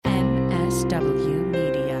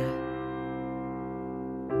Media.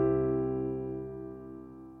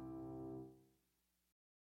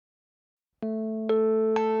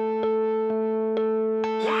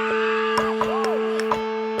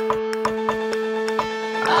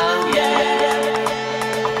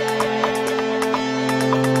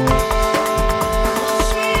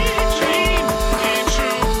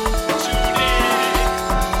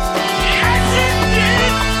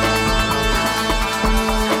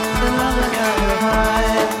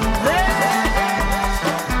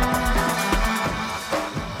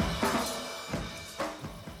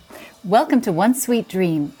 Welcome to One Sweet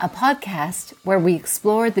Dream, a podcast where we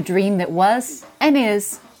explore the dream that was and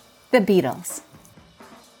is the Beatles.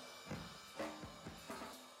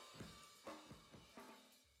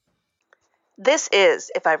 This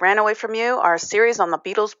is If I Ran Away From You, our series on the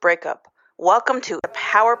Beatles' breakup. Welcome to a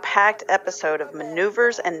power-packed episode of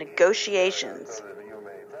maneuvers and negotiations.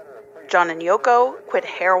 John and Yoko quit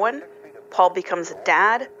heroin, Paul becomes a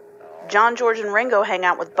dad, John, George, and Ringo hang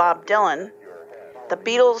out with Bob Dylan, the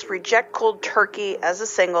Beatles reject cold turkey as a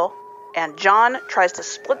single, and John tries to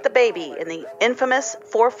split the baby in the infamous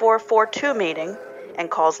 4442 meeting and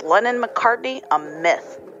calls Lennon-McCartney a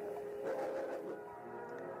myth.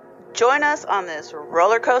 Join us on this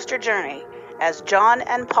roller coaster journey as John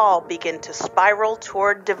and Paul begin to spiral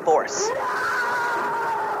toward divorce.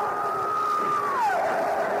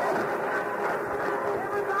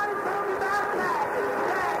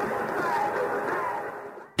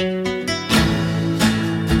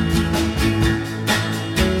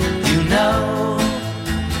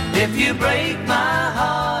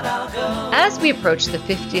 As we approach the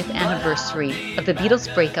 50th anniversary of the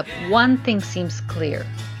Beatles' breakup, one thing seems clear.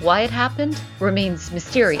 Why it happened remains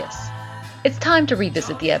mysterious. It's time to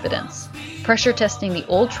revisit the evidence, pressure testing the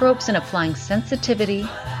old tropes and applying sensitivity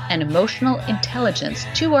and emotional intelligence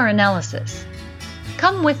to our analysis.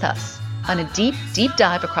 Come with us on a deep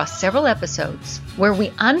dive across several episodes where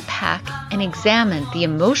we unpack and examine the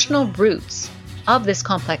emotional roots of this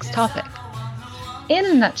complex topic. In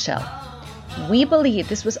a nutshell, we believe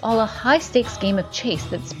this was all a high-stakes game of chase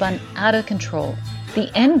that spun out of control.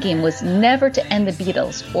 The end game was never to end the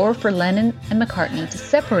Beatles or for Lennon and McCartney to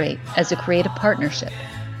separate as a creative partnership.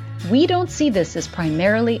 We don't see this as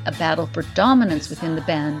primarily a battle for dominance within the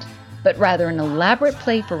band, but rather an elaborate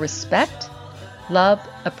play for respect, love,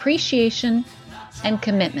 appreciation, and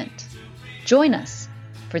commitment. Join us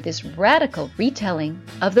for this radical retelling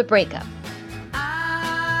of the breakup.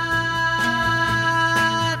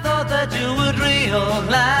 That you would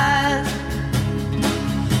realize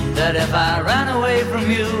that if I ran away from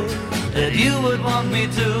you, that you would want me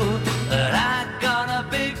to, that I got a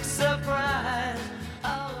big surprise.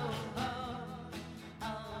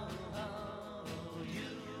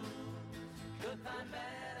 You could find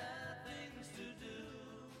better things to do.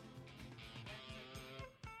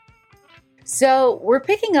 So we're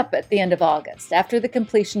picking up at the end of August after the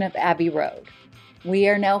completion of Abbey Road. We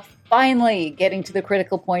are now finally getting to the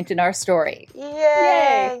critical point in our story.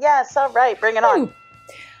 Yay! Yes, all right, bring it on.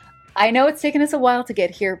 I know it's taken us a while to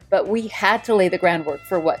get here, but we had to lay the groundwork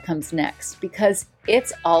for what comes next because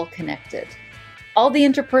it's all connected. All the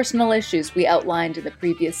interpersonal issues we outlined in the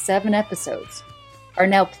previous 7 episodes are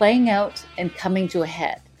now playing out and coming to a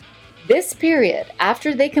head. This period,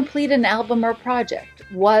 after they complete an album or project,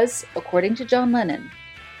 was, according to John Lennon,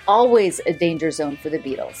 always a danger zone for the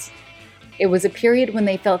Beatles. It was a period when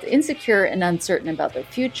they felt insecure and uncertain about their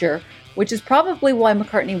future, which is probably why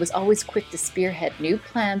McCartney was always quick to spearhead new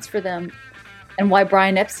plans for them, and why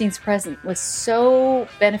Brian Epstein's presence was so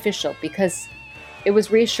beneficial because it was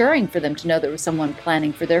reassuring for them to know there was someone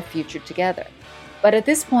planning for their future together. But at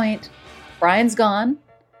this point, Brian's gone,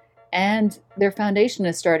 and their foundation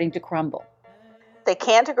is starting to crumble. They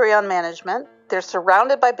can't agree on management, they're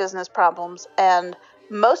surrounded by business problems, and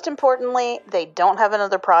most importantly, they don't have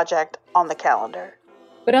another project on the calendar.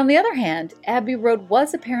 But on the other hand, Abbey Road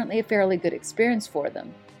was apparently a fairly good experience for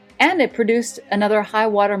them, and it produced another high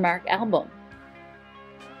watermark album.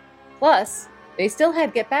 Plus, they still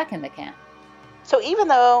had Get Back in the can. So even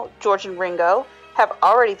though George and Ringo have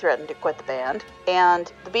already threatened to quit the band,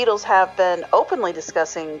 and the Beatles have been openly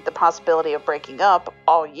discussing the possibility of breaking up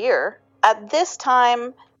all year, at this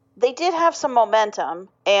time, they did have some momentum,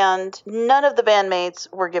 and none of the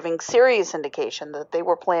bandmates were giving serious indication that they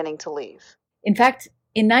were planning to leave. In fact,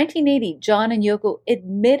 in 1980, John and Yoko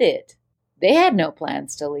admitted they had no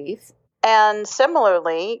plans to leave. And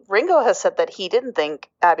similarly, Ringo has said that he didn't think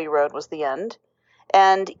Abbey Road was the end.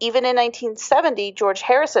 And even in 1970, George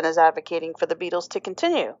Harrison is advocating for the Beatles to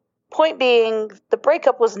continue. Point being, the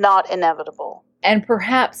breakup was not inevitable. And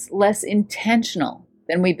perhaps less intentional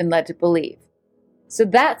than we've been led to believe. So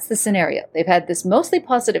that's the scenario. They've had this mostly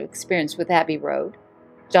positive experience with Abbey Road.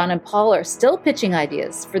 John and Paul are still pitching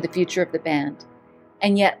ideas for the future of the band.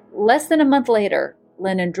 And yet, less than a month later,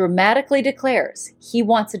 Lennon dramatically declares he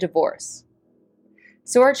wants a divorce.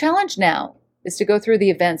 So our challenge now is to go through the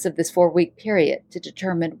events of this 4-week period to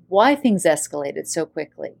determine why things escalated so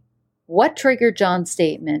quickly, what triggered John's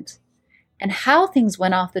statement, and how things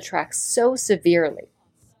went off the track so severely.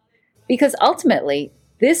 Because ultimately,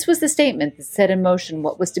 this was the statement that set in motion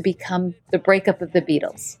what was to become the breakup of the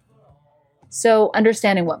Beatles. So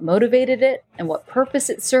understanding what motivated it and what purpose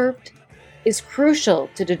it served is crucial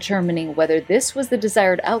to determining whether this was the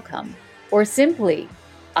desired outcome or simply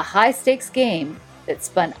a high-stakes game that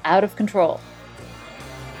spun out of control.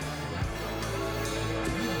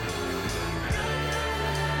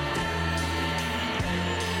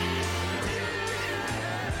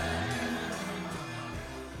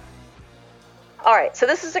 All right, so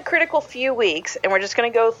this is a critical few weeks, and we're just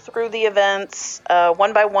going to go through the events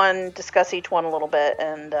one by one, discuss each one a little bit,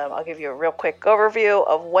 and I'll give you a real quick overview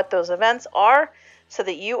of what those events are so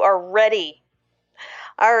that you are ready.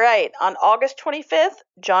 All right, on August 25th,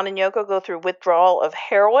 John and Yoko go through withdrawal of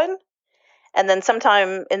heroin, and then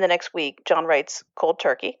sometime in the next week, John writes Cold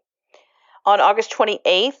Turkey. On August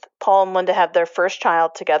 28th, Paul and Linda have their first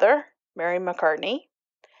child together, Mary McCartney.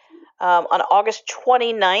 On August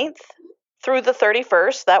 29th, through the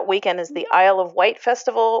 31st, that weekend is the Isle of Wight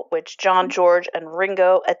Festival, which John, George, and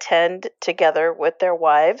Ringo attend together with their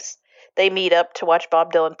wives. They meet up to watch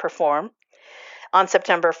Bob Dylan perform. On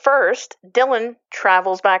September 1st, Dylan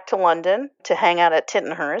travels back to London to hang out at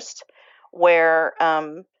Tittenhurst, where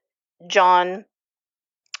John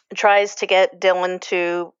tries to get Dylan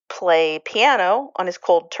to play piano on his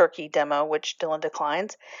Cold Turkey demo, which Dylan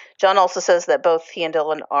declines. John also says that both he and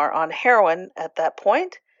Dylan are on heroin at that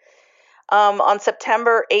point. On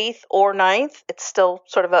September 8th or 9th, it's still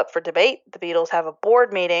sort of up for debate. The Beatles have a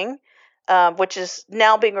board meeting, which is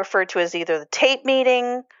now being referred to as either the tape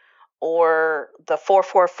meeting or the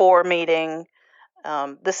 444 meeting.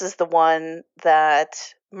 This is the one that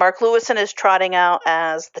Mark Lewison is trotting out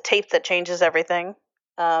as the tape that changes everything.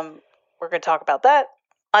 We're going to talk about that.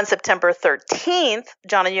 On September 13th,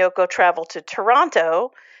 John and Yoko travel to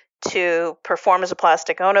Toronto to perform as a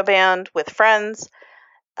Plastic Ono band with friends,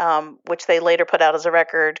 which they later put out as a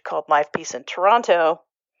record called Live Peace in Toronto.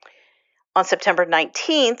 On September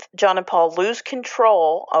 19th, John and Paul lose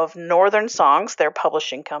control of Northern Songs, their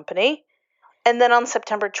publishing company. And then on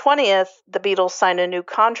September 20th, the Beatles sign a new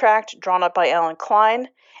contract drawn up by Alan Klein,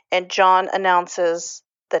 and John announces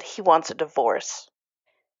that he wants a divorce.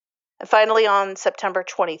 And finally, on September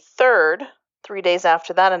 23rd, 3 days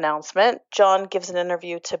after that announcement, John gives an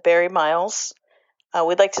interview to Barry Miles.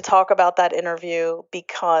 We'd like to talk about that interview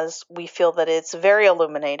because we feel that it's very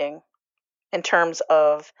illuminating in terms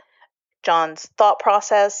of John's thought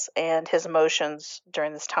process and his emotions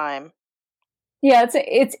during this time. Yeah,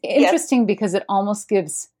 it's interesting because it almost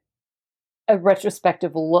gives a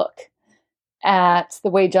retrospective look at the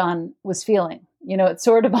way John was feeling. You know, it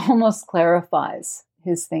sort of almost clarifies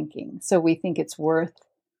his thinking. So we think it's worth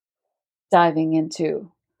diving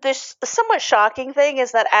into. The somewhat shocking thing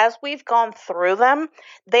is that as we've gone through them,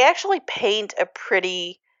 they actually paint a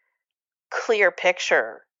pretty clear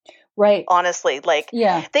picture. Right. Honestly, they,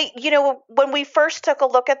 when we first took a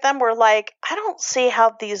look at them, we're like, I don't see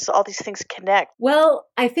how all these things connect. Well,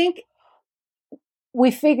 I think we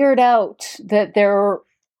figured out that there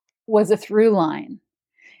was a through line,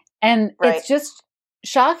 and It's just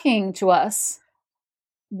shocking to us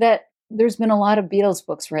that there's been a lot of Beatles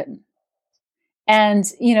books written. And,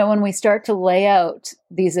 when we start to lay out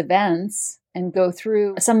these events and go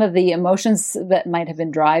through some of the emotions that might have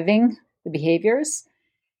been driving the behaviors,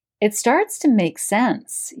 it starts to make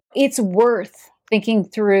sense. It's worth thinking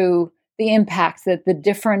through the impact that the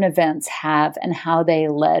different events have and how they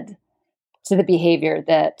led to the behavior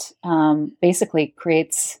that basically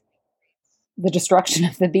creates the destruction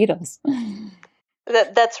of the Beatles.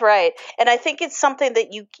 That's right. And I think it's something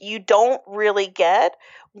that you don't really get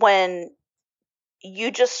when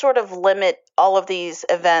you just sort of limit all of these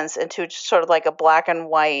events into just sort of like a black and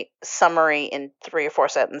white summary in 3 or 4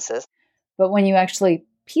 sentences. But when you actually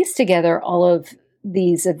piece together all of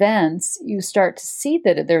these events, you start to see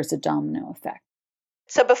that there's a domino effect.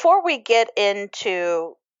 So before we get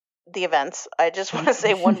into the events, I just want to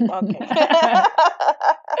say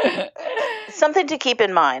something to keep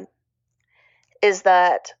in mind is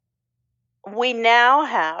that we now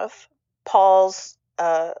have Paul's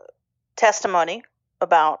testimony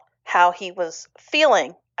about how he was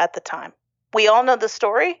feeling at the time. We all know the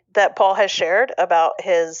story that Paul has shared about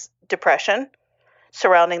his depression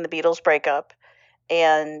surrounding the Beatles breakup.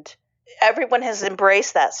 And everyone has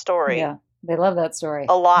embraced that story. Yeah, they love that story.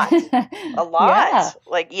 A lot. A lot.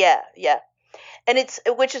 Yeah. Yeah. And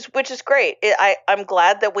which is great. I'm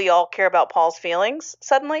glad that we all care about Paul's feelings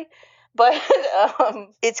suddenly, but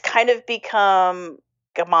it's kind of become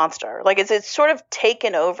a monster. Like it's sort of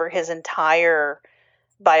taken over his entire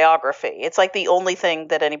biography. It's like the only thing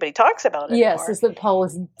that anybody talks about anymore. Yes, is that Paul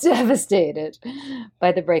was devastated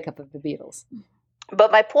by the breakup of the Beatles.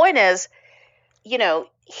 But my point is,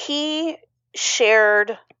 he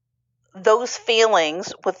shared those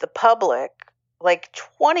feelings with the public like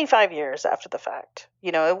 25 years after the fact.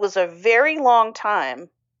 It was a very long time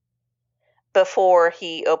before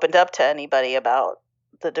he opened up to anybody about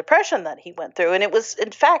the depression that he went through. And it was,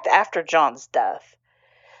 in fact, after John's death.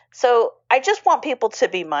 So I just want people to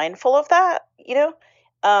be mindful of that.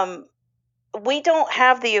 We don't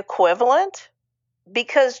have the equivalent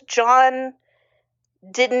because John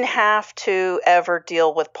didn't have to ever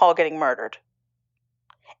deal with Paul getting murdered.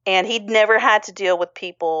 And he'd never had to deal with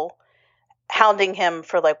people hounding him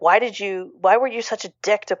for like, why were you such a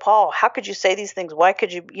dick to Paul? How could you say these things? Why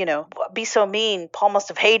could you, be so mean? Paul must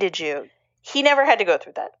have hated you. He never had to go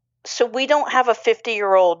through that. So we don't have a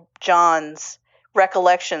 50-year-old John's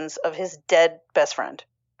recollections of his dead best friend.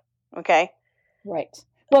 Okay? Right.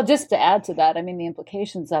 Well, just to add to that, I mean, the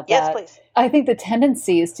implications of yes, that. Please. I think the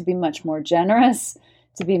tendency is to be much more generous,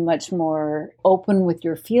 to be much more open with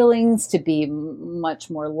your feelings, to be much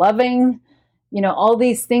more loving. All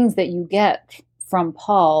these things that you get from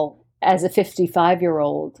Paul as a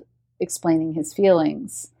 55-year-old explaining his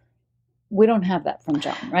feelings. We don't have that from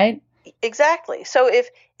John, right? Exactly. So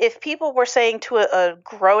if people were saying to a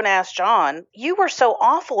grown-ass John, you were so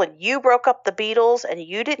awful and you broke up the Beatles and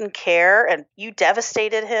you didn't care and you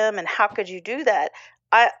devastated him and how could you do that?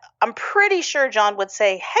 I'm pretty sure John would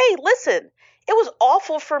say, hey, listen, it was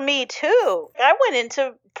awful for me too. I went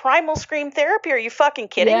into primal scream therapy. Are you fucking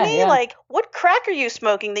kidding me? Yeah. Like, what crack are you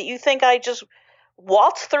smoking that you think I just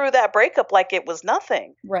waltzed through that breakup like it was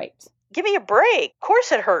nothing? Right. Give me a break. Of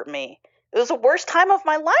course it hurt me. It was the worst time of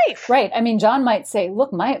my life. Right. I mean, John might say,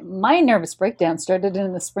 look, my nervous breakdown started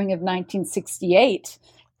in the spring of 1968.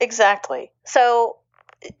 Exactly. So,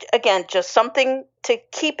 again, just something to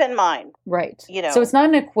keep in mind. Right. So it's not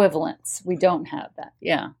an equivalence. We don't have that.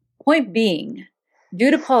 Yeah. Point being,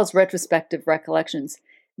 due to Paul's retrospective recollections,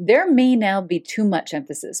 there may now be too much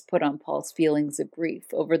emphasis put on Paul's feelings of grief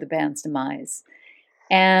over the band's demise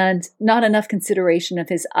and not enough consideration of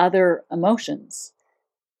his other emotions.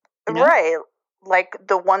 Right. Like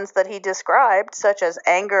the ones that he described, such as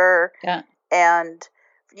anger and,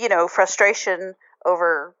 frustration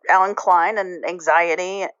over Alan Klein and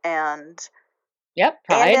anxiety and pride.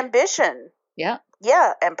 And ambition. Yeah.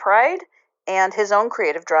 Yeah, and pride and his own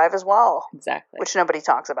creative drive as well. Exactly. Which nobody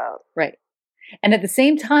talks about. Right. And at the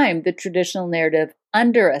same time, the traditional narrative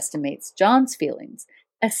underestimates John's feelings,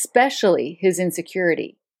 especially his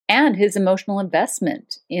insecurity and his emotional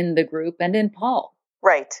investment in the group and in Paul.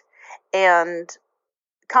 Right. And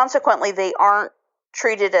consequently, they aren't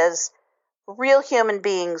treated as real human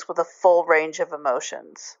beings with a full range of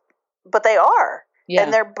emotions. But they are. Yeah.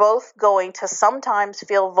 And they're both going to sometimes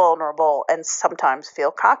feel vulnerable and sometimes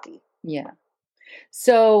feel cocky. Yeah.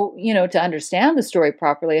 So, to understand the story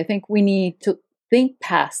properly, I think we need to think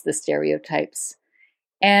past the stereotypes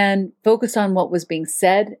and focus on what was being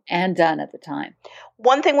said and done at the time.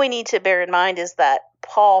 One thing we need to bear in mind is that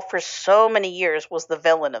Paul, for so many years, was the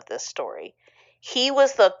villain of this story. He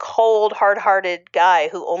was the cold, hard-hearted guy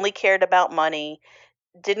who only cared about money,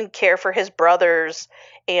 didn't care for his brothers,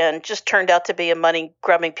 and just turned out to be a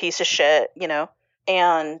money-grubbing piece of shit,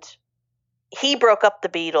 And he broke up the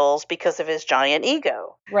Beatles because of his giant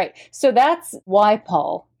ego. Right. So that's why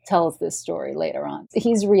Paul tells this story later on.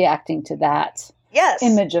 He's reacting to that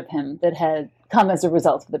image of him that had come as a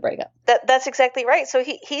result of the breakup. That's exactly right. So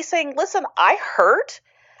he's saying, listen, I hurt.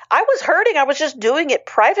 I was hurting. I was just doing it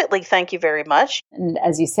privately. Thank you very much. And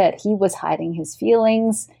as you said, he was hiding his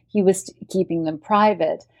feelings. He was keeping them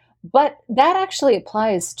private. But that actually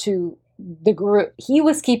applies to the group. He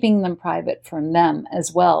was keeping them private from them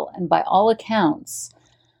as well. And by all accounts,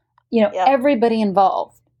 everybody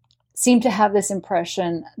involved seemed to have this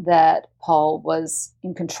impression that Paul was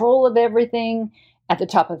in control of everything, at the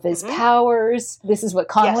top of his powers. This is what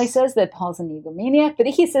Connolly says, that Paul's an egomaniac. But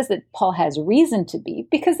he says that Paul has reason to be,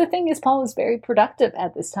 because the thing is, Paul was very productive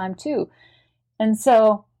at this time too. And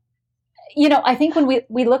so, I think when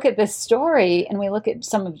we look at this story and we look at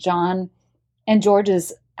some of John and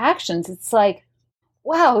George's actions, it's like,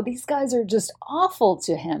 wow, these guys are just awful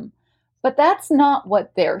to him. But that's not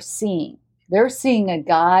what they're seeing. They're seeing a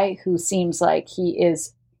guy who seems like he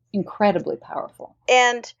is incredibly powerful.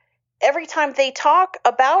 And every time they talk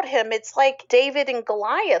about him, it's like David and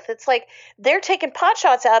Goliath. It's like they're taking pot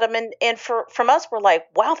shots at him. And from us, we're like,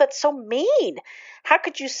 wow, that's so mean. How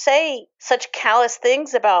could you say such callous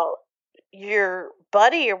things about your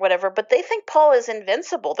buddy or whatever? But they think Paul is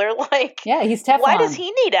invincible. They're like, yeah, he's Teflon. Why does he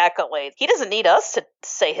need accolades? He doesn't need us to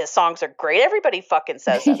say his songs are great. Everybody fucking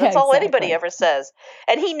says that. That's all anybody ever says.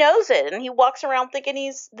 And he knows it. And he walks around thinking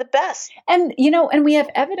he's the best. And, and we have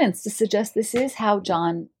evidence to suggest this is how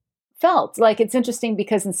John felt. Like, it's interesting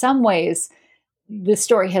because in some ways, the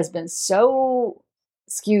story has been so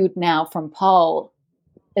skewed now from Paul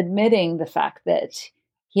admitting the fact that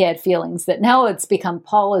he had feelings that now it's become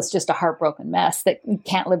Paul is just a heartbroken mess that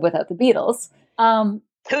can't live without the Beatles.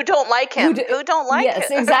 Who don't like him. Who don't like him. Yes,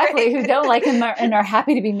 exactly. Who don't like him and are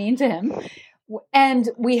happy to be mean to him. And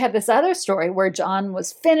we have this other story where John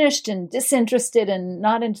was finished and disinterested and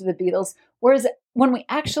not into the Beatles. Whereas when we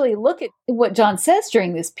actually look at what John says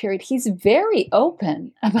during this period, he's very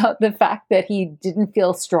open about the fact that he didn't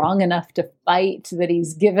feel strong enough to fight, that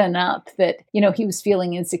he's given up, that, he was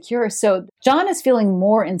feeling insecure. So John is feeling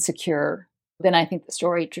more insecure than I think the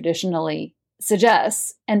story traditionally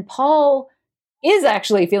suggests. And Paul is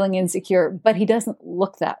actually feeling insecure, but he doesn't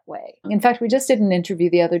look that way. In fact, we just did an interview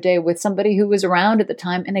the other day with somebody who was around at the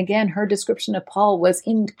time. And again, her description of Paul was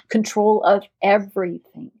in control of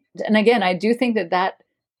everything. And again, I do think that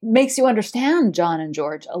makes you understand John and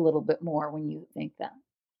George a little bit more when you think that.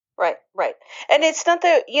 Right. And it's not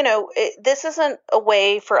that, this isn't a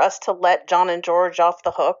way for us to let John and George off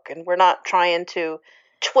the hook. And we're not trying to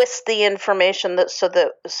twist the information so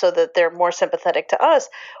that they're more sympathetic to us.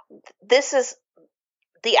 This is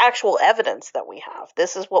the actual evidence that we have.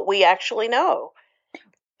 This is what we actually know.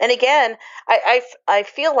 And again, I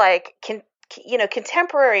feel like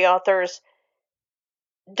contemporary authors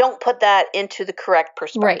don't put that into the correct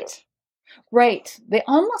perspective. Right. They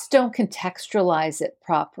almost don't contextualize it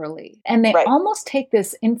properly. And they almost take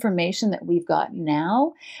this information that we've got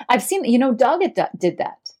now. I've seen, Doggett did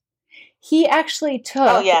that. He actually took...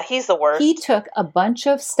 Oh, yeah, he's the worst. He took a bunch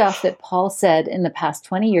of stuff that Paul said in the past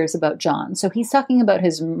 20 years about John. So he's talking about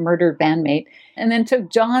his murdered bandmate, and then took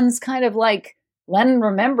John's kind of like Lennon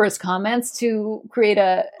remembers comments to create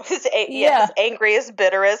his angriest,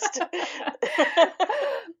 bitterest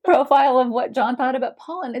profile of what John thought about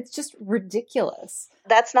Paul. And it's just ridiculous.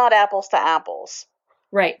 That's not apples to apples.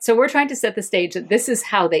 Right. So we're trying to set the stage that this is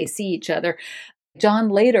how they see each other. John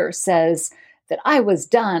later says that I was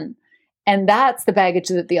done. And that's the baggage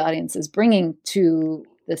that the audience is bringing to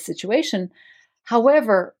the situation.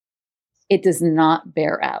 However, it does not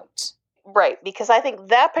bear out. Right, because I think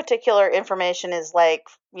that particular information is like,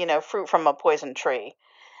 fruit from a poison tree.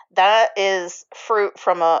 That is fruit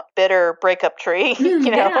from a bitter breakup tree,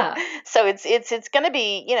 Yeah. So it's going to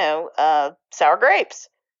be, sour grapes,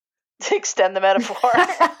 to extend the metaphor.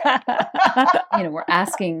 We're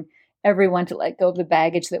asking everyone to let go of the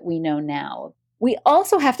baggage that we know now. We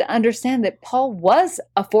also have to understand that Paul was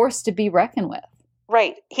a force to be reckoned with.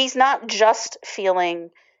 Right. He's not just feeling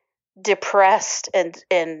depressed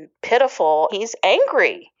and pitiful. He's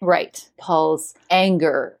angry. Right. Paul's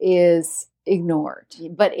anger is ignored,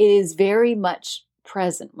 but it is very much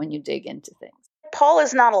present when you dig into things. Paul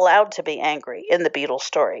is not allowed to be angry in the Beatles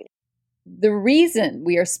story. The reason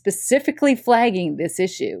we are specifically flagging this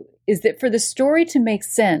issue is that for the story to make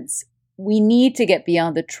sense, we need to get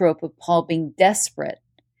beyond the trope of Paul being desperate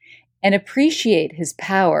and appreciate his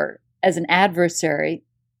power as an adversary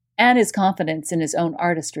and his confidence in his own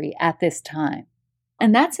artistry at this time.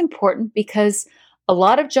 And that's important because a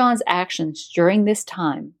lot of John's actions during this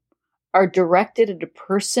time are directed at a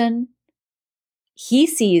person he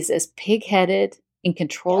sees as pig-headed, in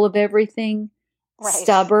control of everything,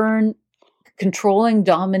 stubborn, controlling,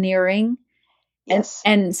 domineering,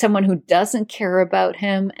 and someone who doesn't care about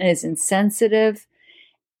him and is insensitive.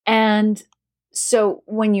 And so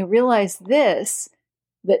when you realize this,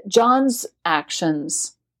 that John's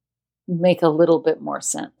actions make a little bit more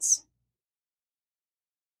sense.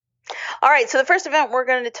 All right, so the first event we're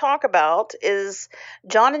going to talk about is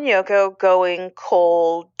John and Yoko going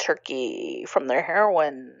cold turkey from their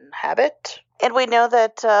heroin habit. And we know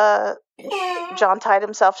that John tied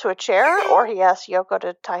himself to a chair, or he asked Yoko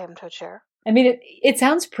to tie him to a chair. I mean, it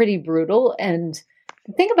sounds pretty brutal. And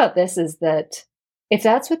the thing about this is that if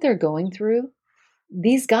that's what they're going through,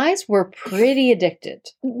 these guys were pretty addicted.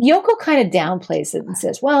 Yoko kind of downplays it and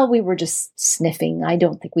says, well, we were just sniffing. I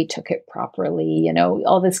don't think we took it properly,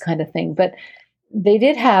 all this kind of thing. But they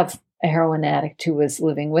did have a heroin addict who was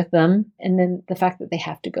living with them. And then the fact that they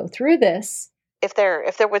have to go through this if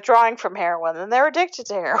they're withdrawing from heroin, then they're addicted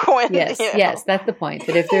to heroin. Yes, yes, that's the point.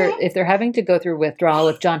 That if they're having to go through withdrawal,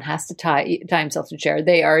 if John has to tie himself to a chair,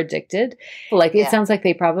 they are addicted. Like it sounds like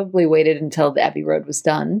they probably waited until the Abbey Road was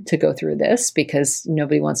done to go through this, because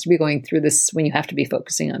nobody wants to be going through this when you have to be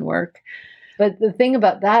focusing on work. But the thing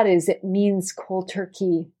about that is it means Cold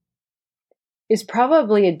Turkey is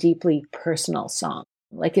probably a deeply personal song.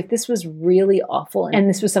 Like if this was really awful and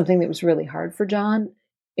this was something that was really hard for John,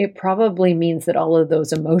 it probably means that all of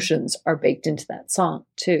those emotions are baked into that song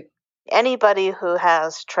too. Anybody who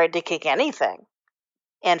has tried to kick anything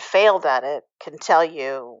and failed at it can tell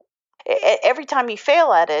you every time you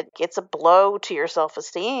fail at it, it's a blow to your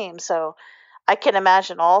self-esteem. So I can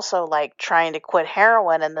imagine also like trying to quit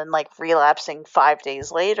heroin and then like relapsing 5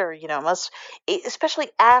 days later, especially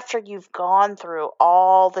after you've gone through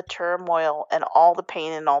all the turmoil and all the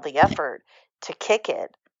pain and all the effort to kick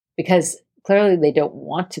it. Because clearly they don't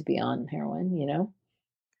want to be on heroin,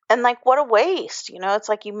 And like, what a waste, it's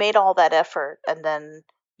like you made all that effort and then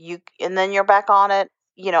you're back on it.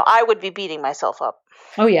 I would be beating myself up.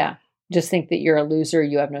 Oh yeah. Just think that you're a loser.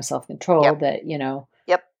 You have no self-control. Yep. That,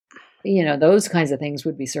 Yep. Those kinds of things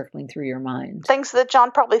would be circling through your mind. Things that John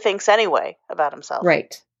probably thinks anyway about himself.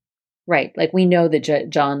 Right. Right. Like we know that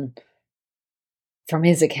John, from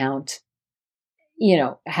his account,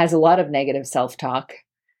 has a lot of negative self-talk.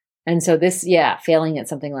 And so this, failing at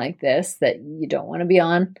something like this that you don't want to be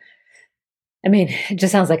on. I mean, it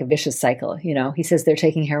just sounds like a vicious cycle. He says they're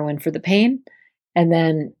taking heroin for the pain and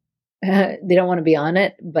then they don't want to be on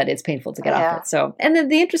it, but it's painful to get off it. So, and then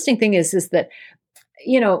the interesting thing is that,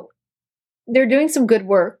 they're doing some good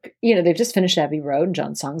work. They've just finished Abbey Road and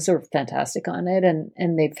John's songs are fantastic on it.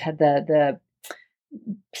 And they've had the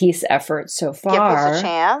peace effort so far. Give us a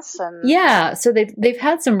chance. Yeah. So they've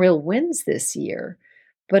had some real wins this year,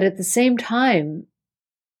 but at the same time,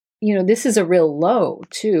 this is a real low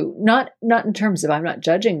too. Not in terms of, I'm not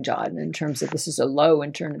judging John in terms of this is a low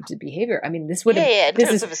in terms of behavior. I mean, this would have, in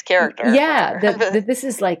terms of his character. Yeah. This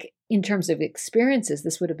is like, in terms of experiences,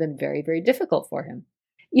 this would have been very, very difficult for him.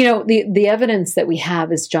 The evidence that we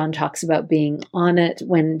have is John talks about being on it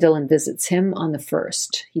when Dylan visits him on the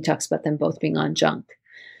 1st. He talks about them both being on junk.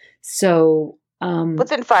 So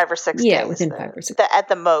within 5 or 6 days. Yeah, within 5 or 6 at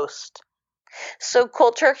the most. So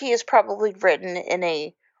Cold Turkey is probably written in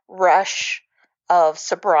a rush of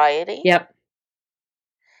sobriety. Yep.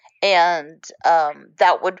 And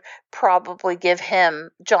that would probably give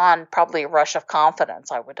John, probably a rush of confidence,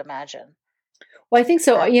 I would imagine. Well, I think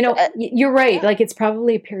so. You're right. Yeah. Like it's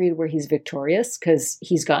probably a period where he's victorious because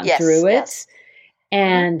he's gone through it. Yes.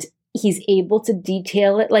 And he's able to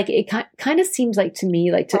detail it. Like it kind of seems like to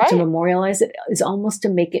me, like to memorialize it is almost to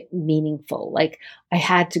make it meaningful. Like I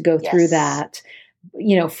had to go through that,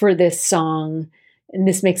 for this song, and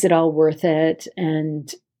this makes it all worth it.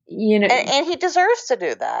 And, and he deserves to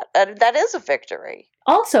do that. That is a victory.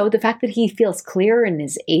 Also, the fact that he feels clear and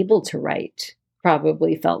is able to write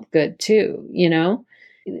probably felt good too,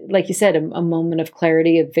 like you said, a moment of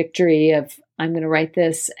clarity, of victory, of I'm going to write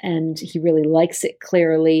this, and he really likes it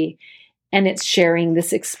clearly, and it's sharing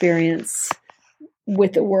this experience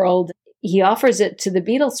with the world. He offers it to the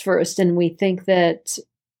Beatles first, and we think that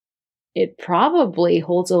it probably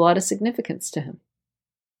holds a lot of significance to him.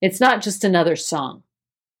 It's not just another song.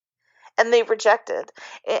 And they rejected.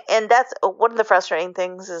 And that's one of the frustrating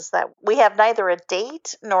things, is that we have neither a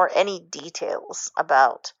date nor any details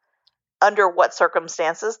about under what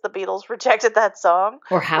circumstances the Beatles rejected that song.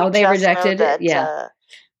 Or how they rejected it. Yeah.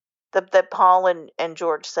 That Paul and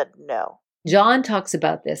George said no. John talks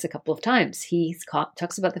about this a couple of times. He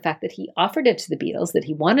talks about the fact that he offered it to the Beatles, that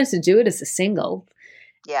he wanted to do it as a single.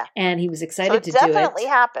 Yeah. And he was excited to do it. It definitely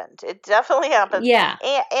happened. It definitely happened. Yeah.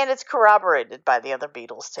 And it's corroborated by the other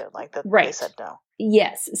Beatles too. Like that they said no.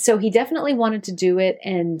 Yes. So he definitely wanted to do it.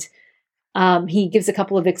 And he gives a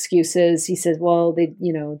couple of excuses. He says, well, they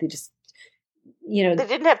just, they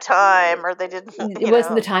didn't have time, or they didn't,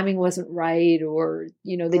 the timing wasn't right, or,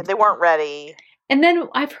 they weren't ready. And then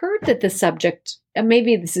I've heard that the subject, and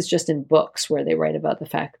maybe this is just in books where they write about the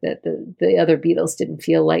fact that the other Beatles didn't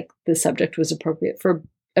feel like the subject was appropriate for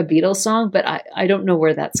a Beatles song, but I don't know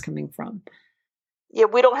where that's coming from. Yeah,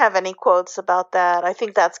 we don't have any quotes about that. I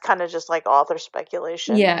think that's kind of just like author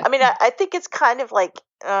speculation. Yeah. I mean, I think it's kind of like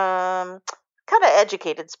kind of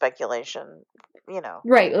educated speculation,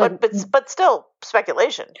 Right. But still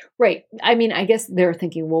speculation. Right. I mean, I guess they're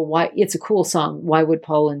thinking, well, why? It's a cool song. Why would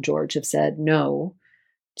Paul and George have said no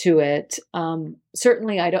to it?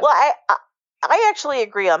 Certainly, I don't. Well, I actually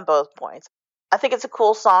agree on both points. I think it's a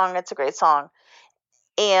cool song. It's a great song.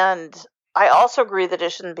 And I also agree that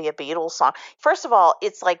it shouldn't be a Beatles song. First of all,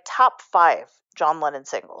 it's like top 5 John Lennon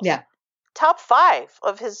singles. Yeah. Top 5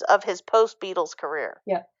 of his post-Beatles career.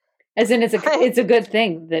 Yeah. As in, it's a good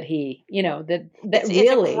thing that he, that It's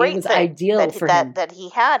really a great it was thing ideal for him. that he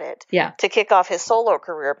had it Yeah. to kick off his solo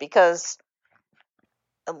career because,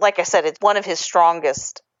 like I said, it's one of his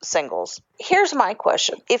strongest singles. Here's my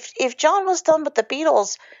question. If John was done with the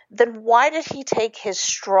Beatles, then why did he take his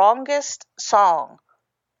strongest song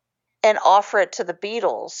and offer it to the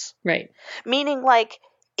Beatles? Right. Meaning, like,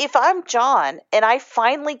 if I'm John and I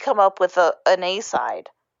finally come up with an A-side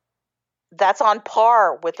that's on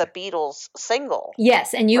par with a Beatles single.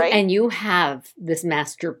 Yes, and right? you have this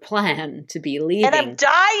master plan to be leaving. And I'm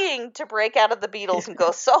dying to break out of the Beatles and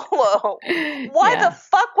go solo. Why the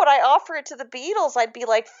fuck would I offer it to the Beatles? I'd be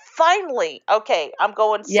like, finally, okay, I'm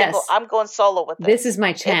going single. Yes. I'm going solo with This is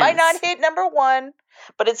my chance. It might not hit number 1,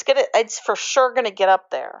 but it's for sure gonna get up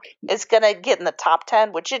there. It's gonna get in the top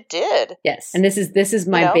 10, which it did. Yes. And this is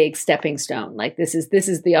my big stepping stone. Like this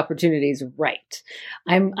is the opportunities, right.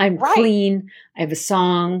 I'm right. Clean. I have a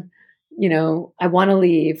song, I want to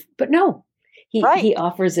leave. But no. He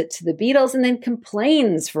offers it to the Beatles and then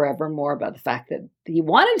complains forevermore about the fact that he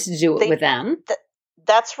wanted to do it with them.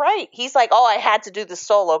 That's right. He's like, oh, I had to do the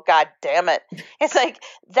solo. God damn it. It's like,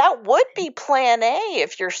 that would be plan A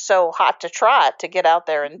if you're so hot to trot to get out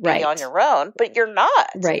there and be on your own. But you're not.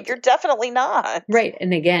 Right. You're definitely not. Right.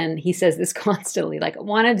 And again, he says this constantly, like, I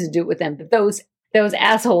wanted to do it with them, but those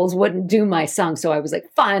assholes wouldn't do my song. So I was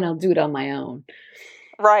like, fine, I'll do it on my own.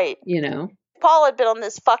 Right. Paul had been on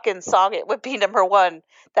this fucking song, it would be number 1.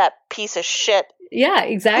 That piece of shit. Yeah,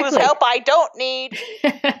 exactly. Whose help I don't need.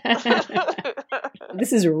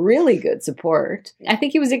 This is really good support. I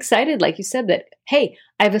think he was excited, like you said, that, hey,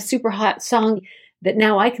 I have a super hot song that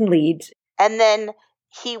now I can lead. And then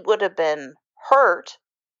he would have been hurt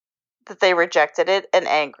that they rejected it and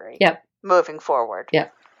angry. Yep. Moving forward.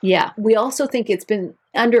 Yep. Yeah. We also think it's been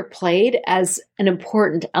underplayed as an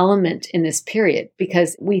important element in this period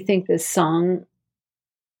because we think this song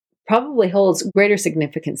probably holds greater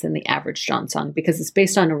significance than the average John song because it's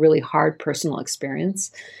based on a really hard personal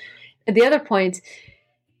experience. And the other point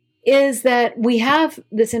is that we have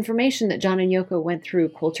this information that John and Yoko went through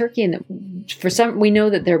cold turkey, and that we know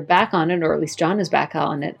that they're back on it, or at least John is back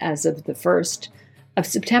on it as of the 1st of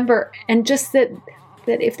September. And just that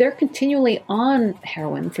if they're continually on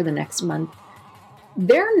heroin for the next month,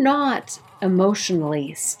 they're not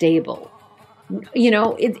emotionally stable.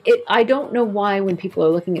 I don't know why when people are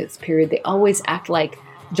looking at this period, they always act like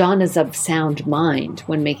John is of sound mind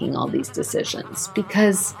when making all these decisions.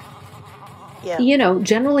 Because,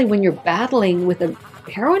 generally when you're battling with a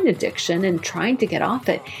heroin addiction and trying to get off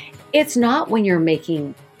it, it's not when you're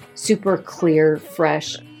making super clear,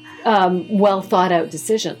 fresh, well thought out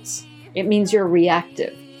decisions. It means you're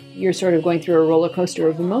reactive. You're sort of going through a roller coaster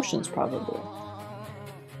of emotions, probably.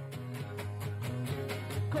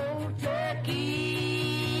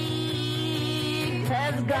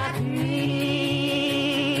 Has got me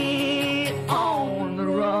on the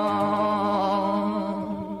run.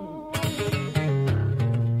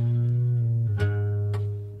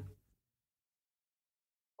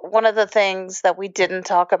 One of the things that we didn't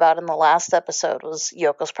talk about in the last episode was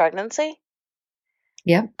Yoko's pregnancy.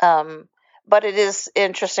 Yeah. But it is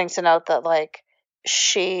interesting to note that, like,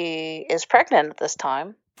 she is pregnant at this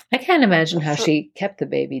time. I can't imagine how she kept the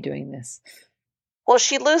baby doing this. Well,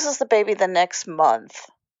 she loses the baby the next month.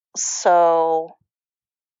 So,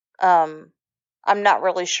 I'm not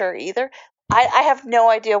really sure either. I have no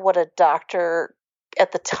idea what a doctor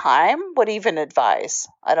at the time would even advise.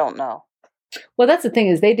 I don't know. Well, that's the thing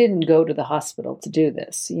is they didn't go to the hospital to do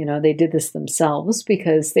this. They did this themselves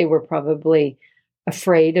because they were probably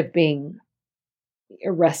afraid of being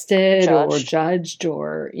arrested or judged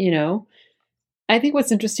or, I think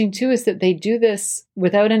what's interesting too is that they do this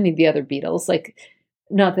without any of the other Beatles. Like,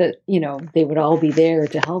 not that, they would all be there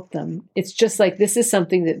to help them. It's just like, this is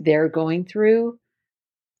something that they're going through.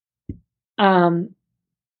 And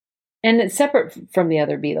it's separate from the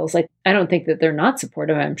other Beatles. Like, I don't think that they're not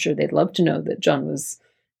supportive. I'm sure they'd love to know that John was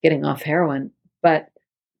getting off heroin, but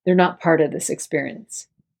they're not part of this experience.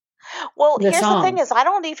 Well, here's the thing is, I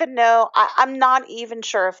don't even know. I'm not even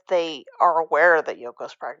sure if they are aware that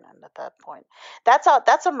Yoko's pregnant at that point. That's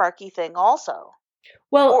a murky thing also.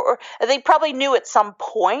 Well, or they probably knew at some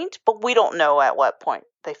point, but we don't know at what point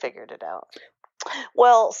they figured it out.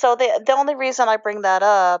 Well, so the only reason I bring that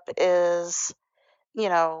up is,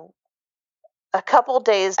 a couple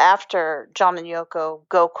days after John and Yoko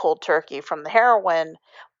go cold turkey from the heroin,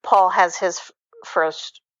 Paul has his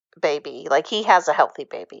first baby. Like, he has a healthy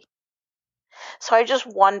baby. So I just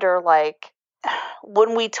wonder, like,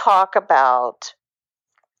 when we talk about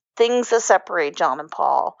things that separate John and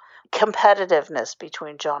Paul, competitiveness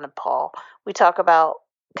between John and Paul. We talk about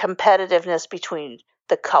competitiveness between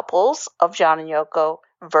the couples of John and Yoko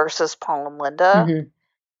versus Paul and Linda.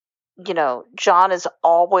 Mm-hmm. You know, John is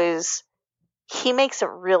always, he makes a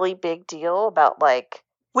really big deal about like,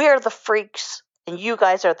 we're the freaks and you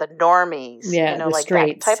guys are the normies. Yeah, you know, the like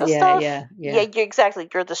straights. that type of Yeah, stuff. yeah. Exactly.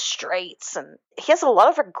 You're the straights. And he has a lot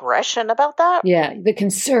of aggression about that. Yeah, the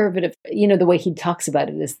conservative, you know, the way he talks about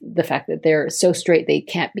it is the fact that they're so straight they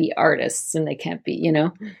can't be artists and they can't be, you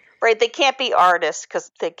know. Right, they can't be artists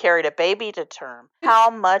because they carried a baby to term.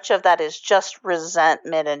 How much of that is just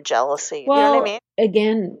resentment and jealousy? Well, you know what I mean?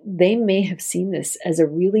 Again, they may have seen this as a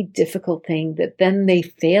really difficult thing that then they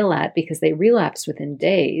fail at because they relapse within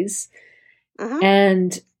days. Mm-hmm.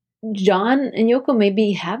 And John and Yoko may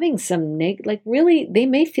be having some really, they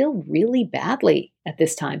may feel really badly at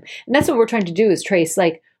this time. And that's what we're trying to do is trace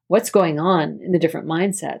like what's going on in the different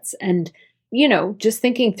mindsets. And, you know, just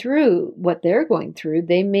thinking through what they're going through,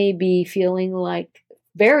 they may be feeling like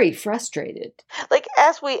very frustrated. Like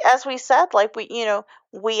as we said, like we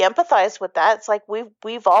empathize with that. It's like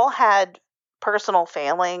we've all had personal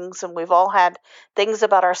failings and we've all had things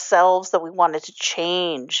about ourselves that we wanted to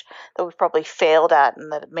change that we've probably failed at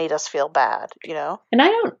and that it made us feel bad, you know? And I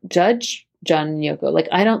don't judge John and Yoko. Like,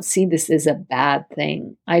 I don't see this as a bad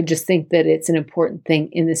thing. I just think that it's an important thing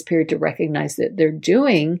in this period to recognize that they're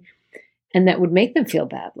doing and that would make them feel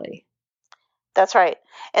badly. That's right.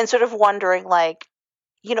 And sort of wondering like,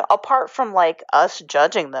 you know, apart from like us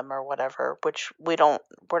judging them or whatever, which we don't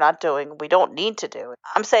need to do.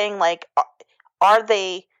 I'm saying like, are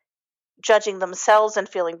they judging themselves and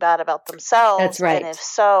feeling bad about themselves? That's right. And if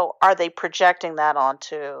so, are they projecting that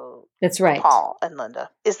onto That's right. Paul and Linda?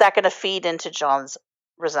 Is that going to feed into John's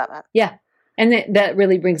resentment? Yeah. And that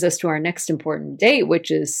really brings us to our next important date, which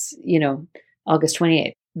is, you know, August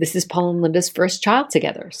 28th. This is Paul and Linda's first child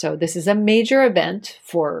together. So this is a major event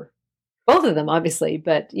for both of them, obviously.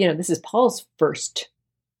 But, you know, this is Paul's first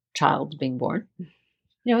child being born.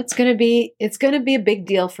 You know, it's going to be a big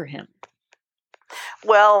deal for him.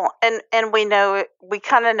 Well, and we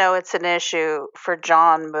kind of know it's an issue for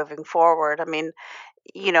John moving forward. I mean,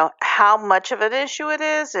 you know, how much of an issue it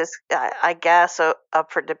is, I guess,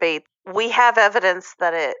 up for debate. We have evidence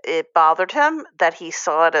that it bothered him, that he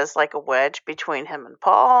saw it as like a wedge between him and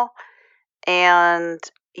Paul. And,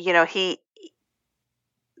 you know, he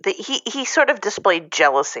sort of displayed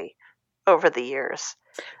jealousy over the years.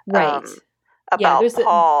 Right. About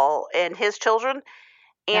Paul and his children,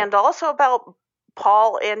 and also about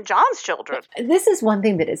Paul and John's children. This is one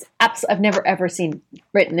thing that is I've never ever seen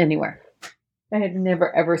written anywhere. I have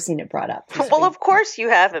never ever seen it brought up. Well, of course you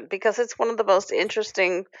haven't, because it's one of the most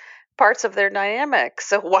interesting parts of their dynamic.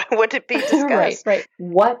 So why would it be discussed? Right.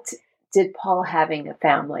 What did Paul having a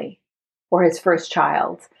family or his first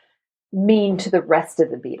child mean to the rest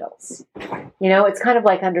of the Beatles? You know, it's kind of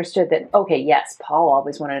like understood that, okay, yes, Paul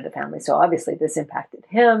always wanted a family, so obviously this impacted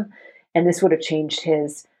him, and this would have changed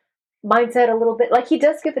his mindset a little bit. Like, he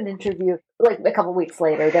does give an interview like a couple weeks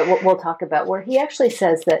later that we'll talk about, where he actually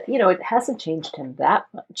says that, you know, it hasn't changed him that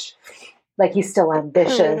much. Like, he's still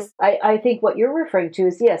ambitious. I think what you're referring to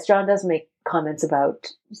is, yes, John does make comments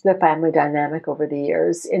about the family dynamic over the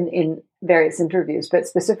years in various interviews, but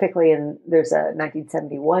specifically there's a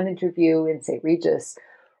 1971 interview in St. Regis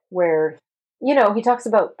where, you know, he talks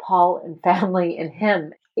about Paul and family and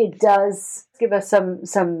him. It does give us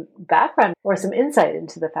some background or some insight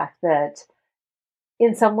into the fact that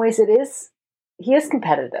in some ways he is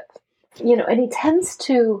competitive, you know, and he tends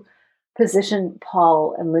to position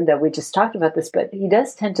Paul and Linda, we just talked about this, but he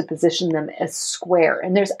does tend to position them as square.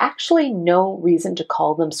 And there's actually no reason to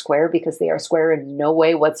call them square, because they are square in no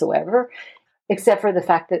way whatsoever, except for the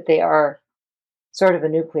fact that they are sort of a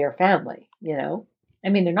nuclear family, you know? I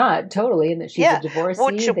mean, they're not totally, and that she's a divorcee.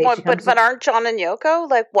 But aren't John and Yoko?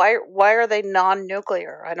 Like, why are they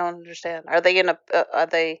non-nuclear? I don't understand. Are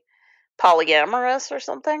they polyamorous or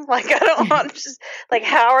something? Like, I don't just like,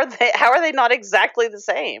 how are they not exactly the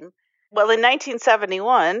same? Well, in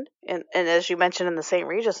 1971, and as you mentioned in the St.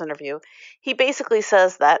 Regis interview, he basically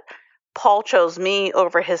says that Paul chose me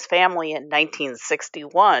over his family in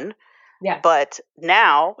 1961. Yeah. But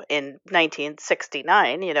now, in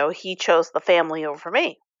 1969, you know, he chose the family over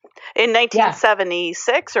me. In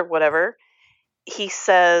 1976 or whatever, he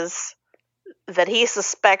says that he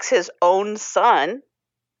suspects his own son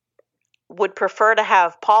would prefer to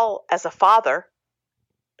have Paul as a father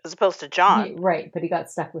as opposed to John. Right, but he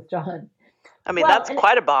got stuck with John. I mean, that's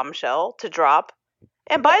quite a bombshell to drop.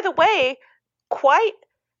 And by the way, quite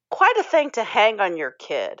a thing to hang on your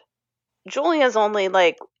kid. Julia's only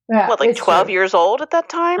like Yeah, What, like it's 12 true. years old at that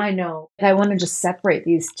time? I know. I want to just separate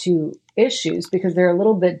these two issues because they're a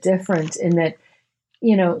little bit different in that,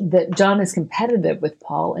 that John is competitive with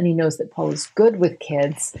Paul and he knows that Paul is good with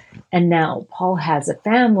kids. And now Paul has a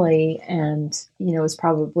family and, is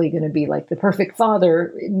probably going to be like the perfect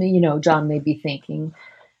father, John may be thinking,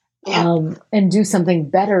 and do something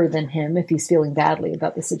better than him if he's feeling badly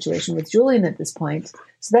about the situation with Julian at this point.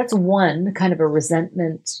 So that's one kind of a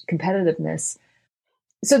resentment, competitiveness.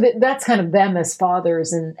 So that's kind of them as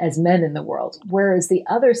fathers and as men in the world. Whereas the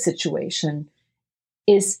other situation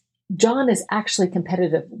is John is actually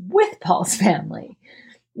competitive with Paul's family,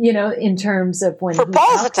 in terms of when For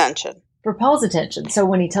Paul's attention. For Paul's attention. So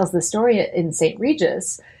when he tells the story in St.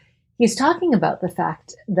 Regis, he's talking about the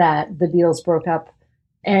fact that the Beatles broke up,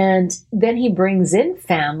 and then he brings in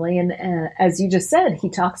family. And as you just said, he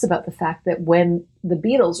talks about the fact that when the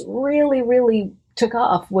Beatles really, really took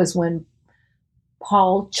off was when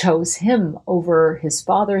Paul chose him over his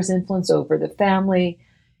father's influence, over the family,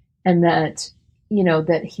 and that,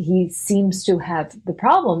 that he seems to have, the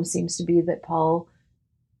problem seems to be that Paul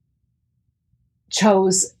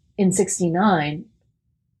chose in 1969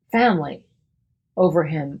 family over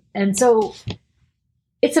him. And so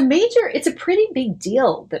it's a pretty big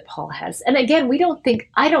deal that Paul has. And again,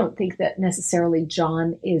 I don't think that necessarily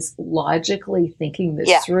John is logically thinking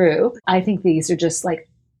this through. I think these are just like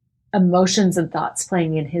emotions and thoughts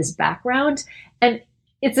playing in his background. And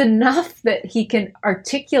it's enough that he can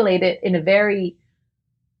articulate it in a very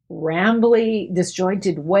rambly,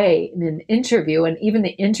 disjointed way in an interview. And even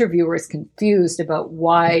the interviewer is confused about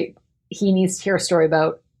why he needs to hear a story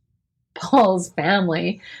about Paul's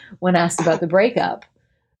family when asked about the breakup.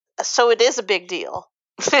 So it is a big deal.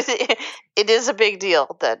 It is a big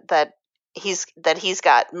deal that he's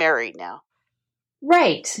got married now.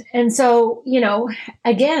 Right. And so,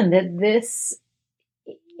 again, that this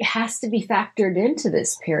has to be factored into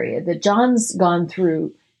this period, that John's gone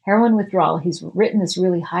through heroin withdrawal. He's written this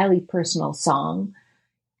really highly personal song.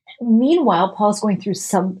 Meanwhile, Paul's going through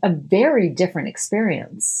a very different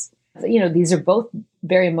experience. These are both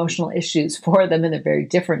very emotional issues for them, and they're very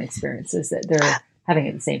different experiences that they're having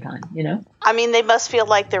at the same time, I mean, they must feel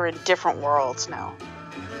like they're in different worlds now.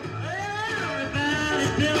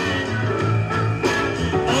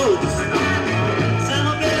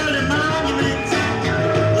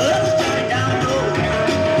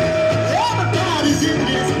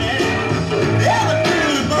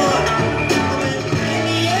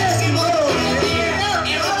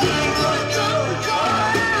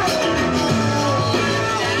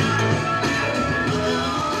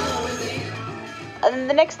 And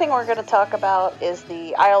the next thing we're going to talk about is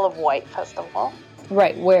the Isle of Wight Festival.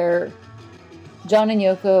 Right, where John and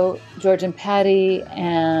Yoko, George and Patty,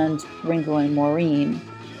 and Ringo and Maureen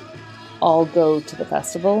all go to the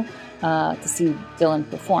festival to see Dylan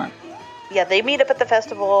perform. Yeah, they meet up at the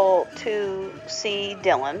festival to see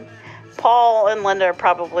Dylan. Paul and Linda are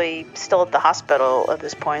probably still at the hospital at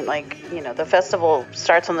this point. The festival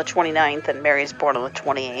starts on the 29th and Mary's born on the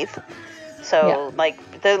 28th. So,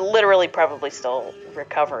 they're literally probably still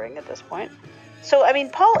recovering at this point. So, I mean,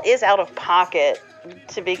 Paul is out of pocket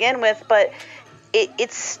to begin with, but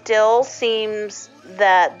it still seems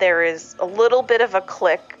that there is a little bit of a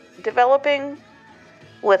clique developing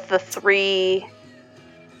with the three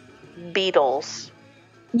Beatles.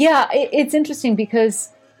 Yeah, it's interesting because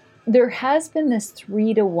there has been this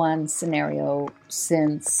 3-to-1 scenario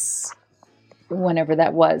since whenever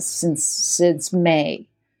that was, since May.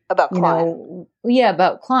 About Klein.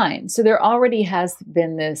 About Klein. So there already has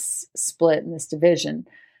been this split and this division,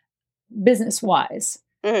 business-wise.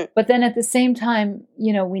 Mm-hmm. But then at the same time,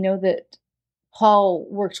 we know that Paul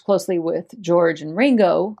worked closely with George and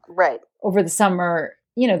Ringo. Right. Over the summer.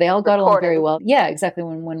 They all got along very well. Yeah, exactly,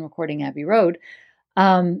 when recording Abbey Road.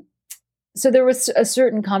 So there was a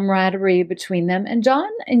certain camaraderie between them. And John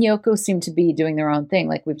and Yoko seemed to be doing their own thing.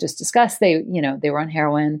 Like we've just discussed, they were on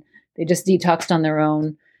heroin. They just detoxed on their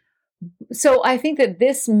own. So I think that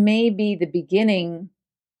this may be the beginning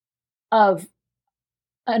of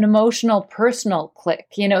an emotional, personal click.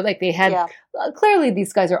 They had, clearly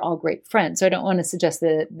these guys are all great friends. So I don't want to suggest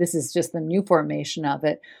that this is just the new formation of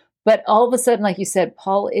it. But all of a sudden, like you said,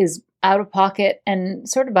 Paul is out of pocket and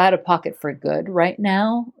sort of out of pocket for good right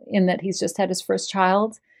now, in that he's just had his first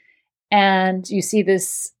child. And you see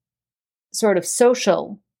this sort of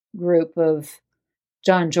social group of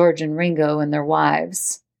John, George, and Ringo and their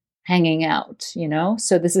wives hanging out,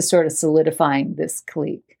 So this is sort of solidifying this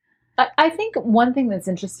clique. I think one thing that's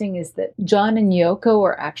interesting is that John and Yoko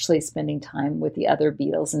are actually spending time with the other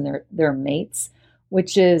Beatles and their mates,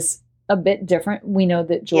 which is a bit different. We know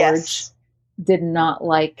that George did not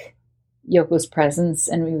like Yoko's presence,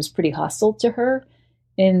 and he was pretty hostile to her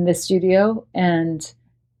in the studio. And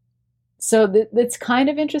so it's kind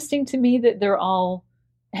of interesting to me that they're all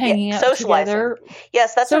hanging out together.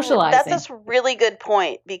 Yes, that's socializing. That's a really good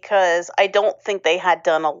point, because I don't think they had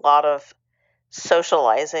done a lot of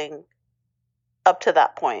socializing up to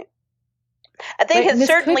that point. They had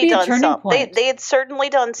certainly done some. They had certainly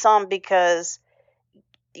done some, because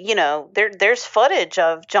there's footage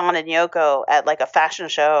of John and Yoko at like a fashion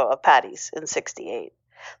show of Patty's in '68.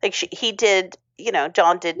 Like he did,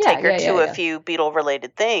 John did take her to a few Beatle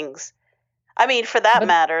related things. I mean, for that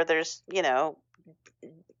matter, there's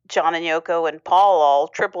John and Yoko and Paul all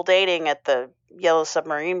triple dating at the Yellow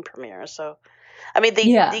Submarine premiere. So, I mean,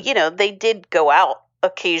 they did go out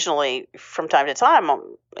occasionally from time to time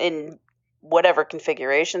in whatever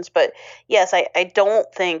configurations. But yes, I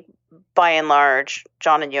don't think by and large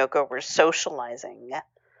John and Yoko were socializing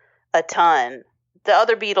a ton. The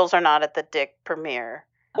other Beatles are not at the Dick premiere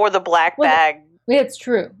or the Black Bag. It's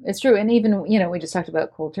true. It's true. And even, we just talked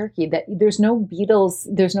about Cold Turkey, that there's no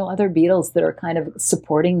other Beatles that are kind of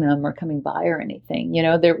supporting them or coming by or anything.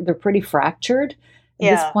 They're pretty fractured at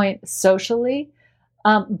this point socially.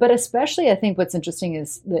 But especially I think what's interesting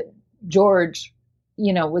is that George,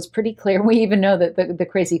 was pretty clear. We even know that the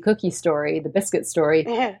crazy cookie story, the biscuit story,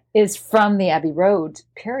 is from the Abbey Road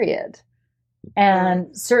period.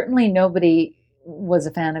 And certainly nobody was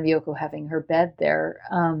a fan of Yoko having her bed there.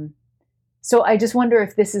 So I just wonder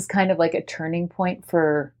if this is kind of like a turning point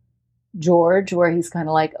for George, where he's kind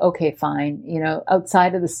of like, okay, fine.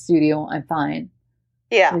 Outside of the studio, I'm fine.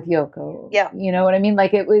 Yeah. With Yoko. Yeah. You know what I mean?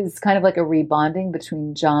 Like it was kind of like a rebonding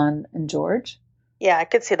between John and George. Yeah, I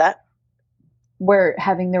could see that. Where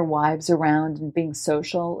having their wives around and being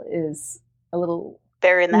social is a little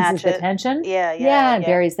burying the hatchet. The tension. Yeah.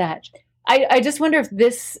 Buries the hatchet. I just wonder if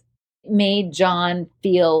this made John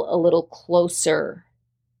feel a little closer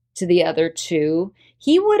to the other two.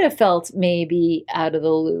 He would have felt maybe out of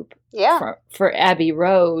the loop for Abbey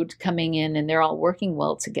Road coming in, and they're all working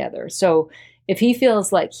well together. So if he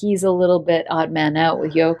feels like he's a little bit odd man out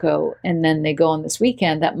with Yoko, and then they go on this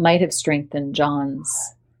weekend, that might have strengthened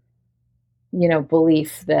John's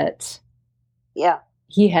belief that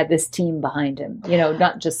he had this team behind him,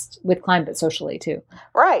 not just with Klein, but socially too.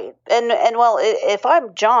 Right. And well, if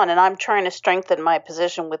I'm John and I'm trying to strengthen my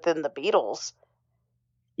position within the Beatles,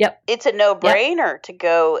 it's a no-brainer to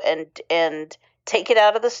go and take it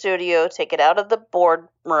out of the studio, take it out of the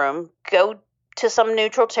boardroom, go to some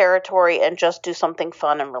neutral territory and just do something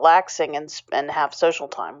fun and relaxing and have social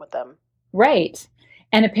time with them. Right.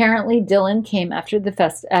 And apparently Dylan came after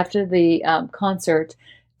the concert.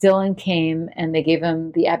 Dylan came and they gave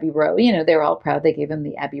him the Abbey Road. They were all proud. They gave him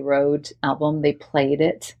the Abbey Road album. They played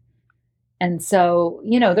it. And so,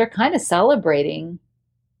 they're kind of celebrating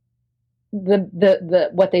the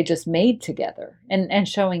what they just made together and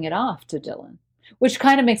showing it off to Dylan, which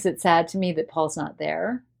kind of makes it sad to me that Paul's not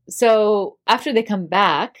there. So after they come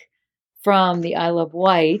back from the Isle of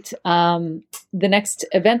Wight, the next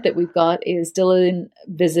event that we've got is Dylan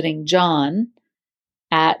visiting John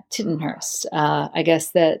at Tittenhurst. I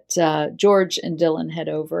guess that George and Dylan head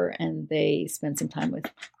over and they spend some time with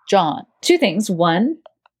John. Two things. One,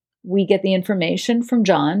 we get the information from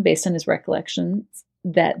John based on his recollections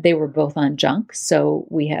that they were both on junk. So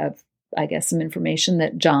we have, I guess, some information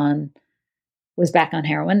that John was back on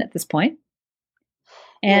heroin at this point.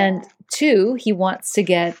 And two, he wants to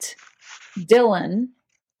get Dylan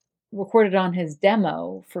recorded on his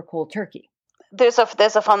demo for Cold Turkey. There's a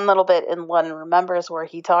fun little bit in London Remembers where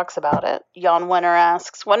he talks about it. Jan Winter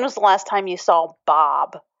asks, when was the last time you saw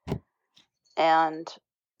Bob? And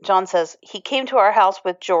John says, he came to our house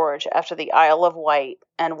with George after the Isle of Wight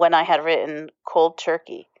and when I had written Cold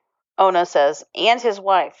Turkey. Ono says, and his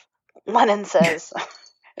wife. Lennon says,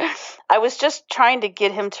 I was just trying to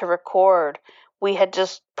get him to record. We had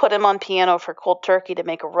just put him on piano for Cold Turkey to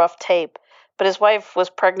make a rough tape, but his wife was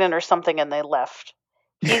pregnant or something and they left.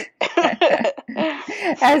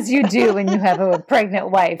 As you do when you have a pregnant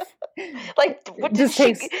wife. Like, what did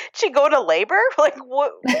she go to labor? Like,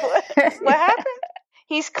 what happened?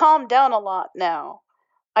 He's calmed down a lot now.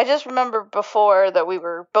 I just remember before that we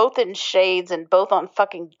were both in shades and both on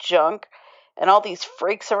fucking junk and all these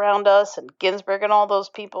freaks around us and Ginsberg and all those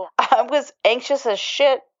people. I was anxious as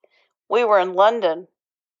shit. We were in London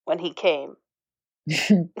when he came.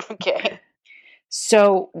 Okay.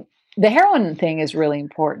 So the heroin thing is really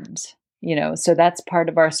important, so that's part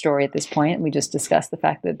of our story at this point. We just discussed the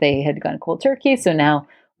fact that they had gone cold turkey. So now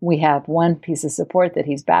we have one piece of support that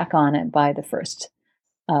he's back on it by the 1st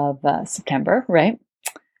of September, right?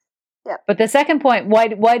 Yeah. But the second point, why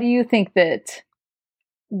do you think that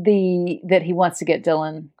he wants to get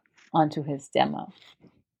Dylan onto his demo?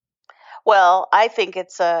 Well, I think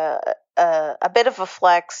it's a bit of a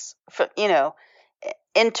flex for,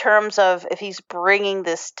 in terms of if he's bringing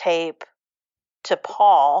this tape to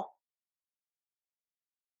Paul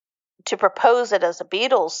to propose it as a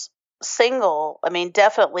Beatles single. I mean,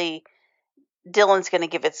 definitely Dylan's going to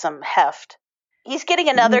give it some heft. He's getting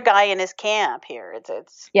another guy in his camp here.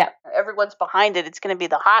 It's Yeah. Everyone's behind it. It's going to be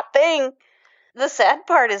the hot thing. The sad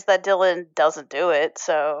part is that Dylan doesn't do it.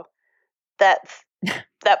 So that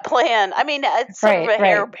plan, I mean, it's sort of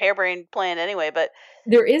a harebrained plan anyway, but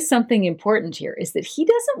there is something important here, is that he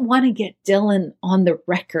doesn't want to get Dylan on the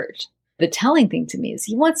record. The telling thing to me is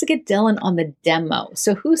he wants to get Dylan on the demo.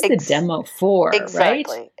 So who's the demo for, right?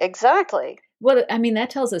 Exactly. Well, I mean, that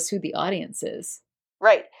tells us who the audience is.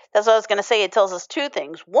 Right. That's what I was going to say. It tells us two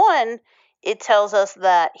things. One, it tells us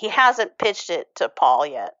that he hasn't pitched it to Paul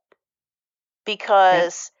yet.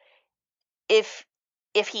 Because if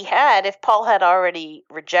Paul had already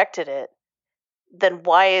rejected it, then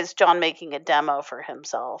why is John making a demo for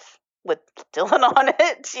himself with Dylan on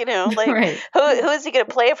it? Like who is he going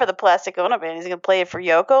to play it for the Plastic Ono Band? Is he going to play it for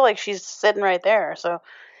Yoko? Like, she's sitting right there. So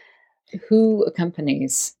who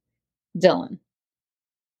accompanies Dylan?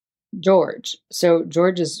 George. So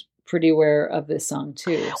George is pretty aware of this song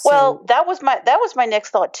too. Well, that was my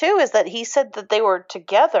next thought too, is that he said that they were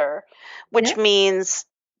together, which means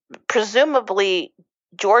presumably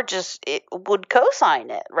George would co-sign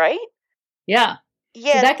it, right? Yeah.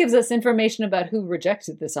 Yeah. So that gives us information about who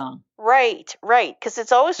rejected the song. Right. Because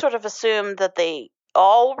it's always sort of assumed that they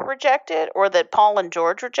all reject it or that Paul and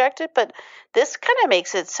George reject it, but this kind of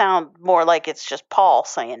makes it sound more like it's just Paul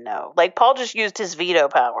saying no. Like Paul just used his veto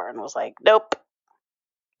power and was like, nope.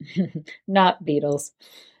 Not Beatles.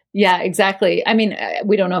 Yeah, exactly. I mean,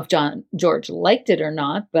 we don't know if George liked it or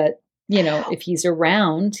not, but if he's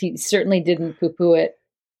around, he certainly didn't poo-poo it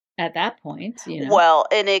at that point. Well,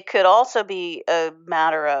 and it could also be a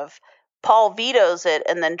matter of Paul vetoes it,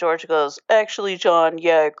 and then George goes, "Actually, John,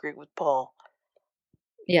 yeah, I agree with Paul."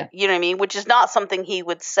 Yeah, you know what I mean, which is not something he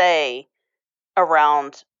would say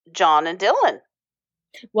around John and Dylan.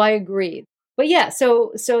 Well, I agree. But yeah,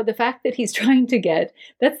 so the fact that he's trying to get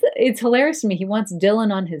it's hilarious to me. He wants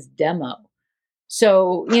Dylan on his demo.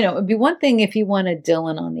 So, it'd be one thing if he wanted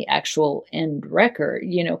Dylan on the actual end record,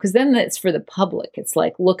 because then that's for the public. It's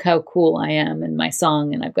like, look how cool I am in my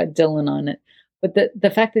song and I've got Dylan on it. But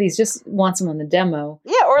the fact that he just wants him on the demo,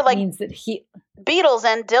 or like means that he Beatles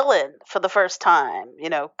and Dylan for the first time,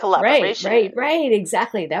 collaboration. Right,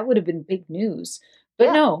 exactly. That would have been big news.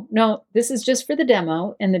 But no, this is just for the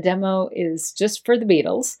demo, and the demo is just for the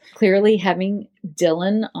Beatles. Clearly, having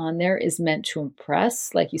Dylan on there is meant to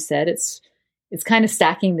impress. Like you said, it's kind of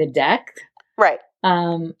stacking the deck, right?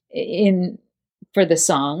 For the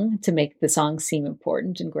song, to make the song seem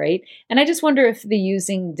important and great. And I just wonder if the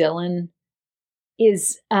using Dylan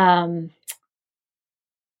is meant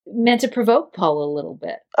to provoke Paul a little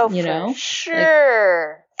bit. Oh, for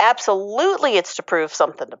sure, absolutely, it's to prove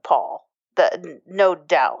something to Paul. No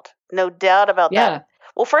doubt about that.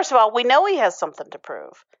 Well, first of all, we know he has something to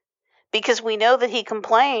prove because we know that he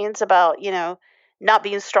complains about not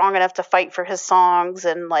being strong enough to fight for his songs,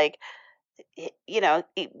 and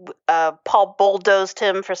Paul bulldozed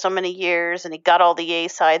him for so many years, and he got all the A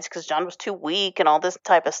sides because John was too weak, and all this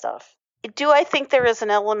type of stuff. Do I think there is an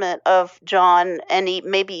element of John and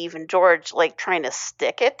maybe even George like trying to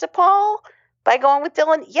stick it to Paul by going with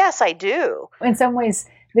Dylan? Yes, I do. In some ways,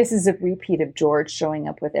 this is a repeat of George showing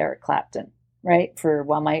up with Eric Clapton, right?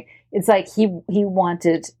 It's like he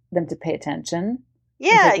wanted them to pay attention.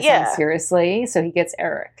 Yeah, take the song seriously, so he gets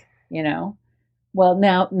Eric. Well,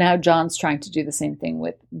 now John's trying to do the same thing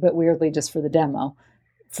but weirdly just for the demo.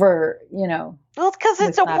 Well, because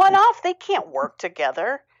it's a one-off. They can't work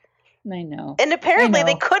together. I know. And apparently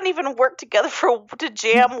they couldn't even work together to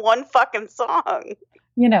jam one fucking song.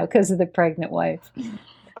 Because of the pregnant wife.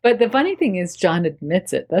 But the funny thing is John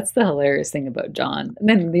admits it. That's the hilarious thing about John. And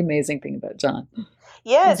then the amazing thing about John.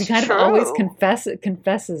 Yeah, it's he kind true. of always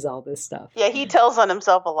confesses all this stuff. Yeah, he tells on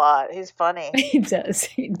himself a lot. He's funny. He does.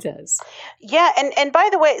 Yeah, and by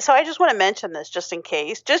the way, so I just want to mention this just in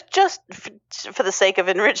case, just for the sake of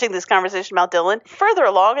enriching this conversation about Dylan. Further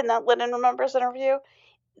along in that Lennon Remembers interview,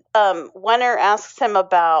 Wenner asks him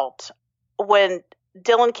about when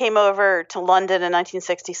Dylan came over to London in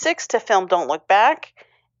 1966 to film Don't Look Back,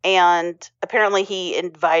 and apparently he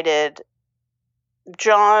invited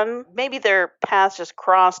John. Maybe their paths just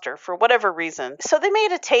crossed, or for whatever reason. So they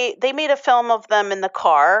made a film of them in the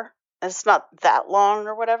car It's not that long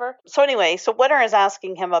or whatever. So anyway, so Winter is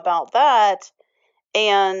asking him about that,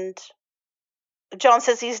 and John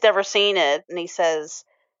says he's never seen it, and he says,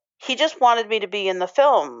 he just wanted me to be in the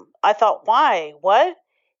film. I thought, why? What?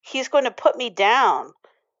 He's going to put me down.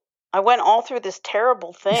 I went all through this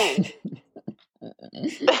terrible thing.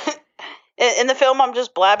 In the film, I'm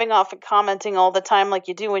just blabbing off and commenting all the time like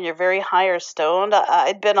you do when you're very high or stoned.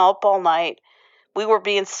 I'd been up all night. We were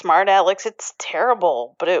being smart Alex. It's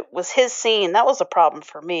terrible, but it was his scene. That was a problem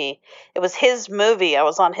for me. It was his movie. I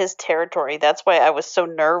was on his territory. That's why I was so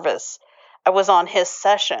nervous. I was on his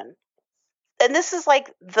session. And this is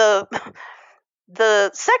like the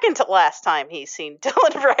second to last time he's seen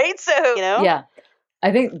Dylan, right? So, Yeah.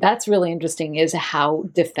 I think that's really interesting is how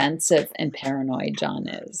defensive and paranoid John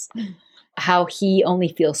is. How he only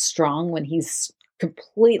feels strong when he's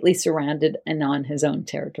completely surrounded and on his own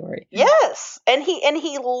territory. Yes. And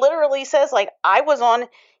he literally says, like, I was on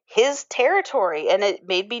his territory and it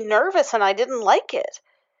made me nervous and I didn't like it.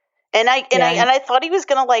 And I thought he was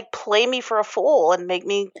going to like play me for a fool and make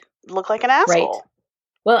me look like an asshole. Right.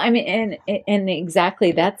 Well, I mean, and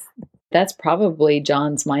exactly that's probably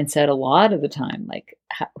John's mindset a lot of the time. Like,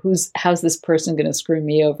 how's this person going to screw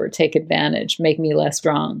me over, take advantage, make me less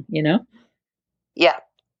strong, Yeah.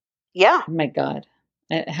 Yeah. Oh my God.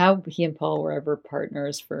 How he and Paul were ever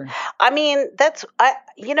partners for. I mean,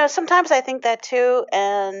 sometimes I think that too.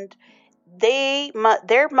 And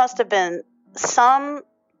there must have been some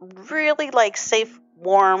really like safe,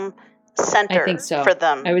 warm center I think so. for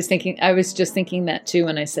them. I was just thinking that too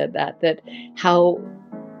when I said that how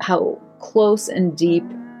close and deep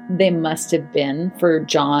they must have been for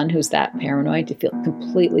John, who's that paranoid, to feel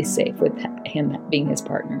completely safe with him being his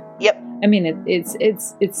partner. Yep. I mean,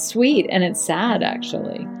 it's sweet and it's sad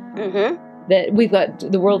actually Mm-hmm. that we've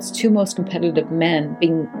got the world's two most competitive men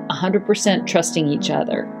being 100% trusting each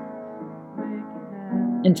other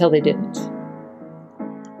until they didn't.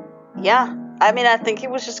 Yeah. I mean, I think it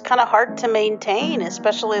was just kind of hard to maintain,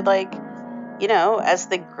 especially like, as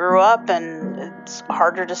they grew up, and it's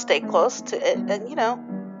harder to stay close to it.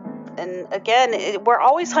 And again, we're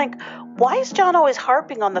always like, why is John always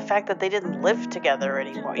harping on the fact that they didn't live together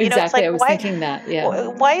anymore? Exactly. It's like, I was thinking that. Yeah.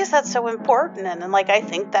 Why is that so important? And like, I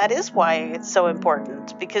think that is why it's so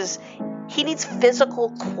important, because he needs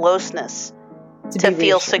physical closeness to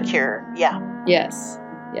feel secure. Yeah. Yes.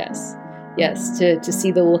 To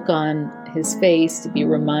see the look on his face, to be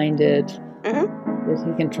reminded that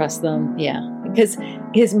he can trust them. Yeah. Because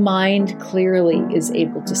his mind clearly is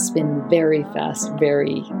able to spin very fast,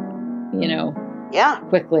 very,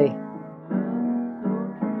 quickly.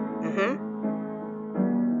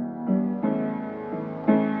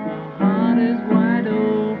 Heart is wide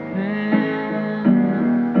open.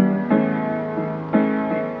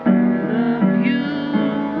 Love you.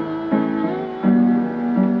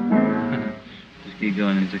 Just keep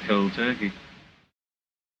going into cold turkey.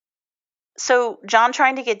 So John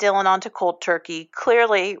trying to get Dylan onto Cold Turkey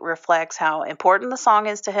clearly reflects how important the song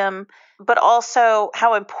is to him, but also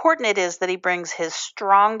how important it is that he brings his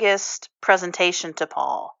strongest presentation to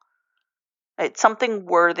Paul. It's something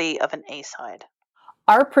worthy of an A-side.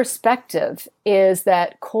 Our perspective is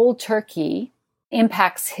that Cold Turkey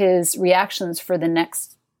impacts his reactions for the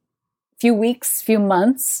next few weeks, few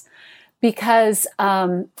months, because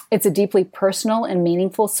it's a deeply personal and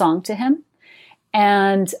meaningful song to him.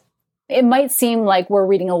 And it might seem like we're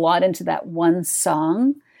reading a lot into that one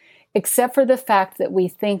song, except for the fact that we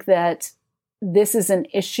think that this is an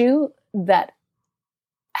issue that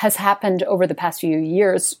has happened over the past few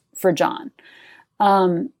years for John.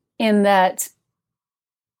 In that,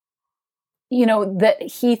 that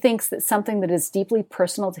he thinks that something that is deeply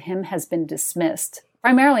personal to him has been dismissed,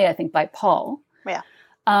 primarily, I think, by Paul. Yeah.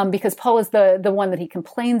 Because Paul is the one that he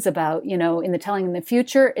complains about, in the telling in the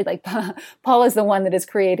future. Paul is the one that is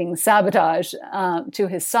creating sabotage to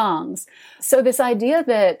his songs. So this idea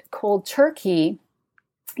that Cold Turkey,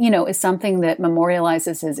 is something that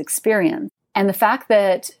memorializes his experience. And the fact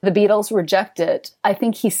that the Beatles reject it, I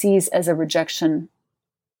think he sees as a rejection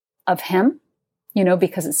of him,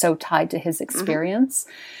 because it's so tied to his experience.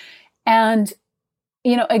 And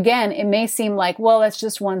again, it may seem like, well, that's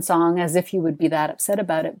just one song, as if he would be that upset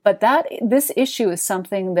about it. But this issue is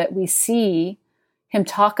something that we see him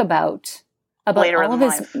talk about later all in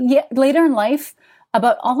of his life. Later in life,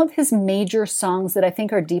 about all of his major songs that I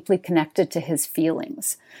think are deeply connected to his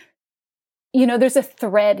feelings. There's a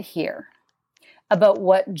thread here about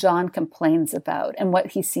what John complains about and what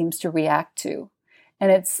he seems to react to.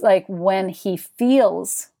 And it's like when he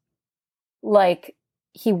feels like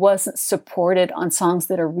he wasn't supported on songs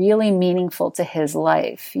that are really meaningful to his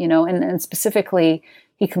life, and specifically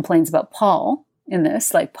he complains about Paul in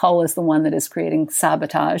this, like Paul is the one that is creating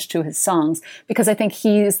sabotage to his songs, because I think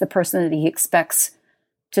he is the person that he expects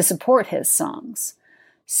to support his songs.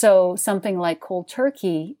 So something like Cold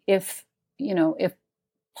Turkey, if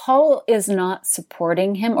Paul is not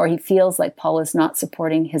supporting him, or he feels like Paul is not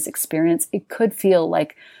supporting his experience, it could feel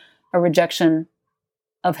like a rejection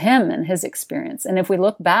of him and his experience. And if we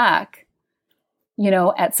look back,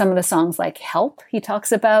 at some of the songs like Help, he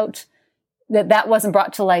talks about that wasn't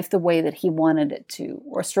brought to life the way that he wanted it to,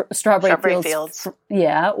 or Strawberry Fields.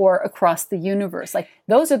 Yeah, or Across the Universe. Like,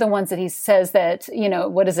 those are the ones that he says that,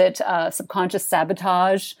 subconscious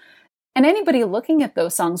sabotage. And anybody looking at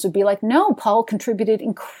those songs would be like, no, Paul contributed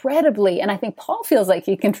incredibly. And I think Paul feels like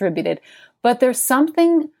he contributed. But there's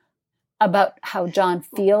something about how John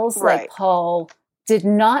feels like Paul did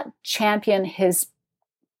not champion his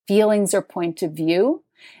feelings or point of view.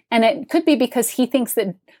 And it could be because he thinks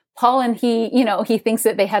that Paul and he thinks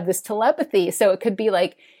that they have this telepathy. So it could be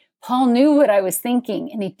like, Paul knew what I was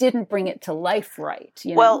thinking and he didn't bring it to life right.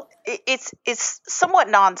 Well, it's somewhat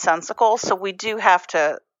nonsensical. So we do have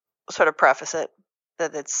to sort of preface it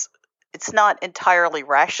that it's not entirely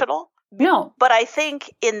rational. No. But I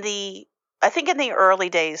think in the early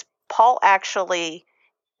days, Paul actually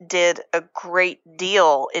did a great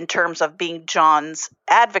deal in terms of being John's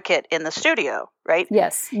advocate in the studio, right?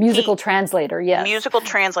 Yes, musical translator, yes. Musical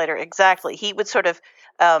translator, exactly. He would sort of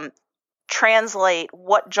translate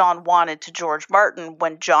what John wanted to George Martin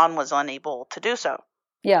when John was unable to do so.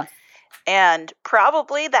 Yeah. And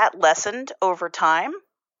probably that lessened over time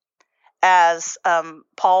as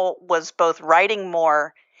Paul was both writing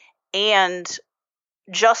more and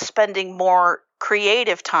just spending more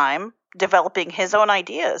creative time developing his own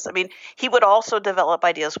ideas. I mean, he would also develop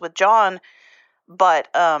ideas with John, but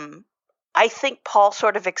I think Paul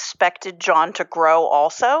sort of expected John to grow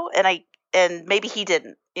also, and maybe he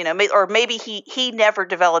didn't, or maybe he never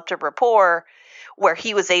developed a rapport where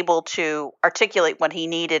he was able to articulate what he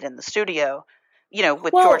needed in the studio,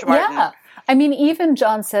 with George Martin. Yeah. I mean, even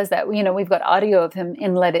John says that, we've got audio of him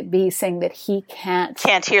in Let It Be saying that he can't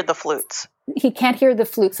hear the flutes. He can't hear the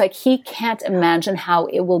flutes. Like, he can't imagine how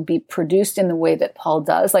it will be produced in the way that Paul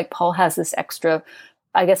does. Like, Paul has this extra,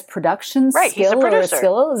 I guess, production skill, he's a producer. Or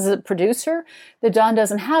skill as a producer that John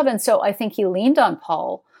doesn't have. And so I think he leaned on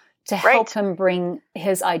Paul to help him bring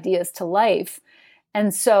his ideas to life.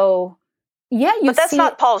 And so, but that's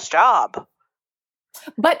not Paul's job.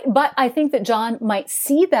 But I think that John might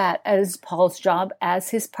see that as Paul's job as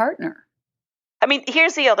his partner. I mean,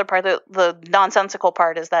 here's the other part. The nonsensical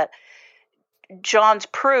part is that John's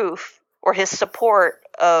proof or his support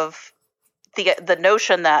of the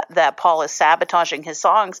notion that Paul is sabotaging his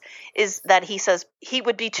songs is that he says he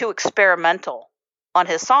would be too experimental on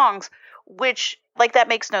his songs, which, like, that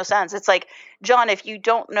makes no sense. It's like, John, if you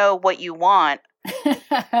don't know what you want,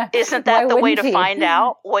 isn't that the way to find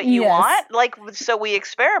out what you want? Like, so we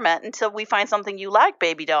experiment until we find something you like,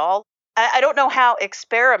 baby doll. I don't know how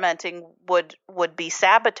experimenting would be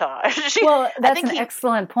sabotage. Well, that's an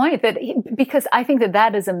excellent point. Because I think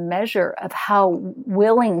that is a measure of how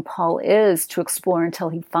willing Paul is to explore until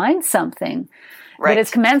he finds something that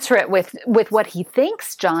is commensurate with what he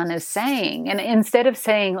thinks John is saying. And instead of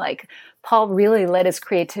saying, like, Paul really let his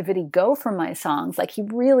creativity go for my songs, like, he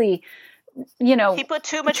really, he put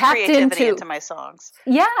too much creativity into my songs.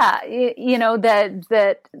 Yeah.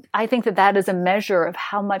 That I think that is a measure of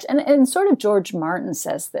how much, and sort of George Martin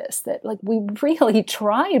says this, that, like, we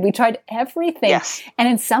tried everything. Yes. And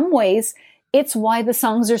in some ways, it's why the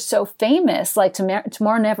songs are so famous. Like,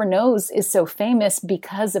 Tomorrow Never Knows is so famous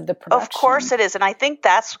because of the production. Of course it is. And I think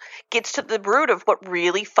gets to the root of what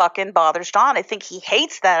really fucking bothers John. I think he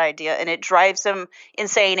hates that idea and it drives him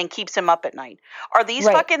insane and keeps him up at night. Are these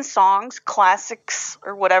fucking songs, classics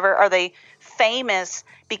or whatever, are they famous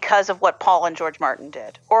because of what Paul and George Martin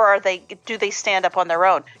did? Or do they stand up on their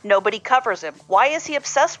own? Nobody covers him. Why is he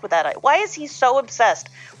obsessed with that? Why is he so obsessed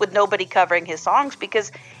with nobody covering his songs?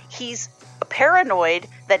 Because he's paranoid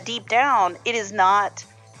that deep down it is not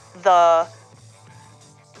the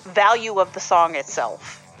value of the song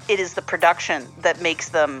itself. It is the production that makes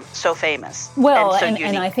them so famous. Well,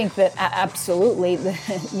 and I think that absolutely,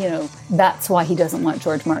 that's why he doesn't want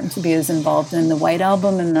George Martin to be as involved in the White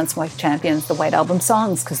Album, and that's why he champions the White Album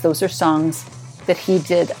songs, because those are songs that he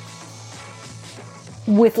did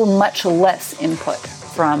with much less input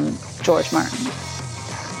from George Martin.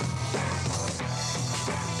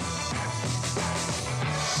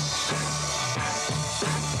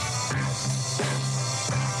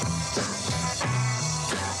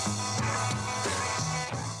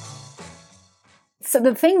 So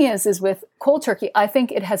the thing is with Cold Turkey, I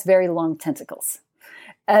think it has very long tentacles.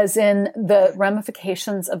 as in the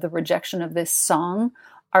ramifications of the rejection of this song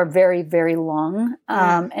are very, very long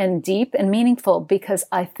and deep and meaningful, because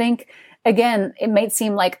I think, again, it might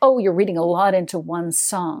seem like, oh, you're reading a lot into one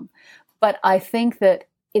song, but I think that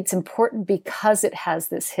it's important because it has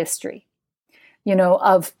this history,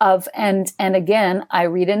 and again, I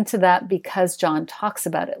read into that because John talks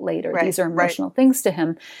about it later. Right, these are emotional things to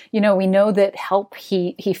him. We know that Help,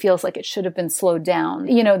 he feels like it should have been slowed down,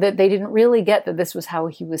 that they didn't really get that this was how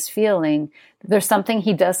he was feeling. There's something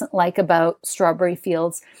he doesn't like about Strawberry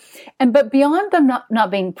Fields. But beyond them not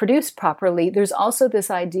being produced properly, there's also this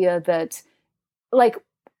idea that, like,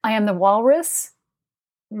 I Am the Walrus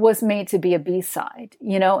was made to be a B-side,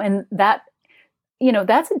 and that,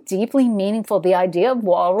 that's a deeply meaningful, the idea of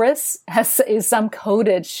walrus is some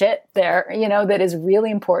coded shit there, that is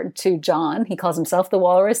really important to John. He calls himself the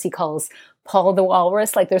walrus. He calls Paul the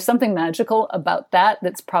walrus. Like, there's something magical about that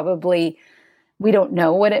that's probably, we don't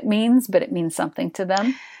know what it means, but it means something to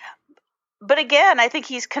them. But again, I think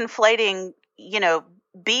he's conflating,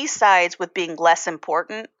 B-sides with being less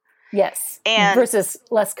important. Yes. And versus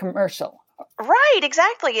less commercial. Right,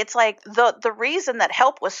 exactly. It's like the reason that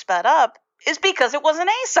Help was sped up is because it was an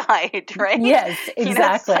A-side, right? Yes,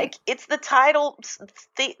 exactly. It's the title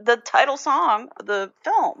song of the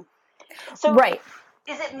film. So right.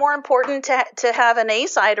 Is it more important to have an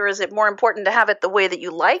A-side, or is it more important to have it the way that you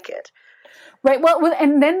like it? Right. Well,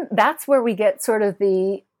 and then that's where we get sort of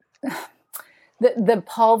the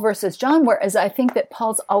Paul versus John, whereas I think that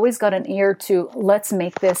Paul's always got an ear to, let's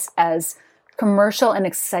make this as commercial and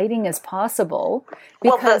exciting as possible.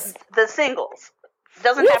 Because the singles.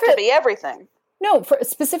 Doesn't have to be everything. No,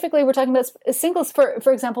 specifically, we're talking about singles,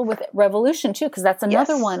 for example, with Revolution, too, because that's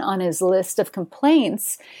another one on his list of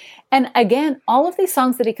complaints. And again, all of these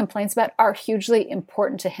songs that he complains about are hugely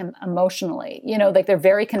important to him emotionally. Like, they're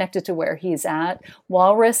very connected to where he's at.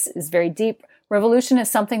 Walrus is very deep. Revolution is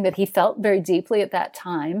something that he felt very deeply at that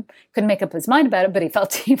time. Couldn't make up his mind about it, but he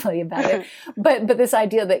felt deeply about it. But this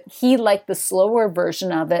idea that he liked the slower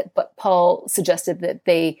version of it, but Paul suggested that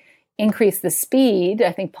they increase the speed.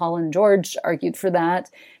 I think Paul and George argued for that.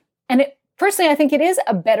 And personally, I think it is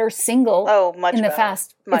a better single. Oh, much in the better.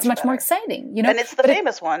 fast. It's much more exciting, And it's the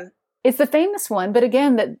famous one. It's the famous one. But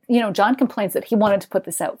again, that, John complains that he wanted to put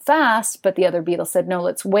this out fast, but the other Beatles said, no,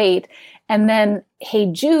 let's wait. And then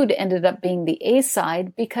Hey Jude ended up being the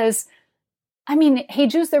A-side because, Hey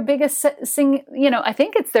Jude's their biggest I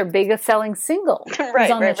think it's their biggest selling single. Right,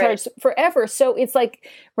 on the charts forever. So it's like,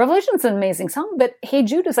 Revolution's an amazing song, but Hey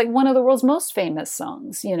Jude is like one of the world's most famous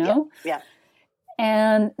songs, Yeah.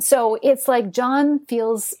 And so it's like John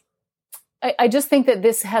feels, I just think that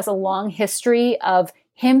this has a long history of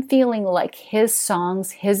him feeling like his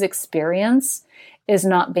songs, his experience is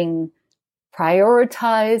not being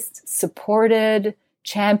prioritized, supported,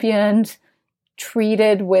 championed,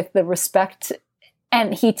 treated with the respect.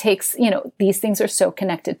 And he takes, these things are so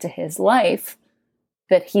connected to his life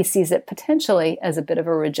that he sees it potentially as a bit of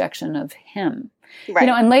a rejection of him. Right.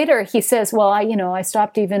 And later he says, well, I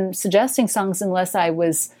stopped even suggesting songs unless I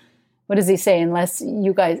was, what does he say? Unless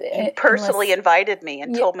you guys personally invited me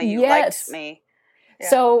and told me you liked me. Yeah.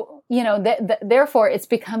 So, therefore it's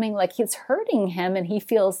becoming like it's hurting him, and he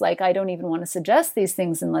feels like, I don't even want to suggest these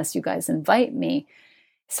things unless you guys invite me.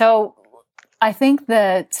 So I think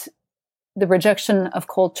that the rejection of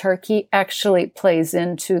cold turkey actually plays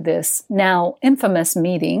into this now infamous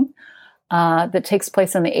meeting that takes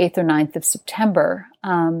place on the 8th or 9th of September,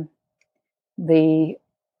 the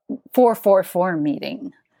 444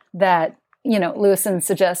 meeting that, Lewisohn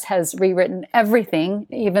suggests has rewritten everything,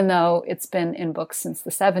 even though it's been in books since the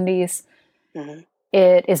 70s. Mm-hmm.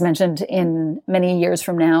 It is mentioned in Many Years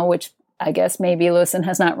From Now, which I guess maybe Lewisohn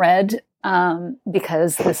has not read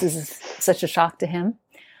because this is such a shock to him.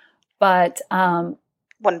 But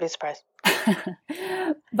wouldn't be surprised.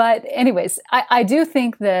 But anyways, I do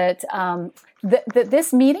think that that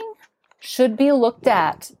this meeting should be looked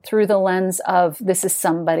at through the lens of, this is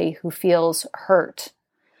somebody who feels hurt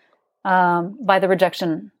by the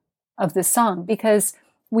rejection of this song, because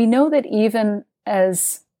we know that even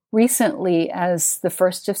as recently as the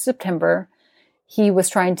 1st of September, he was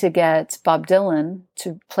trying to get Bob Dylan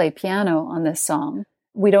to play piano on this song.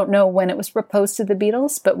 We don't know when it was proposed to the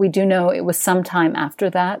Beatles, but we do know it was sometime after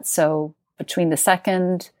that. So between the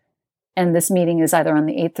 2nd and this meeting is either on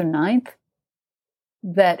the 8th or 9th,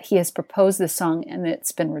 that he has proposed this song and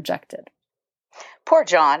it's been rejected. Poor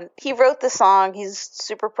John. He wrote the song. He's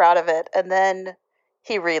super proud of it. And then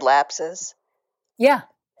he relapses. Yeah.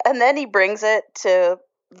 And then he brings it to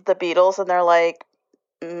the Beatles and they're like,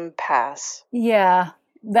 pass. Yeah.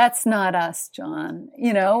 That's not us, John,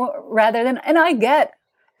 rather than, and I get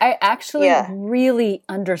I actually Yeah. really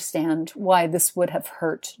understand why this would have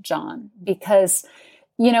hurt John, because,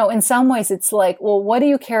 you know, in some ways it's like, well, what do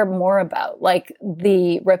you care more about? Like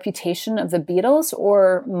the reputation of the Beatles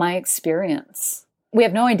or my experience? We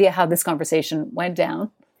have no idea how this conversation went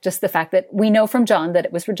down. Just the fact that we know from John that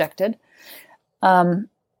it was rejected,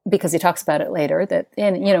 because he talks about it later, that,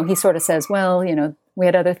 and, you know, he sort of says, well, you know, we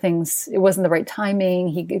had other things. It wasn't the right timing.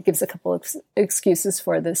 He gives a couple of excuses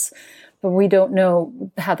for this, but we don't know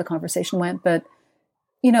how the conversation went. But,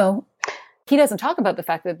 you know, he doesn't talk about the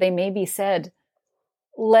fact that they maybe said,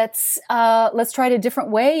 let's try it a different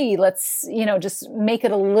way. Let's, you know, just make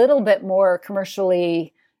it a little bit more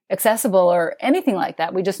commercially accessible or anything like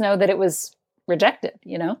that. We just know that it was rejected,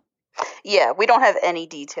 you know? Yeah, we don't have any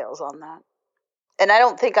details on that. And I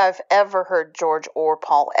don't think I've ever heard George or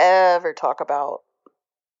Paul ever talk about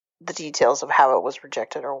the details of how it was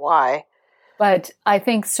rejected or why. But I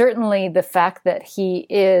think certainly the fact that he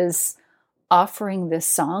is offering this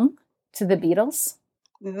song to the Beatles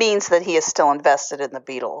means that he is still invested in the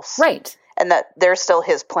Beatles. Right. And that they're still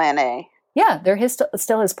his plan A. Yeah, they're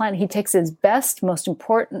still his plan. He takes his best, most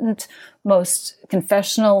important, most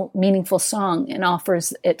confessional, meaningful song and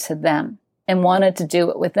offers it to them and wanted to do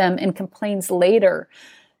it with them, and complains later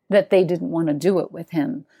that they didn't want to do it with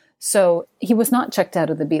him. So he was not checked out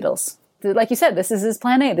of the Beatles. Like you said, this is his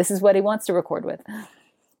plan A. This is what he wants to record with.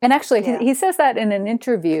 And actually, he says that in an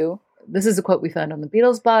interview. This is a quote we found on the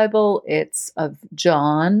Beatles Bible. It's of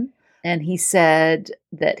John. And he said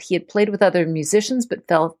that he had played with other musicians, but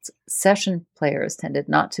felt session players tended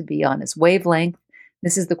not to be on his wavelength.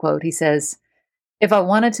 This is the quote. He says, "If I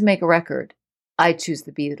wanted to make a record, I'd choose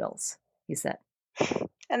the Beatles," he said.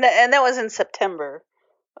 And that was in September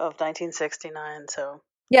of 1969. So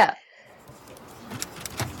yeah.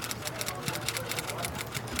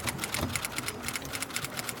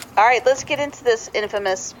 All right, let's get into this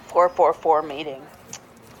infamous 444 meeting.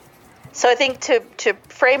 So I think to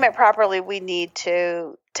frame it properly, we need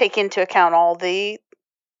to take into account all the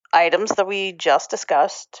items that we just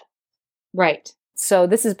discussed. Right. So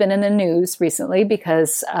this has been in the news recently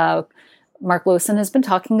because Mark Lewison has been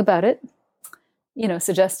talking about it, you know,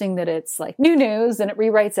 suggesting that it's like new news and it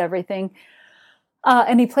rewrites everything.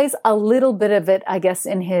 And he plays a little bit of it, I guess,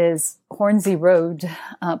 in his Hornsey Road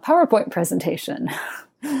PowerPoint presentation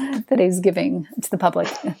that he's giving to the public.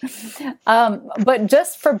 But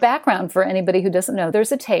just for background, for anybody who doesn't know,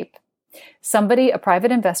 there's a tape. A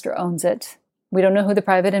private investor owns it. We don't know who the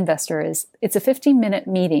private investor is. It's a 15-minute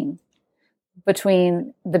meeting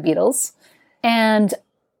between the Beatles. And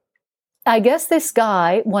I guess this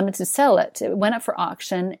guy wanted to sell it. It went up for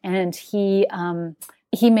auction, and he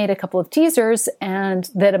made a couple of teasers, and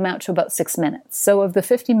that amount to about 6 minutes. So of the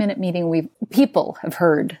 50-minute meeting, people have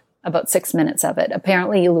heard about 6 minutes of it.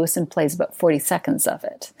 Apparently, Lewison plays about 40 seconds of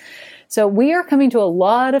it. So we are coming to a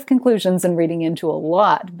lot of conclusions and reading into a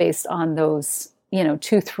lot based on those,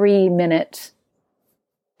 2-3 minute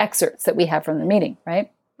excerpts that we have from the meeting,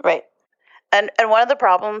 right? Right. And one of the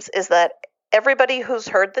problems is that everybody who's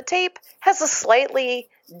heard the tape has a slightly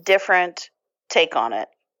different take on it.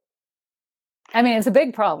 I mean, it's a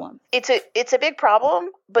big problem. It's a big problem,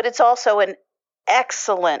 but it's also an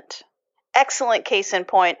excellent case in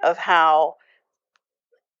point of how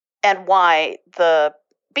and why the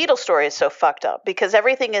Beatles story is so fucked up, because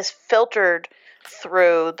everything is filtered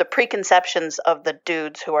through the preconceptions of the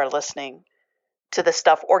dudes who are listening to this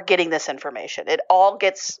stuff or getting this information. It all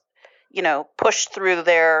gets, pushed through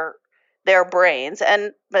their brains.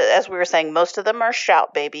 And as we were saying, most of them are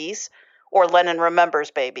shout babies or Lennon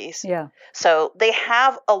remembers babies. Yeah. So they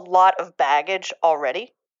have a lot of baggage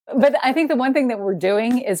already. But I think the one thing that we're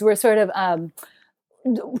doing is we're sort of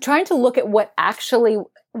trying to look at what actually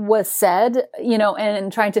was said,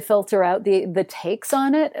 and trying to filter out the takes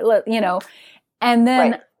on it, and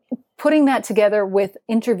then putting that together with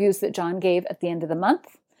interviews that John gave at the end of the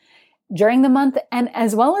month, during the month, and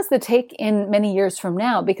as well as the take in many years from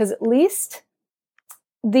now, because at least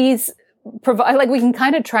these provide, we can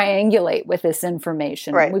kind of triangulate with this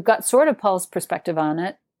information. Right. We've got sort of Paul's perspective on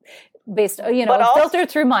it, based, filtered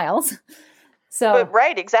through Miles. So,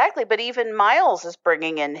 right, exactly. But even Miles is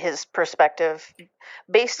bringing in his perspective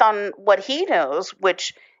based on what he knows,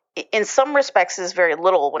 which in some respects is very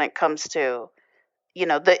little when it comes to,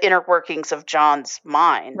 the inner workings of John's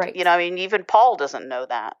mind. Right. Even Paul doesn't know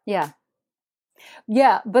that. Yeah.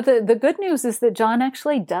 Yeah. But the good news is that John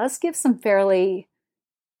actually does give some fairly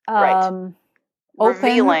open,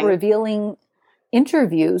 revealing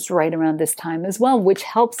interviews right around this time as well, which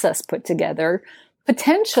helps us put together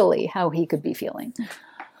potentially how he could be feeling.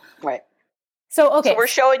 Right. So we're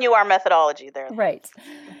showing you our methodology there. Right.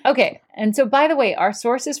 Okay. And so, by the way, our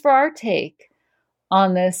sources for our take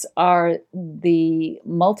on this are the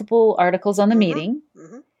multiple articles on the meeting.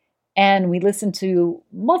 Mm-hmm. And we listened to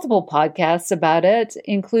multiple podcasts about it,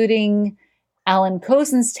 including Alan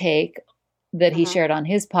Cozen's take that he shared on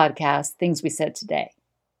his podcast, Things We Said Today.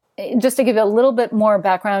 Just to give you a little bit more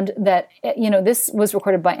background, that, this was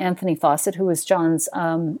recorded by Anthony Fawcett, who was John's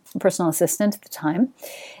personal assistant at the time.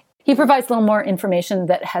 He provides a little more information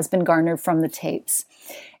that has been garnered from the tapes.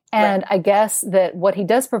 And I guess that what he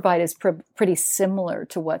does provide is pretty similar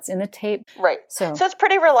to what's in the tape. Right. So it's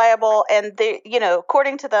pretty reliable. And they,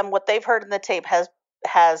 according to them, what they've heard in the tape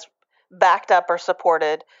has backed up or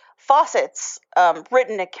supported Fawcett's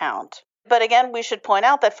written account. But again, we should point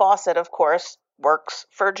out that Fawcett, of course, works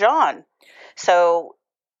for John. So,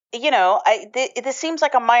 this seems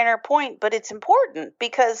like a minor point, but it's important,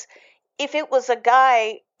 because if it was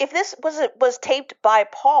if this was taped by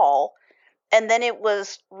Paul, and then it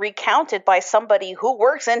was recounted by somebody who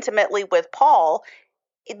works intimately with Paul,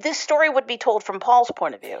 this story would be told from Paul's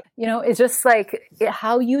point of view. It's just like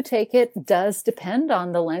how you take it does depend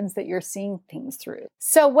on the lens that you're seeing things through.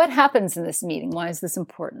 So what happens in this meeting? Why is this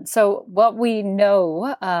important? So what we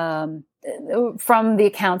know from the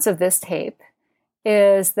accounts of this tape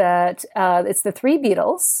is that it's the three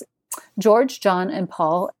Beatles, George, John, and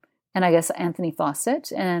Paul, and I guess Anthony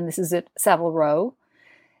Fawcett, and this is at Savile Row.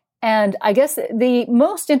 And I guess the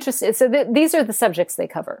most interesting, these are the subjects they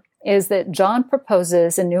cover, is that John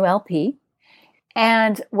proposes a new LP.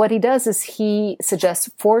 And what he does is he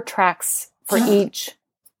suggests 4 tracks for each.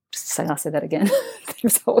 I'll say that again.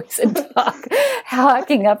 There's always a dog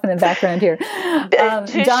hacking up in the background here.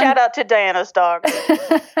 Shout out to Diana's dog.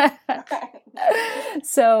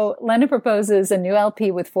 So Lennon proposes a new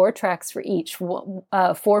LP with 4 tracks for each. 4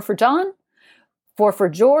 for John, 4 for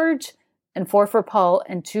George, and 4 for Paul,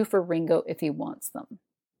 and 2 for Ringo if he wants them.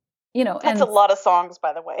 That's a lot of songs,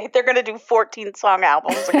 by the way. They're going to do 14-song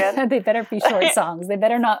albums again. They better be short songs. They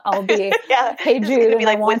better not all be Hey Jude. It's going to be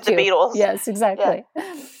like with the Beatles. Yes, exactly.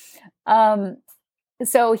 Yeah.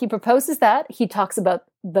 So he proposes that. He talks about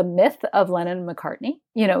the myth of Lennon and McCartney.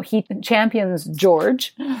 He champions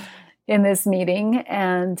George in this meeting,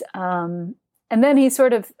 and then he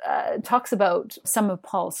sort of talks about some of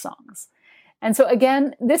Paul's songs. And so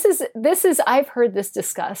again, this is I've heard this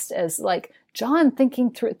discussed as like John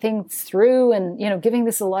thinking through things through and, giving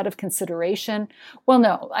this a lot of consideration. Well,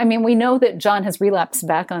 no, I mean, we know that John has relapsed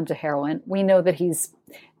back onto heroin. We know that he's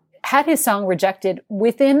had his song rejected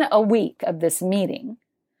within a week of this meeting.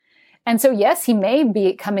 And so, yes, he may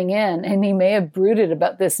be coming in and he may have brooded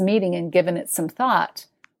about this meeting and given it some thought.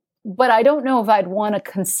 But I don't know if I'd want to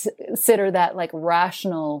consider that like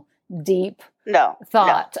rational, deep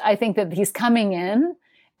thought. No. I think that he's coming in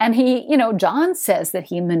and he, John says that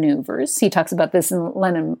he maneuvers. He talks about this in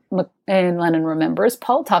Lennon Remembers.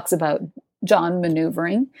 Paul talks about John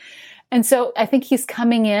maneuvering. And so I think he's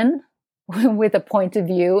coming in with a point of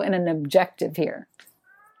view and an objective here.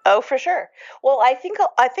 Oh, for sure. Well, I think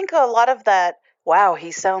a lot of that, wow,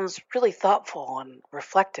 he sounds really thoughtful and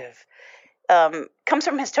reflective, comes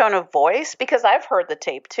from his tone of voice, because I've heard the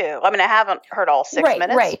tape too. I mean, I haven't heard all 6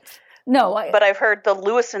 minutes. Right. No, but I've heard the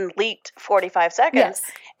Lewison leaked 45 seconds. Yes.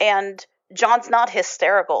 And John's not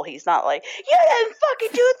hysterical. He's not like, you didn't fucking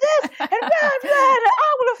do this, and blah, blah, and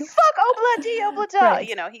I want to fuck obla.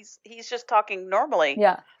 Right. He's just talking normally.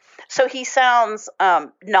 Yeah. So he sounds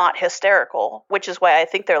not hysterical, which is why I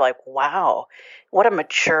think they're like, wow, what a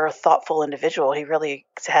mature, thoughtful individual. He really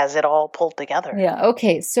has it all pulled together. Yeah.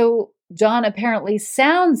 Okay. So John apparently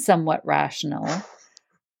sounds somewhat rational.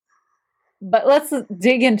 But let's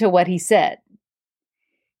dig into what he said.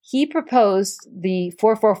 He proposed the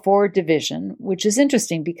 444 division, which is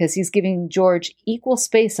interesting because he's giving George equal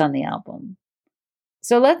space on the album.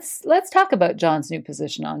 So let's talk about John's new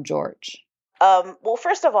position on George. Well,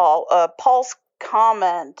 first of all, Paul's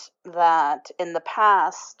comment that in the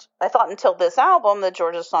past, I thought until this album that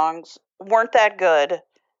George's songs weren't that good.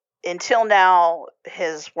 Until now,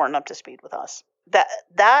 his weren't up to speed with us.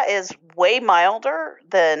 That is way milder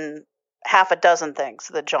than half a dozen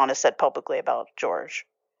things that John has said publicly about George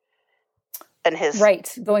and his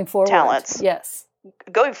going forward talents. Yes,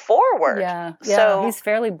 going forward. Yeah. So he's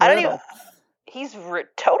fairly brutal. He's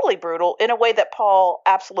totally brutal in a way that Paul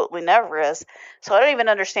absolutely never is. So I don't even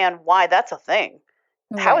understand why that's a thing.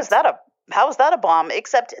 Right. How is that a bomb?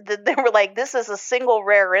 Except that they were like, this is a single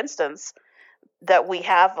rare instance that we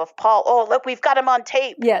have of Paul. Oh, look, we've got him on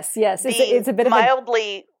tape. Yes. It's a bit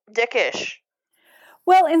mildly dickish.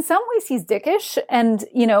 Well, in some ways he's dickish, and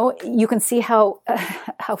you can see how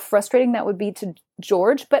frustrating that would be to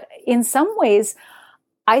George. But in some ways,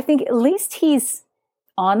 I think at least he's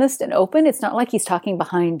honest and open. It's not like he's talking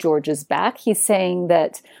behind George's back. He's saying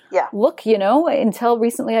that, look, until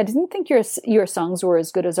recently I didn't think your songs were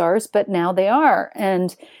as good as ours, but now they are,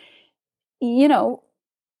 and he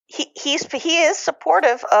is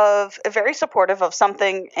supportive of very supportive of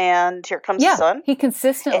something, and here comes the sun. He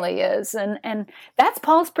consistently is, and that's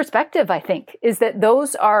Paul's perspective. I think is that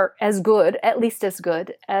those are as good, at least as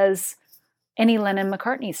good as any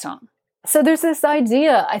Lennon-McCartney song. So there's this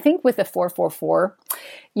idea, I think, with the 444.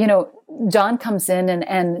 John comes in,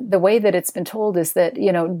 and the way that it's been told is that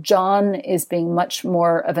John is being much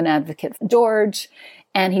more of an advocate for George.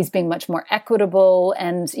 And he's being much more equitable,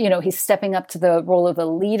 and, he's stepping up to the role of a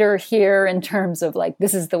leader here in terms of like,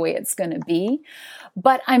 this is the way it's going to be.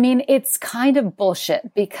 But I mean, it's kind of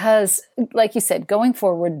bullshit because, like you said, going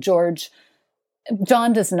forward,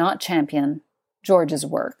 John does not champion George's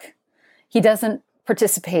work. He doesn't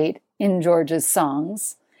participate in George's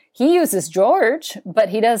songs. He uses George, but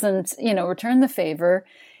he doesn't, return the favor.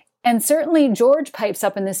 And certainly George pipes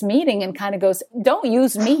up in this meeting and kind of goes, don't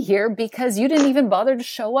use me here because you didn't even bother to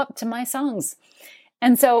show up to my songs.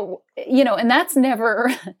 And so, and that's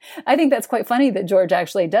never, I think that's quite funny that George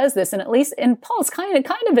actually does this. And Paul's kind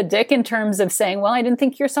of a dick in terms of saying, well, I didn't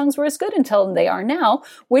think your songs were as good until they are now,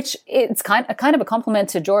 which it's kind of a compliment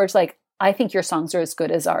to George. Like, I think your songs are as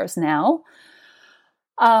good as ours now.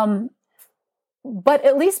 But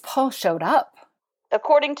at least Paul showed up.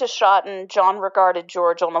 According to Schotten, John regarded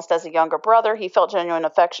George almost as a younger brother. He felt genuine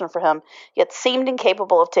affection for him, yet seemed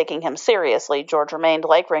incapable of taking him seriously. George remained,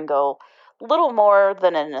 like Ringo, little more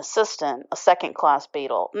than an assistant, a second-class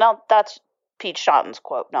Beatle. Now, that's Pete Schotten's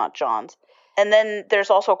quote, not John's. And then there's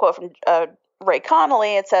also a quote from Ray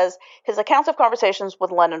Connolly. It says, his accounts of conversations with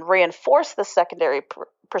Lennon reinforced the secondary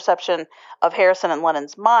perception of Harrison in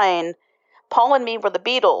Lennon's mind. Paul and me were the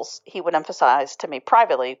Beatles, he would emphasize to me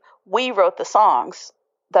privately. We wrote the songs.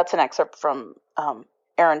 That's an excerpt from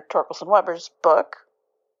Aaron Torkelson Weber's book.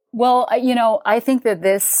 Well, I think that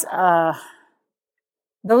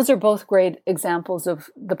those are both great examples of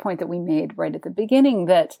the point that we made right at the beginning,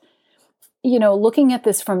 that, looking at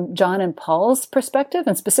this from John and Paul's perspective,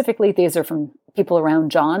 and specifically these are from people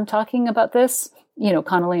around John talking about this,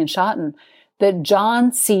 Connolly and Schotten, that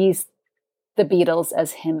John sees the Beatles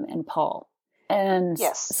as him and Paul. And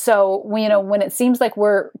so, when it seems like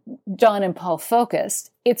we're John and Paul focused,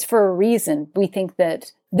 it's for a reason. We think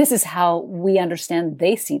that this is how we understand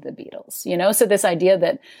they see the Beatles, So this idea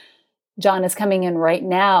that John is coming in right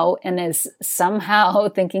now and is somehow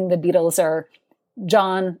thinking the Beatles are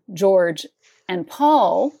John, George, and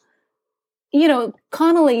Paul,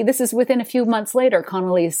 Connolly, this is within a few months later,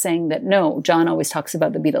 Connolly is saying that no, John always talks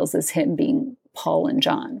about the Beatles as him being Paul and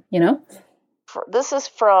John, This is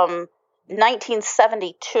from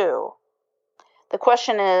 1972. The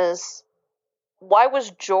question is, why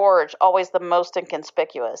was George always the most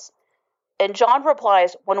inconspicuous? And John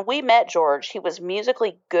replies, when we met George, he was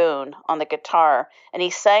musically goon on the guitar, and he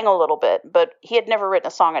sang a little bit, but he had never written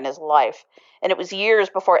a song in his life, and it was years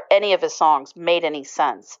before any of his songs made any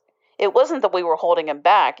sense. It wasn't that we were holding him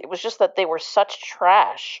back, it was just that they were such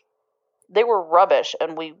trash. They were rubbish,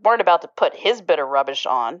 and we weren't about to put his bit of rubbish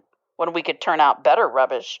on when we could turn out better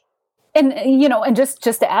rubbish. And, and just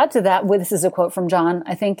to add to that, this is a quote from John.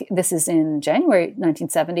 I think this is in January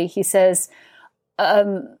 1970. He says,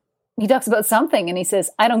 he talks about Something, and he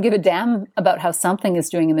says, I don't give a damn about how Something is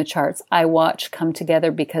doing in the charts. I watch Come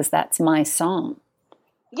Together because that's my song.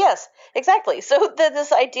 Yes, exactly. So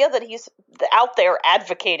this idea that he's out there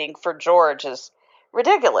advocating for George is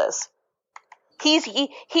ridiculous. He's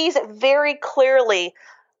very clearly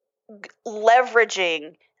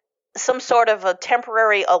leveraging some sort of a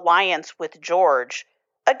temporary alliance with George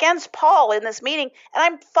against Paul in this meeting.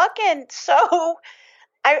 And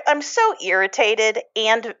I'm so irritated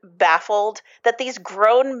and baffled that these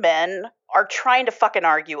grown men are trying to fucking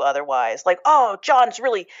argue otherwise. Like, oh, John's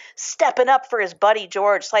really stepping up for his buddy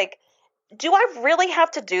George. Like, do I really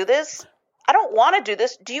have to do this? I don't want to do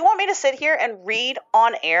this. Do you want me to sit here and read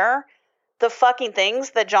on air the fucking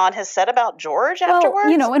things that John has said about George afterwards?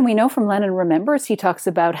 Well, and we know from Lennon Remembers, he talks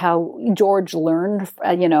about how George learned,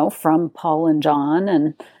 from Paul and John.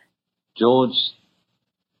 And George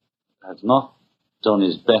has not done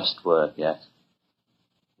his best work yet.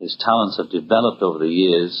 His talents have developed over the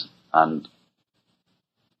years, and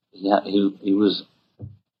he was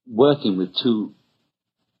working with two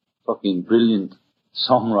fucking brilliant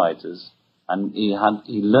songwriters, and he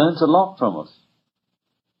learned a lot from us.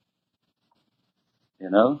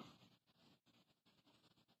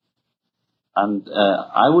 And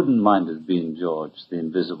I wouldn't mind it being George, the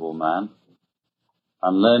invisible man,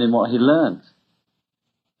 and learning what he learned.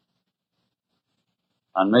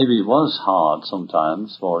 And maybe it was hard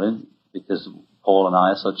sometimes for him, because Paul and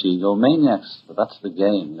I are such egomaniacs, but that's the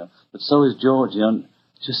game, you know. But so is George, you know.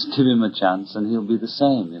 Just give him a chance and he'll be the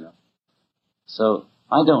same, you know. So,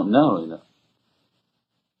 I don't know, you know.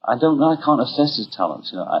 I don't know, I can't assess his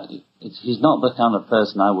talents, you know. He's not the kind of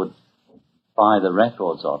person I would buy the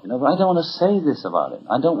records of, you know, but I don't want to say this about him.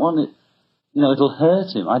 I don't want it, you know, it'll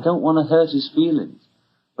hurt him. I don't want to hurt his feelings.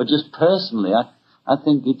 But just personally, I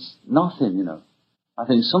think it's nothing, you know. I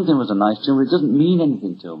think something was a nice tune, but it doesn't mean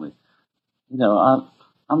anything to me. You know,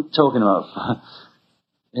 I'm talking about,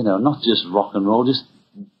 you know, not just rock and roll, just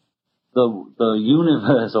the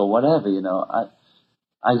universe or whatever, you know.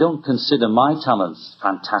 I don't consider my talents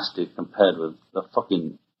fantastic compared with the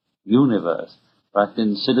fucking universe, but I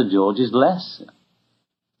consider George's less.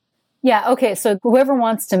 Yeah, okay, so whoever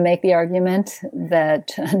wants to make the argument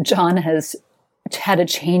that John has had a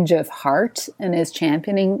change of heart and is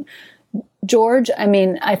championing George, I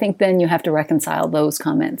mean, I think then you have to reconcile those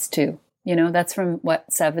comments too. You know, that's from what,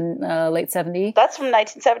 late 70? That's from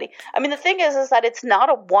 1970. I mean, the thing is that it's not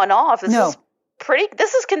a one-off. This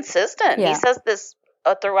is consistent. Yeah. He says this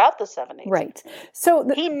throughout the 70s. Right. So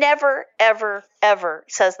he never, ever, ever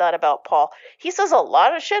says that about Paul. He says a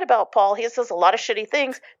lot of shit about Paul. He says a lot of shitty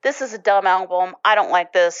things. This is a dumb album. I don't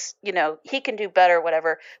like this. You know, he can do better,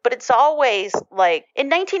 whatever. But it's always like, in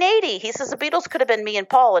 1980, he says the Beatles could have been me and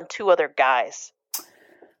Paul and two other guys.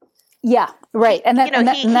 Yeah, right. And that,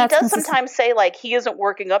 he does sometimes say like he isn't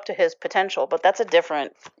working up to his potential, but that's a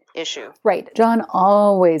different issue. Right. John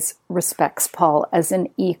always respects Paul as an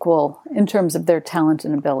equal in terms of their talent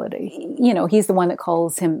and ability. You know, he's the one that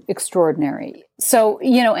calls him extraordinary. So,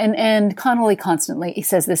 you know, and Connolly constantly, he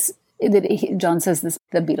says this, John says this,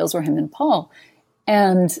 the Beatles were him and Paul.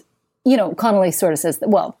 And, you know, Connolly sort of says that,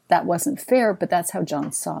 well, that wasn't fair, but that's how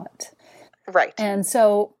John saw it. Right. And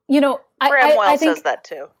so, you know, I think says that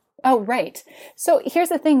too. Oh, right. So here's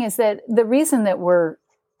the thing is that the reason that we're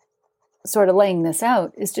sort of laying this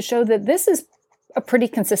out is to show that this is a pretty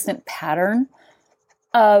consistent pattern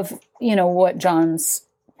of, you know, what John's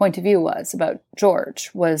point of view was about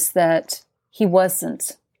George, was that he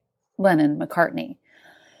wasn't Lennon-McCartney.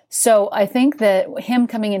 So I think that him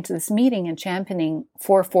coming into this meeting and championing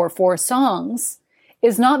 444 songs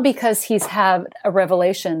is not because he's had a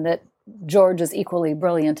revelation that George is equally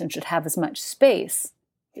brilliant and should have as much space.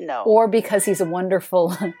 No. Or because he's a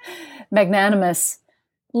wonderful, magnanimous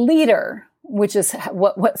leader, which is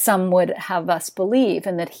what some would have us believe,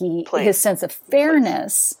 and that his sense of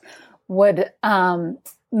fairness would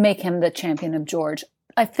make him the champion of George.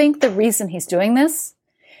 I think the reason he's doing this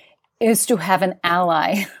is to have an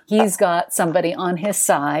ally. He's got somebody on his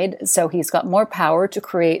side, so he's got more power to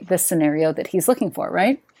create the scenario that he's looking for,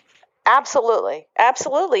 right? Absolutely.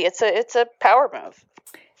 Absolutely. It's a power move.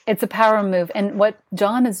 It's a power move. And what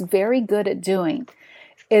John is very good at doing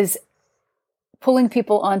is pulling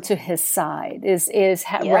people onto his side, is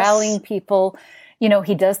rallying people. You know,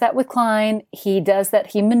 he does that with Klein. He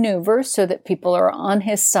maneuvers so that people are on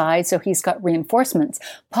his side, so he's got reinforcements.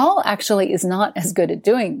 Paul actually is not as good at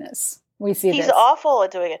doing this. He's awful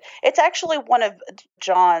at doing it. It's actually one of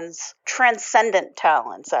John's transcendent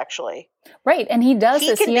talents, actually. Right, and he does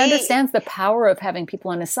this. He understands the power of having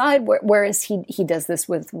people on his side, whereas he does this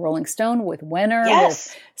with Rolling Stone, with Wenner,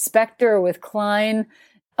 with Spector, with Klein.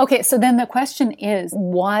 Okay, so then the question is,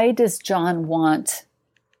 why does John want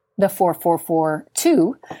the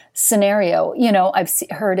 444-2 scenario? You know, I've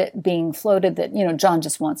heard it being floated that, you know, John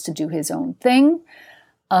just wants to do his own thing.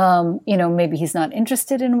 You know, maybe he's not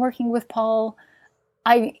interested in working with Paul.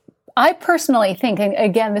 I personally think, and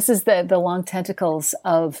again, this is the long tentacles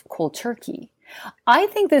of cold turkey. I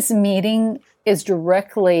think this meeting is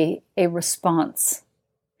directly a response,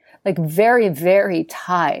 like very, very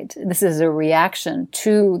tied. This is a reaction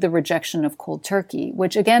to the rejection of cold turkey,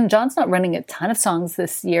 which again, John's not running a ton of songs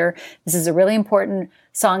this year. This is a really important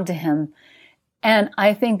song to him. And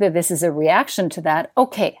I think that this is a reaction to that.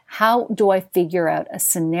 Okay, how do I figure out a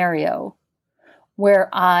scenario where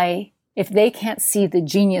if they can't see the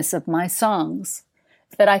genius of my songs,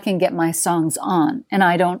 that I can get my songs on and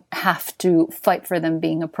I don't have to fight for them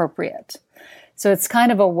being appropriate. So it's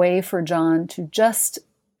kind of a way for John to just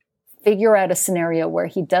figure out a scenario where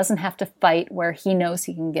he doesn't have to fight, where he knows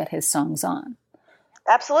he can get his songs on.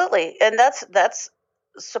 Absolutely. And that's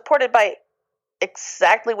supported by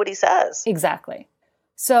exactly what he says. Exactly.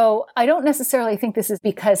 So I don't necessarily think this is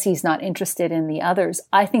because he's not interested in the others.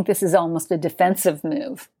 I think this is almost a defensive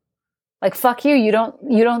move. Like, fuck you. You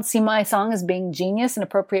don't see my song as being genius and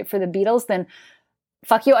appropriate for the Beatles. Then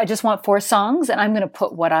fuck you. I just want 4 songs and I'm going to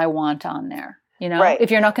put what I want on there. You know, Right.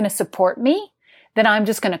 If you're not going to support me, then I'm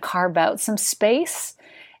just going to carve out some space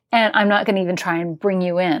and I'm not going to even try and bring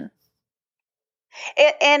you in.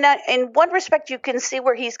 And in one respect, you can see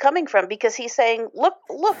where he's coming from, because he's saying, look,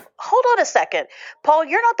 hold on a second. Paul,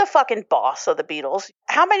 you're not the fucking boss of the Beatles.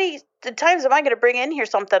 How many times am I going to bring in here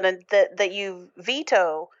something that you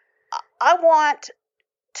veto? I want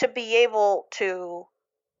to be able to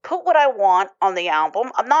put what I want on the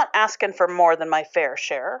album. I'm not asking for more than my fair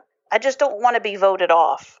share. I just don't want to be voted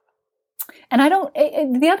off. And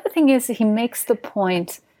the other thing is he makes the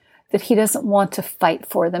point that he doesn't want to fight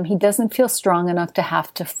for them. He doesn't feel strong enough to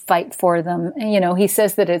have to fight for them. And, he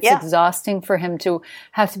says that it's exhausting for him to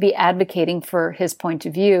have to be advocating for his point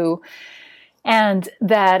of view. And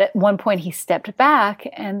that at one point he stepped back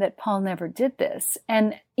and that Paul never did this.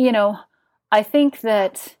 And, I think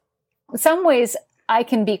that in some ways I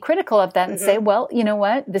can be critical of that and say, well, you know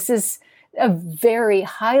what? This is a very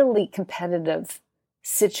highly competitive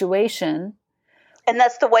situation. And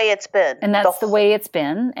that's the way it's been. And that's the way it's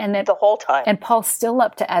been. And the whole time. And Paul's still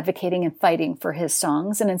up to advocating and fighting for his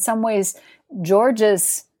songs. And in some ways,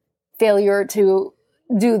 George's failure to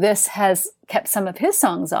do this has kept some of his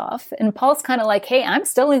songs off. And Paul's kind of like, hey, I'm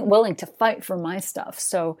still willing to fight for my stuff.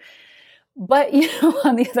 So, but,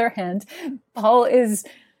 on the other hand, Paul is,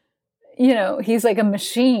 he's like a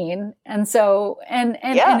machine. And so, and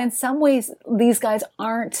in some ways, these guys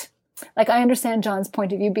aren't, like, I understand John's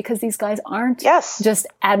point of view, because these guys aren't just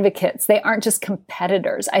advocates. They aren't just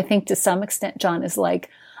competitors. I think to some extent, John is like,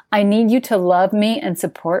 I need you to love me and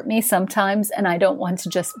support me sometimes, and I don't want to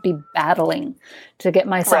just be battling to get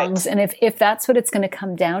my songs. Right. And if that's what it's going to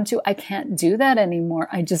come down to, I can't do that anymore.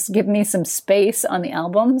 I just give me some space on the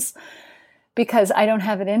albums because I don't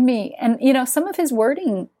have it in me. And, some of his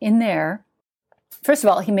wording in there, first of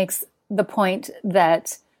all, he makes the point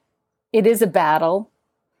that it is a battle.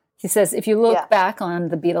 He says, if you look back on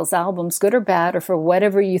the Beatles albums, good or bad, or for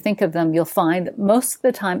whatever you think of them, you'll find that most of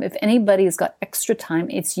the time, if anybody's got extra time,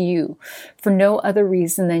 it's you, for no other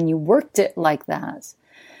reason than you worked it like that.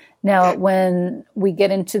 Now, when we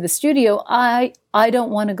get into the studio, I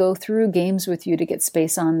don't want to go through games with you to get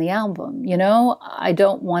space on the album. I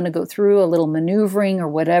don't want to go through a little maneuvering or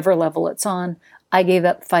whatever level it's on. I gave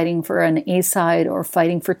up fighting for an A-side or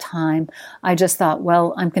fighting for time. I just thought,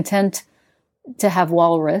 well, I'm content to have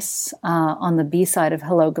Walrus on the B-side of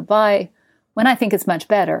Hello Goodbye, when I think it's much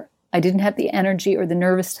better. I didn't have the energy or the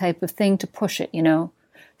nervous type of thing to push it,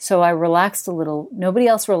 So I relaxed a little. Nobody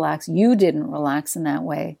else relaxed. You didn't relax in that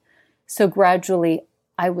way. So gradually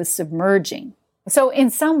I was submerging. So in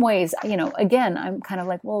some ways, again, I'm kind of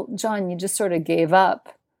like, well, John, you just sort of gave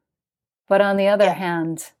up. But on the other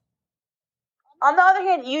hand... On the other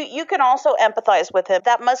hand, you can also empathize with him.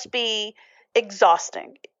 That must be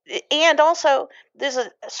exhausting. And also, there's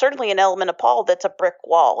certainly an element of Paul that's a brick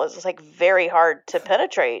wall. It's like very hard to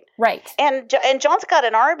penetrate. Right. And John's got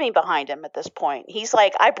an army behind him at this point. He's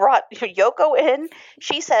like, I brought Yoko in.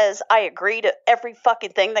 She says, I agree to every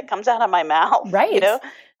fucking thing that comes out of my mouth. Right.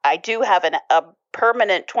 I do have a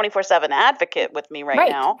permanent 24/7 advocate with me right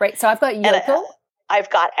now. Right. So I've got Yoko. I've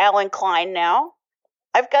got Alan Klein now.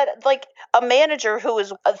 I've got like a manager who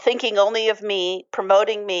is thinking only of me,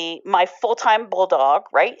 promoting me, my full-time bulldog,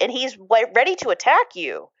 right? And he's ready to attack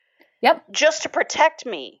you. Yep. Just to protect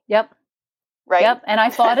me. Yep. Right. Yep. And I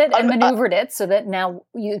fought it and maneuvered it so that now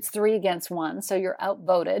it's 3 against 1. So you're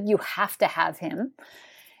outvoted. You have to have him.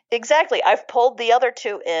 Exactly. I've pulled the other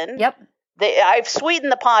 2 in. Yep. I've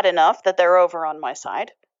sweetened the pot enough that they're over on my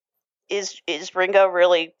side. Is Ringo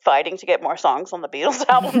really fighting to get more songs on the Beatles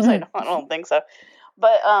albums? I don't think so.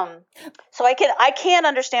 But so I can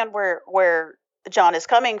understand where John is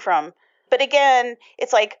coming from. But again,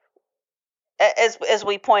 it's like as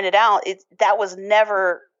we pointed out, that was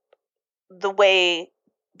never the way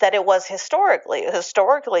that it was historically.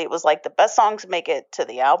 Historically, it was like the best songs make it to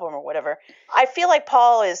the album or whatever. I feel like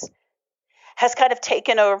Paul has kind of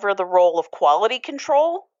taken over the role of quality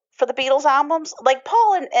control for the Beatles albums, like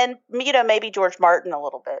Paul and maybe George Martin a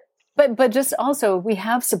little bit. But just also, we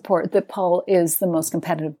have support that Paul is the most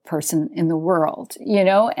competitive person in the world,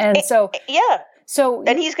 and so... Yeah. So,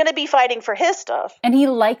 and he's going to be fighting for his stuff. And he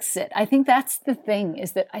likes it. I think that's the thing,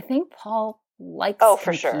 is that I think Paul likes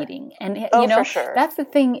competing. Sure. And, for sure. That's the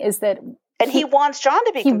thing, is that... And he wants John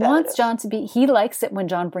to be competitive. He wants John to be, he likes it when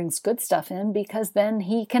John brings good stuff in because then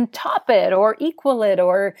he can top it or equal it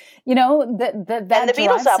or, you know, that And the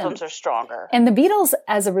Beatles albums are stronger. And the Beatles,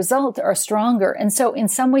 as a result, are stronger. And so in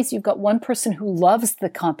some ways, you've got one person who loves the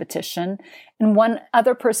competition and one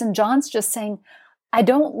other person, John's just saying, I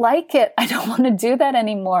don't like it. I don't want to do that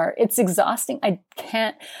anymore. It's exhausting. I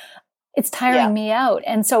can't. It's tiring me out.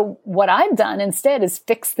 And so what I've done instead is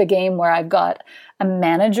fix the game where I've got a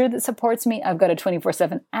manager that supports me. I've got a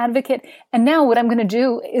 24/7 advocate. And now what I'm going to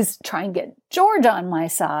do is try and get George on my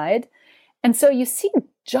side. And so you see,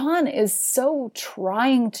 John is so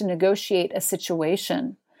trying to negotiate a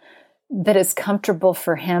situation that is comfortable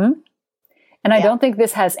for him. And I don't think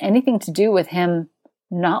this has anything to do with him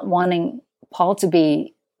not wanting Paul to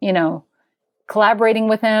be, you know, collaborating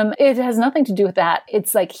with him. It has nothing to do with that.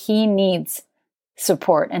 It's like he needs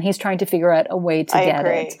support and he's trying to figure out a way to get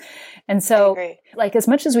it. And so, like, as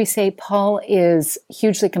much as we say Paul is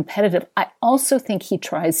hugely competitive, I also think he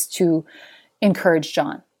tries to encourage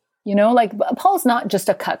John. You know, like, Paul's not just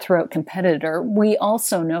a cutthroat competitor. We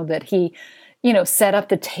also know that he, you know, set up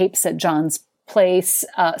the tapes at John's place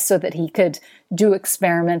so that he could do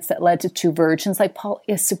experiments that led to Two Virgins. Like, Paul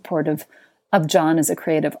is supportive of John as a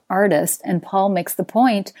creative artist. And Paul makes the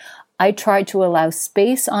point, I tried to allow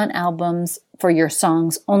space on albums for your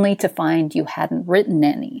songs only to find you hadn't written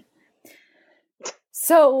any.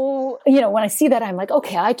 So, you know, when I see that, I'm like,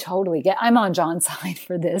 okay, I'm on John's side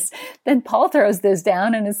for this. Then Paul throws this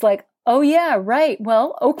down and it's like, oh yeah, right.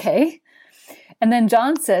 Well, okay. And then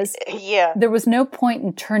John says, there was no point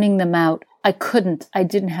in turning them out. I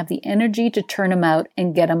didn't have the energy to turn them out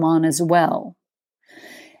and get them on as well.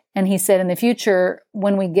 And he said, in the future,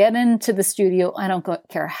 when we get into the studio, I don't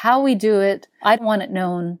care how we do it. I want it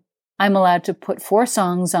known I'm allowed to put 4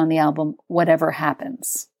 songs on the album, whatever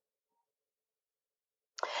happens.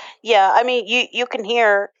 Yeah, I mean, you can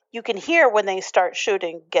hear when they start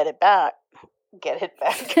shooting Get It Back.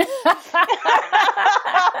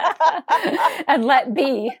 And Let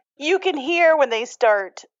Be. You can hear when they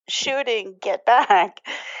start shooting Get Back.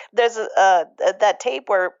 There's that tape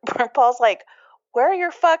where Paul's like, where are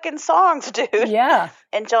your fucking songs, dude? Yeah.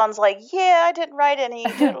 And John's like, yeah, I didn't write any.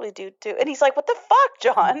 Doodly doo doo. And he's like, what the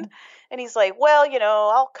fuck, John? And he's like, well, you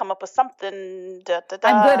know, I'll come up with something. Da, da, da.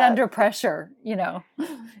 I'm good under pressure, you know.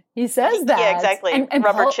 He says that. Yeah, exactly. And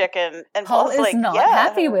Rubber Paul, chicken. And Paul Paul's is like, not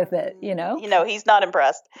happy with it, you know. You know, he's not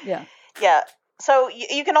impressed. Yeah. Yeah. So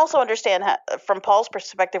you can also understand from Paul's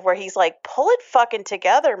perspective where he's like, pull it fucking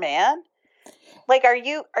together, man. Like, are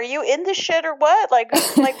you in this shit or what? Like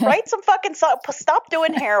write some fucking song. Stop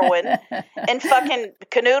doing heroin and fucking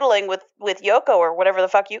canoodling with Yoko or whatever the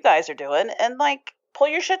fuck you guys are doing, and like pull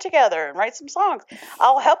your shit together and write some songs.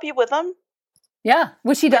 I'll help you with them. Yeah,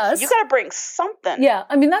 which he does. You got to bring something. Yeah,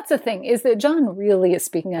 I mean, that's the thing, is that John really is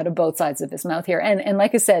speaking out of both sides of his mouth here. And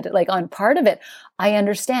like I said, like, on part of it, I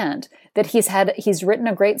understand that he's written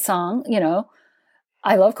a great song, you know,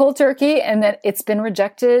 I Love Cold Turkey, and that it's been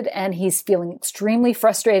rejected and he's feeling extremely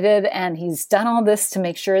frustrated and he's done all this to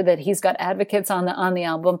make sure that he's got advocates on the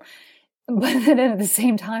album. But then at the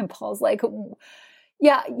same time, Paul's like,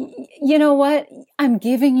 yeah, you know what? I'm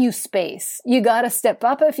giving you space. You got to step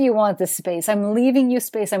up if you want the space. I'm leaving you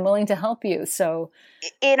space. I'm willing to help you. So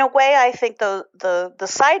in a way, I think the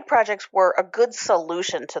side projects were a good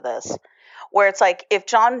solution to this, where it's like, if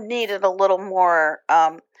John needed a little more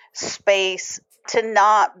space to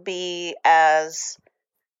not be as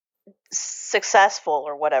successful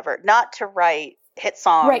or whatever, not to write hit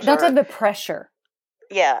songs. Right, not to have the pressure.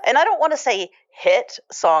 Yeah, and I don't want to say hit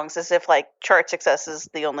songs as if like chart success is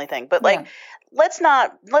the only thing, but like let's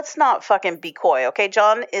not fucking be coy, okay?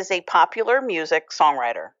 John is a popular music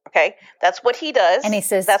songwriter, okay? That's what he does. And he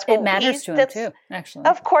says that's what it matters to him too, actually.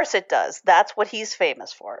 Of course it does. That's what he's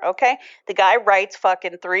famous for, okay? The guy writes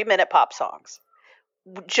fucking 3-minute pop songs.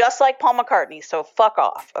 Just like Paul McCartney, so fuck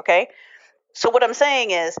off, okay? So what I'm saying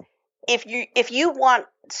is, if you want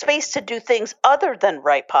space to do things other than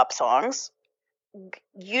write pop songs,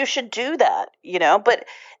 you should do that, you know. But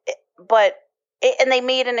and they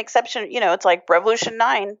made an exception, you know. It's like Revolution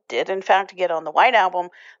 9 did in fact get on the White Album,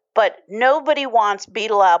 but nobody wants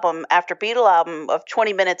Beatle album after Beatle album of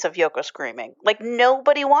 20 minutes of Yoko screaming. Like,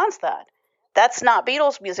 nobody wants that. That's not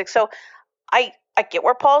Beatles music. So I get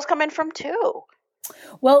where Paul's coming from too.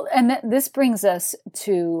 Well, and this brings us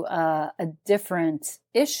to a different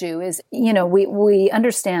issue is, you know, we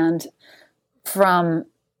understand from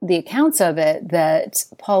the accounts of it that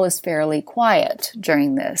Paul is fairly quiet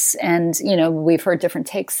during this. And, you know, we've heard different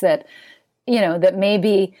takes that, you know, that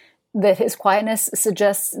maybe that his quietness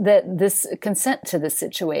suggests that this consent to this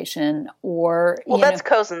situation, or that's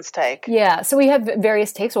Cozen's take. Yeah, so we have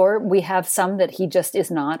various takes, or we have some that he just is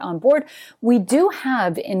not on board. We do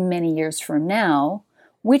have in Many Years From Now,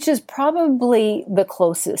 which is probably the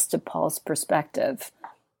closest to Paul's perspective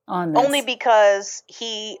on this. Only because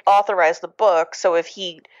he authorized the book, so if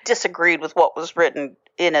he disagreed with what was written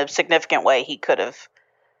in a significant way, he could have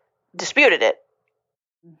disputed it.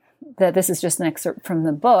 That this is just an excerpt from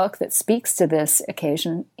the book that speaks to this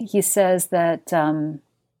occasion. He says that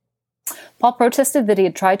Paul protested that he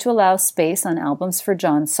had tried to allow space on albums for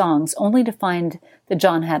John's songs, only to find that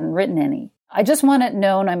John hadn't written any. I just want it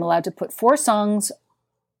known I'm allowed to put 4 songs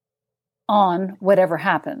on whatever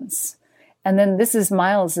happens. And then this is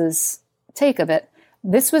Miles's take of it.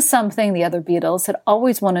 This was something the other Beatles had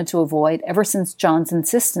always wanted to avoid ever since John's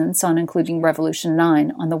insistence on including Revolution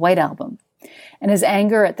 9 on the White Album, and his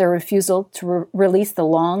anger at their refusal to release the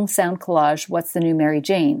long sound collage, What's the New Mary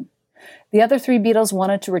Jane. The other 3 Beatles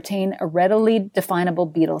wanted to retain a readily definable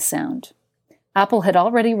Beatles sound. Apple had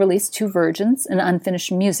already released 2 versions and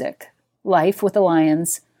unfinished music, Life with the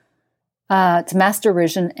Lions, to mass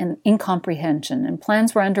derision and incomprehension, and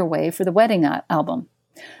plans were underway for the Wedding album.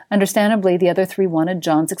 Understandably, the other 3 wanted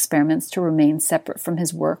John's experiments to remain separate from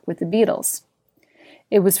his work with the Beatles.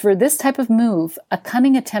 It was for this type of move, a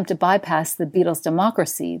cunning attempt to bypass the Beatles'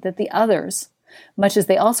 democracy, that the others, much as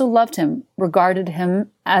they also loved him, regarded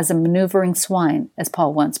him as a maneuvering swine, as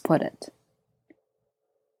Paul once put it.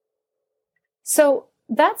 So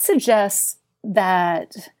that suggests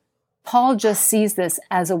that Paul just sees this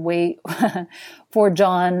as a way for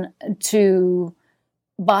John to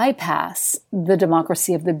bypass the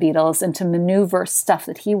democracy of the Beatles and to maneuver stuff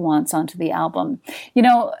that he wants onto the album.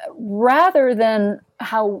 Rather than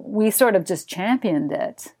how we sort of just championed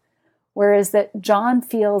it, whereas that John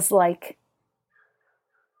feels like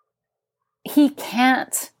he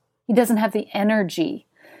doesn't have the energy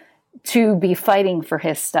to be fighting for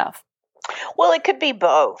his stuff. Well, it could be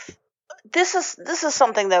both. This is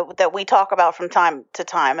something that we talk about from time to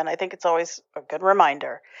time, and I think it's always a good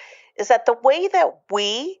reminder, is that the way that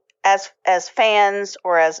we, as fans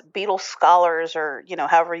or as Beatles scholars, or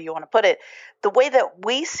however you want to put it, the way that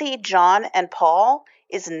we see John and Paul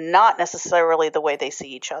is not necessarily the way they see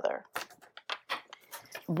each other.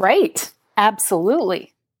 Right.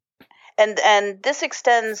 Absolutely. And this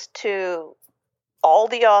extends to all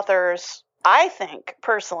the authors. I think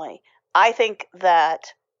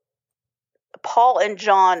that Paul and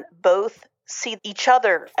John both see each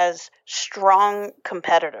other as strong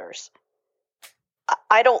competitors.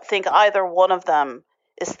 I don't think either one of them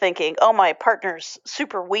is thinking, oh, my partner's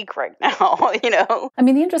super weak right now, I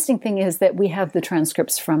mean, the interesting thing is that we have the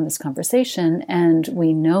transcripts from this conversation, and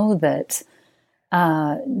we know that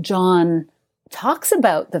John talks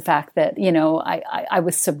about the fact that, I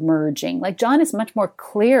was submerging. Like, John is much more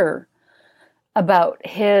clear about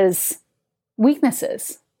his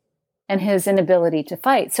weaknesses and his inability to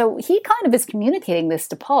fight. So he kind of is communicating this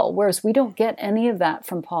to Paul, whereas we don't get any of that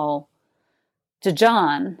from Paul to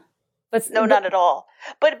John. No, not at all.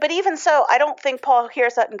 But even so, I don't think Paul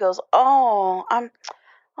hears that and goes, "Oh,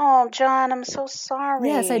 John, I'm so sorry."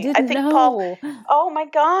 Yes, I didn't know. Paul, oh my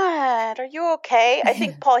God, are you okay? I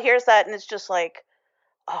think Paul hears that and it's just like,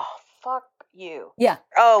 "Oh, fuck you." Yeah.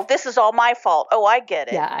 Oh, this is all my fault. Oh, I get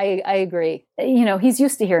it. Yeah, I agree. He's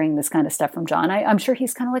used to hearing this kind of stuff from John. I'm sure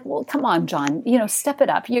he's kind of like, well, come on, John, step it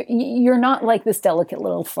up. You're not like this delicate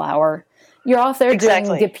little flower. You're off there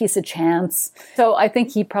doing Give Peace a Chance. So I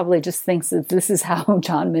think he probably just thinks that this is how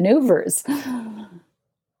John maneuvers.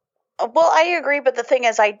 Well, I agree. But the thing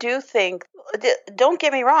is, I do think, don't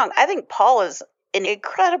get me wrong, I think Paul is an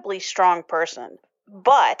incredibly strong person.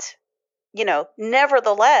 But,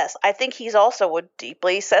 nevertheless, I think he's also a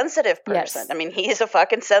deeply sensitive person. Yes. I mean, he's a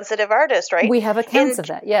fucking sensitive artist, right? We have accounts of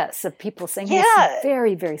that, yes, of people saying he's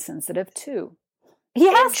very, very sensitive too. He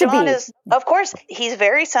has to be. Of course, he's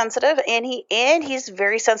very sensitive, and he's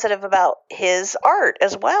very sensitive about his art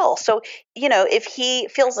as well. So, if he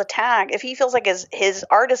feels attacked, if he feels like his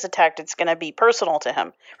art is attacked, it's going to be personal to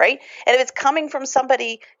him, right? And if it's coming from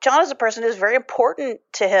somebody, John is a person who's very important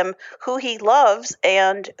to him, who he loves,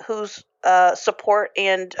 and whose support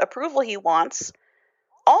and approval he wants.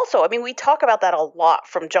 Also, I mean, we talk about that a lot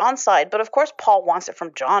from John's side, but of course Paul wants it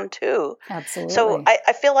from John too. Absolutely. So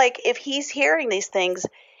I feel like if he's hearing these things,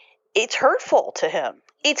 it's hurtful to him.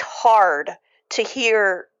 It's hard to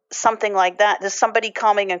hear something like that. There's somebody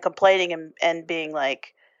coming and complaining and being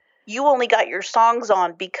like, you only got your songs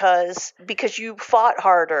on because you fought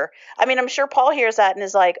harder. I mean, I'm sure Paul hears that and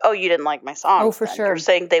is like, oh, you didn't like my songs. Oh, for sure. You're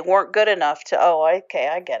saying they weren't good enough to, oh, okay,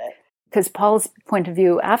 I get it. because Paul's point of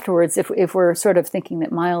view afterwards, if we're sort of thinking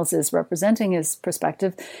that Miles is representing his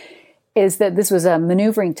perspective, is that this was a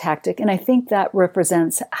maneuvering tactic. And I think that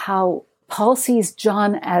represents how Paul sees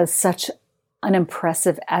John as such an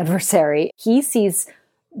impressive adversary. He sees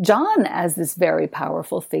John as this very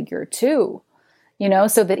powerful figure too,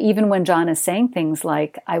 so that even when John is saying things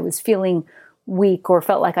like, I was feeling weak or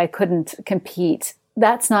felt like I couldn't compete,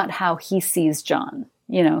 that's not how he sees John.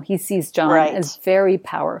 He sees John as very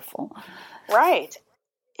powerful. Right.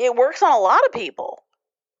 It works on a lot of people.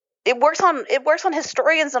 It works on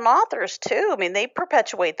historians and authors too. I mean, they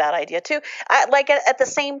perpetuate that idea too. At the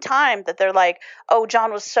same time that they're like, oh,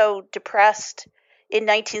 John was so depressed in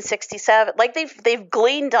 1967. Like they've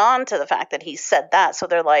gleaned on to the fact that he said that. So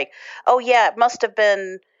they're like, oh yeah, it must have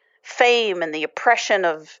been fame and the oppression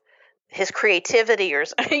of his creativity, or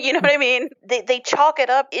you know what I mean? They chalk it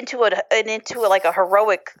up into like a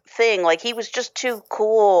heroic thing. Like he was just too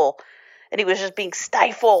cool. And he was just being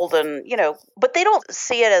stifled but they don't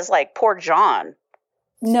see it as like poor John.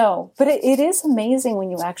 No, but it is amazing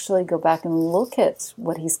when you actually go back and look at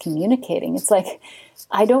what he's communicating. It's like,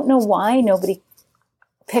 I don't know why nobody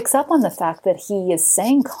picks up on the fact that he is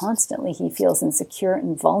saying constantly he feels insecure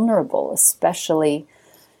and vulnerable, especially,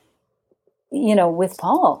 with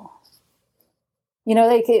Paul.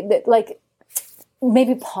 Like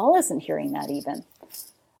maybe Paul isn't hearing that even.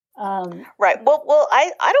 Right. Well,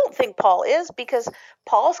 I don't think Paul is, because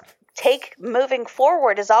Paul's take moving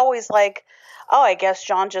forward is always like, oh, I guess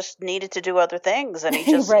John just needed to do other things, and he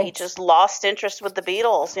just he just lost interest with the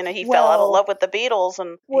Beatles. He fell out of love with the Beatles,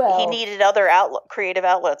 and he needed other creative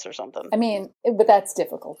outlets or something. I mean, but that's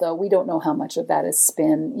difficult, though. We don't know how much of that is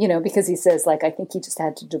spin, because he says, like, I think he just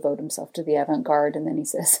had to devote himself to the avant-garde, and then he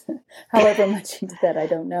says, however much he did that, I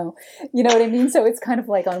don't know. You know what I mean? So it's kind of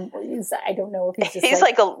like I don't know if he's just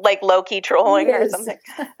like low-key trolling or something.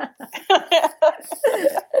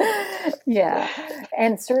 Yeah,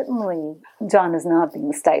 and certainly John is not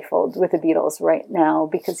being stifled with the Beatles right now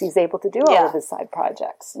because he's able to do all of his side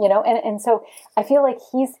projects, and so I feel like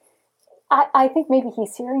I think maybe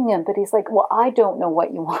he's hearing him, but he's like, well, I don't know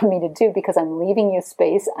what you want me to do because I'm leaving you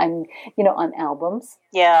space. I'm, on albums.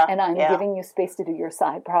 Yeah. And I'm giving you space to do your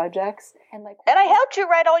side projects. And I helped you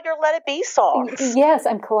write all your Let It Be songs. Yes,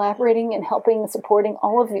 I'm collaborating and helping and supporting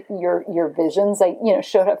all of your visions. I,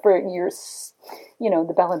 showed up for your,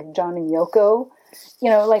 the Ballad of John and Yoko.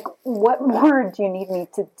 What more do you need me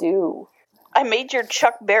to do? I made your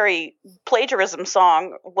Chuck Berry plagiarism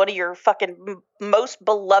song one of your fucking most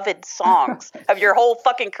beloved songs of your whole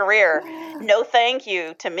fucking career. No thank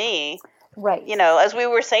you to me. Right. As we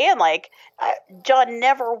were saying, John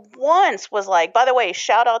never once was like, by the way,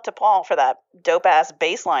 shout out to Paul for that dope-ass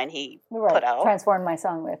bass line he put out. Transformed my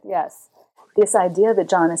song with, yes. This idea that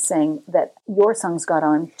John is saying that your songs got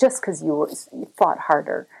on just because you fought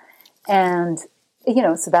harder. And,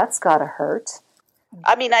 so that's got to hurt.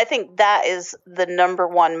 I mean, I think that is the number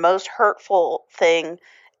one most hurtful thing,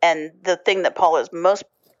 and the thing that Paul is most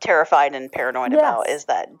terrified and paranoid about is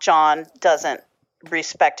that John doesn't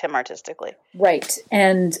respect him artistically. Right.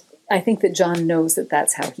 And I think that John knows that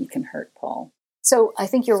that's how he can hurt Paul. So I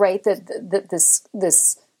think you're right that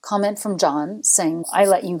this comment from John saying, I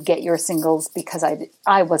let you get your singles because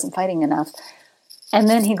I wasn't fighting enough. And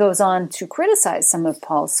then he goes on to criticize some of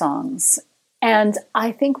Paul's songs. And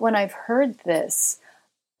I think when I've heard this,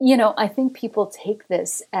 I think people take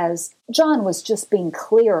this as John was just being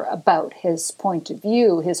clear about his point of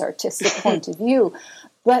view, his artistic point of view.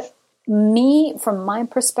 But me, from my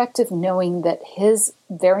perspective, knowing that his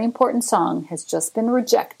very important song has just been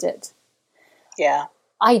rejected. Yeah.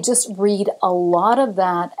 I just read a lot of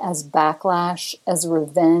that as backlash, as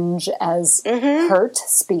revenge, as hurt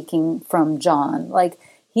speaking from John. Like,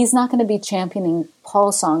 he's not going to be championing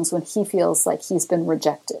Paul songs when he feels like he's been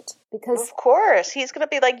rejected. Because of course, he's going to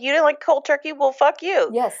be like, you didn't like Cold Turkey? Well, fuck you.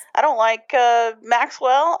 Yes. I don't like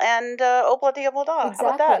Maxwell and Obla Dia Blah Da. Exactly.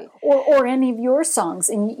 How about that? Or any of your songs.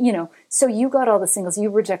 And, so you got all the singles. You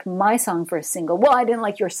reject my song for a single. Well, I didn't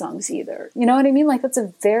like your songs either. You know what I mean? Like, that's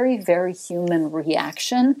a very, very human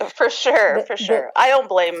reaction. For sure. I don't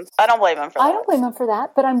blame him for that. I don't blame him for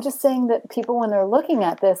that. But I'm just saying that people, when they're looking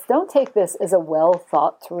at this, don't take this as a well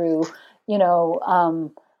thought through,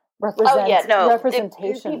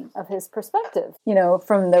 representation of his perspective.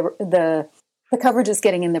 From the coverage is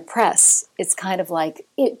getting in the press, it's kind of like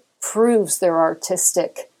it proves their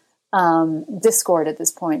artistic discord at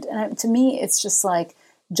this point. And to me, it's just like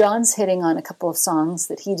John's hitting on a couple of songs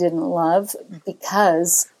that he didn't love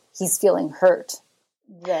because he's feeling hurt.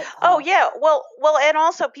 Well, and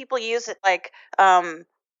also people use it like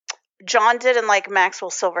John didn't like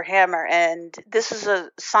Maxwell's Silver Hammer, and this is a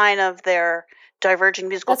sign of their diverging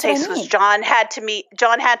musical That's what I tastes. Because mean.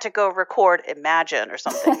 John had to go record Imagine or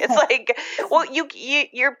something. It's like, well,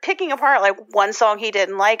 you're picking apart like one song he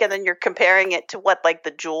didn't like, and then you're comparing it to what, like, the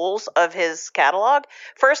jewels of his catalog.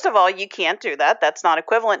 First of all, you can't do that. That's not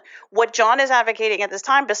equivalent. What John is advocating at this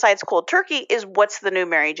time, besides Cold Turkey, is what's the new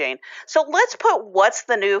Mary Jane. So let's put what's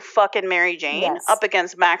the new fucking Mary Jane Yes. up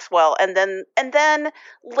against Maxwell, and then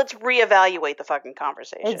let's reevaluate the fucking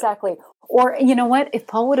conversation. Exactly. Or, you know what? If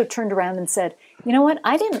Paul would have turned around and said, you know what?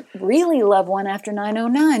 I didn't really love One After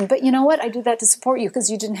 909, but you know what? I do that to support you because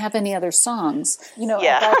you didn't have any other songs, at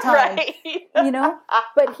that time. Right.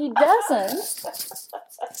 But he doesn't.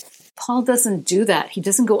 Paul doesn't do that. He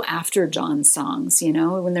doesn't go after John's songs,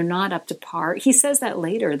 when they're not up to par. He says that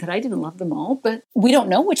later, that I didn't love them all, but we don't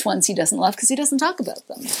know which ones he doesn't love because he doesn't talk about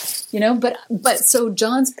them, But so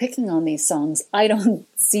John's picking on these songs. I don't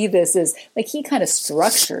see this as, like, he kind of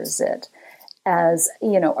structures it as,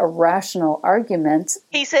 a rational argument.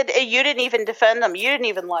 He said, you didn't even defend them. You didn't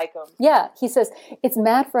even like them. Yeah, he says, it's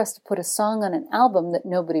mad for us to put a song on an album that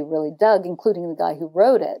nobody really dug, including the guy who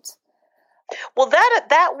wrote it. Well,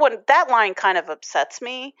 that line kind of upsets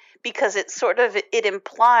me because it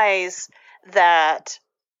implies that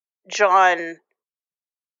John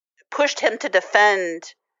pushed him to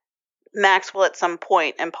defend Maxwell at some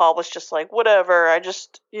point, and Paul was just like, whatever, I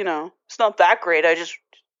just, it's not that great. I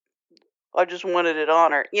just wanted it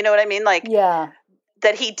on her. You know what I mean? Like, yeah,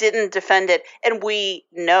 that he didn't defend it. And we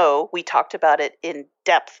talked about it in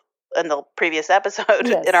depth in the previous episode,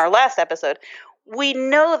 yes. In our last episode. We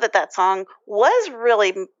know that song was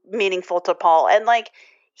really meaningful to Paul, and like,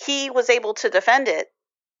 he was able to defend it,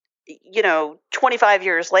 25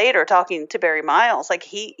 years later, talking to Barry Miles. Like,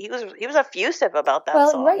 he was effusive about that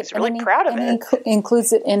song. Right. He's really proud of it. He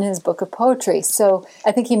includes it in his book of poetry. So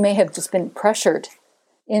I think he may have just been pressured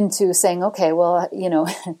into saying, okay, well,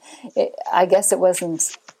 I guess it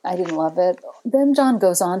wasn't, I didn't love it. Then John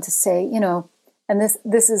goes on to say, and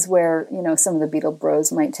this is where, some of the Beatle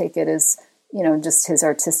bros might take it as, just his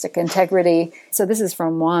artistic integrity. So this is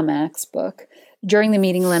from Womack's book. During the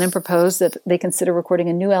meeting, Lennon proposed that they consider recording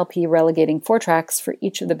a new LP relegating 4 tracks for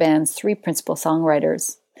each of the band's 3 principal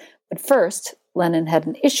songwriters. But first, Lennon had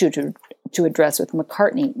an issue to address with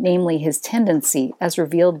McCartney, namely his tendency, as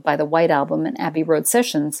revealed by the White Album and Abbey Road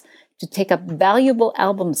sessions, to take up valuable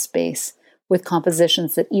album space with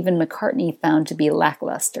compositions that even McCartney found to be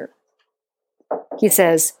lackluster. He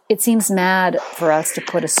says, it seems mad for us to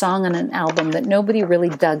put a song on an album that nobody really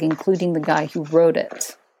dug, including the guy who wrote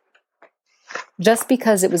it, just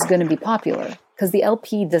because it was going to be popular, because the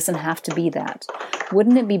LP doesn't have to be that.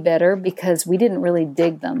 Wouldn't it be better, because we didn't really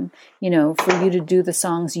dig them, for you to do the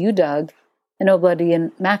songs you dug, and Nobody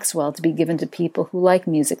and Maxwell to be given to people who like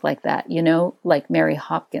music like that, like Mary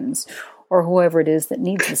Hopkins, or whoever it is that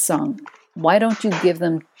needs the song. Why don't you give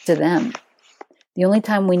them to them? The only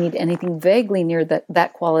time we need anything vaguely near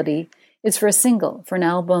that quality is for a single. For an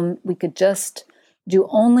album, we could just do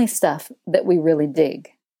only stuff that we really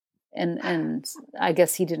dig. And I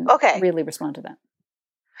guess he didn't really respond to that.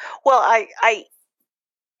 Well,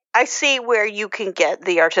 I see where you can get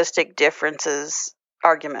the artistic differences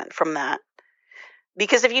argument from that.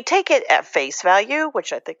 Because if you take it at face value,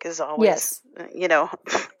 which I think is always,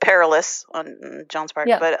 perilous on John's part,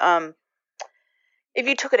 but if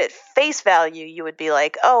you took it at face value, you would be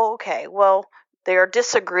like, oh, okay, well, they are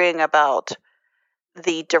disagreeing about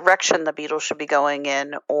the direction the Beatles should be going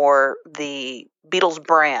in, or the Beatles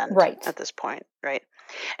brand at this point, right?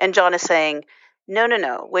 And John is saying, no,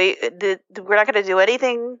 we're not going to do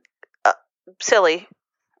anything silly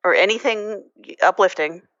or anything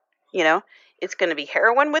uplifting, It's going to be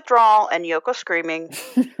heroin withdrawal and Yoko screaming.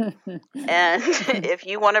 And if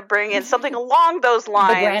you want to bring in something along those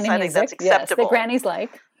lines, I think that's acceptable. Yes, the grannies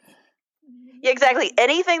like. Yeah, exactly.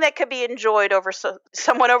 Anything that could be enjoyed over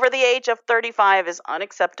someone over the age of 35 is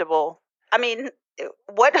unacceptable. I mean,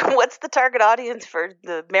 what's the target audience for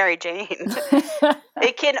the Mary Jane?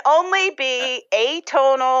 It can only be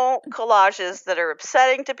atonal collages that are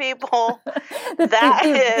upsetting to people.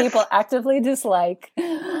 that people actively dislike.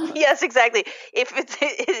 Yes, exactly. If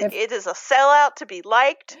it is a sellout to be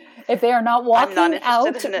liked. If they are not walking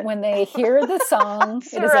out when they hear the song,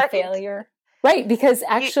 it is a failure. Right, because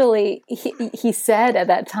actually he said at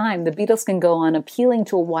that time the Beatles can go on appealing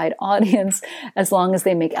to a wide audience as long as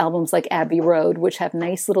they make albums like Abbey Road, which have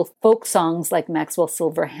nice little folk songs like Maxwell's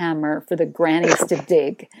Silver Hammer for the grannies to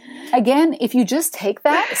dig. Again, if you just take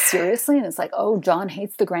that seriously and it's like, oh, John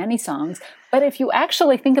hates the granny songs, but if you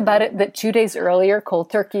actually think about it, that 2 days earlier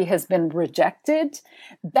Cold Turkey has been rejected,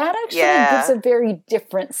 that actually gives a very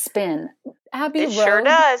different spin. Sure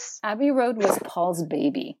does. Abbey Road was Paul's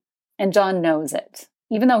baby. And John knows it,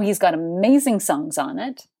 even though he's got amazing songs on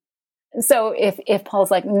it. So if Paul's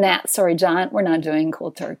like, nah, sorry, John, we're not doing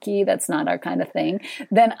Cold Turkey, that's not our kind of thing,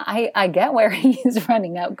 then I get where he's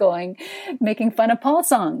running out making fun of Paul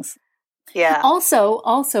songs. Yeah. Also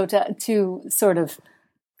to sort of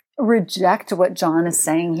reject what John is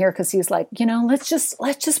saying here, because he's like, let's just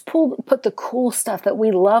put the cool stuff that we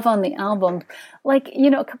love on the album. Like,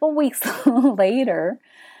 a couple weeks later,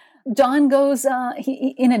 John goes,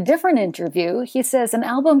 in a different interview, he says, an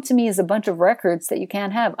album to me is a bunch of records that you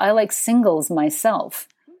can't have. I like singles myself.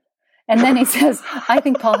 And then he says, I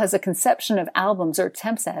think Paul has a conception of albums or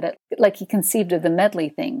attempts at it, like he conceived of the medley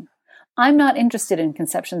thing. I'm not interested in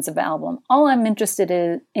conceptions of album. All I'm interested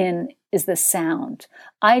in is the sound.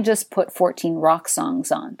 I just put 14 rock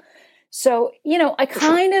songs on. So, I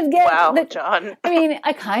kind of get John.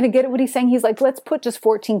 I kind of get what he's saying. He's like, let's put just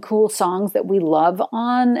 14 cool songs that we love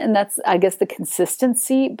on. And that's, I guess, the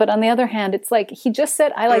consistency. But on the other hand, it's like, he just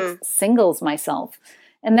said, I like singles myself.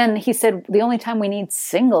 And then he said, the only time we need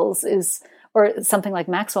singles is, or something like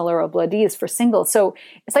Maxwell or Obladi is for singles. So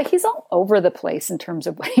it's like, he's all over the place in terms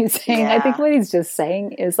of what he's saying. Yeah. I think what he's just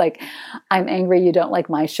saying is like, I'm angry you don't like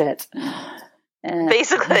my shit.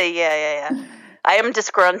 Basically, yeah. I am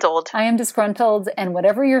disgruntled. And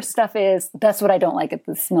whatever your stuff is, that's what I don't like at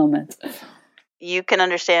this moment. You can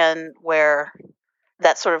understand where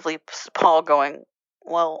that sort of leaves Paul going,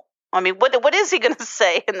 well, what is he going to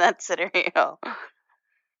say in that scenario?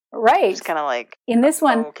 Right. It's kind of like, in this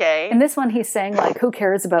one, okay. In this one, he's saying like, who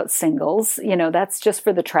cares about singles? That's just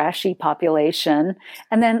for the trashy population.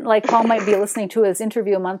 And then like Paul might be listening to his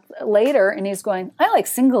interview a month later and he's going, I like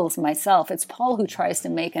singles myself. It's Paul who tries to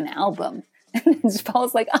make an album. And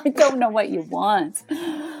Paul's like, I don't know what you want.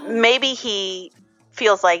 Maybe he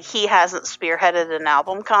feels like he hasn't spearheaded an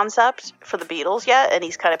album concept for the Beatles yet, and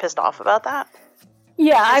he's kind of pissed off about that.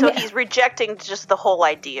 Yeah, so he's rejecting just the whole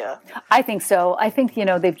idea. I think so. I think,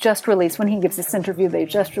 they've just released, when he gives this interview, they've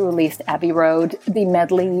just released Abbey Road. The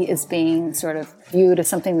medley is being sort of viewed as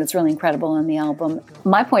something that's really incredible on the album.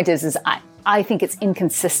 My point is I think it's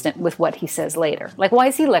inconsistent with what he says later. Like, why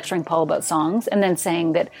is he lecturing Paul about songs and then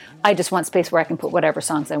saying that I just want space where I can put whatever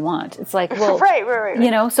songs I want? It's like, well,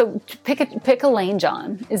 right. So pick a lane,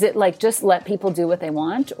 John. Is it like just let people do what they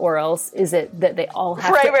want, or else is it that they all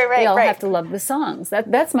have have to love the songs?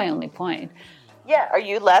 That's my only point. Yeah. Are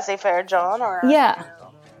you laissez-faire, John? Or yeah.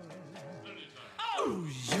 Oh,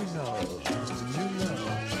 you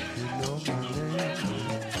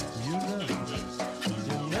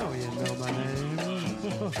know my name.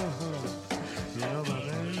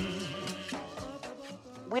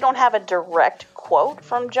 We don't have a direct quote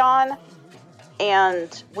from John,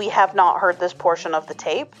 and we have not heard this portion of the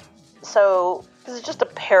tape. So this is just a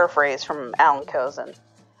paraphrase from Alan Kozin.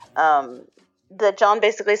 That John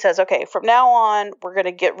basically says, okay, from now on, we're going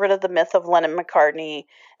to get rid of the myth of Lennon McCartney,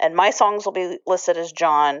 and my songs will be listed as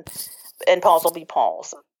John, and Paul's will be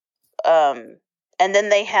Paul's. And then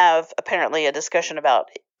they have apparently a discussion about,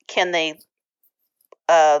 can they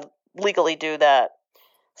legally do that?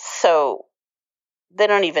 So they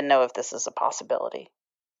don't even know if this is a possibility.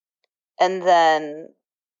 And then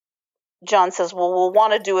John says, well, we'll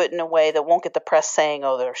want to do it in a way that won't get the press saying,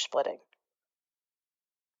 oh, they're splitting.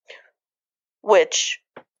 Which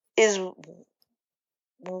is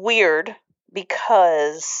weird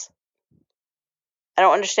because I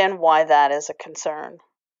don't understand why that is a concern.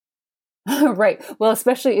 Right. Well,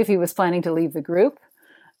 especially if he was planning to leave the group.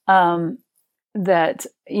 That,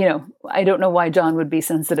 I don't know why John would be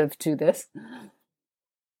sensitive to this.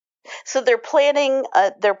 So they're planning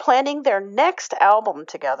their next album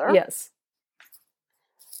together. Yes.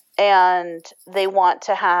 And they want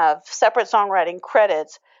to have separate songwriting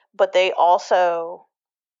credits, but they also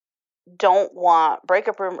don't want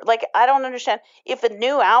Breakup Room. Like, I don't understand. If a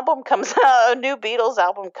new album comes out, a new Beatles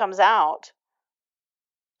album comes out,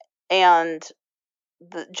 and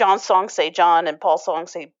John's songs say John and Paul's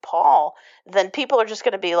songs say Paul, then people are just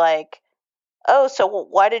going to be like, oh, so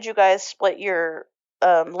why did you guys split your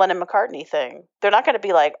Lennon-McCartney thing? They're not going to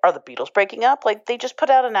be like, are the Beatles breaking up? Like, they just put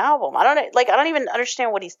out an album. I don't even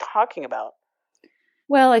understand what he's talking about.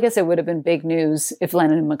 Well, I guess it would have been big news if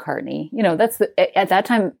Lennon and McCartney, at that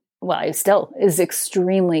time, well, it still is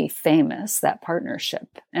extremely famous, that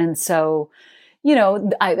partnership. And so,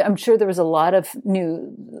 I'm sure there was a lot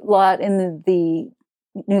in the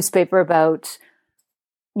newspaper about,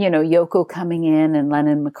 Yoko coming in and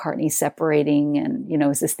Lennon and McCartney separating, and,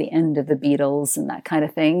 is this the end of the Beatles and that kind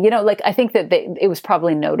of thing? I think that it was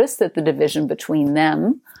probably noticed that the division between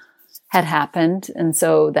them had happened. And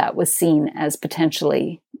so that was seen as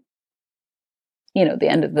potentially, the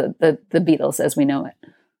end of the Beatles as we know it.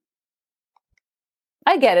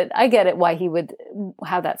 I get it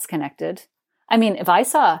how that's connected. I mean,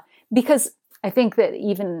 because I think that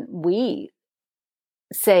even we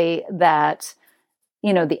say that,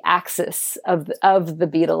 the axis of the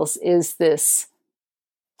Beatles is this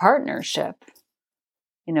partnership.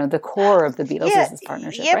 The core of the Beatles is this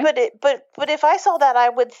partnership. Yeah, right? but if I saw that, I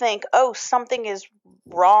would think, oh, something is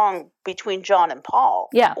wrong between John and Paul.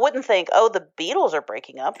 Yeah. I wouldn't think, oh, the Beatles are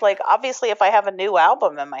breaking up. Like, obviously, if I have a new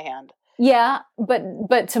album in my hand. Yeah,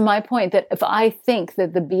 but to my point, that if I think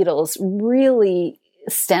that the Beatles really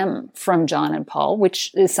stem from John and Paul,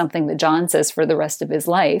 which is something that John says for the rest of his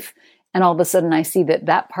life, and all of a sudden I see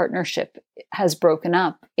that partnership has broken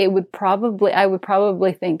up, I would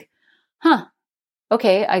probably think,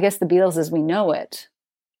 okay, I guess the Beatles as we know it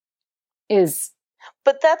is.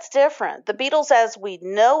 But that's different. The Beatles as we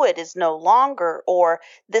know it is no longer, or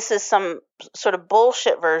this is some sort of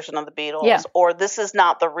bullshit version of the Beatles, or this is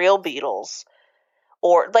not the real Beatles,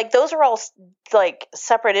 or like those are all like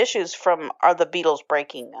separate issues from are the Beatles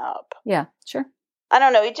breaking up. Yeah, sure. I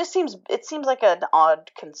don't know. It seems like an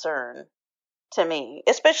odd concern to me,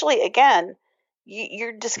 especially again,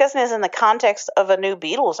 you're discussing this in the context of a new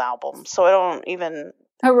Beatles album, so I don't even.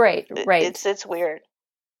 Oh, right. It's weird.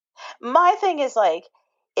 My thing is like,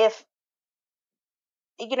 if,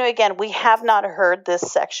 again, we have not heard this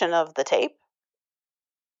section of the tape.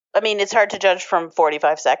 I mean, it's hard to judge from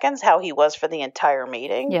 45 seconds how he was for the entire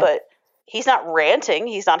meeting, but he's not ranting.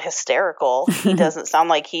 He's not hysterical. He doesn't sound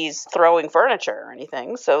like he's throwing furniture or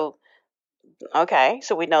anything. So, okay,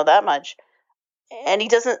 so we know that much. And he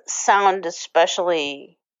doesn't sound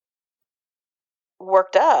especially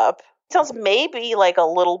worked up. Sounds maybe like a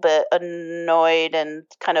little bit annoyed and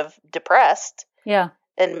kind of depressed. Yeah.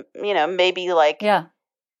 And, maybe like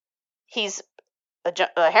he's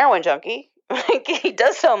a heroin junkie. Like, he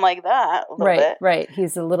does sound like that a little bit. Right.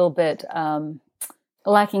 He's a little bit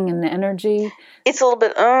lacking in the energy. It's a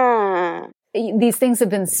little bit, These things have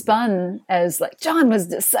been spun as like John was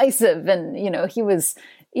decisive and, he was,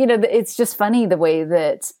 it's just funny the way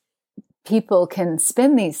that people can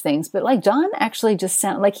spin these things, but like John actually just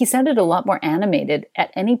he sounded a lot more animated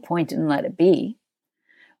at any point in Let It Be.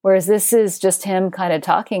 Whereas this is just him kind of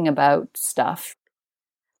talking about stuff.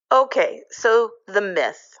 Okay, so the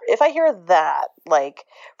myth. If I hear that, like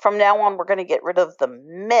from now on, we're going to get rid of the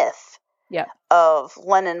myth of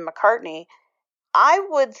Lennon McCartney, I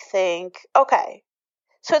would think, okay,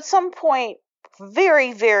 so at some point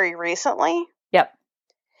very, very recently,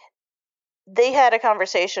 they had a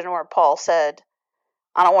conversation where Paul said,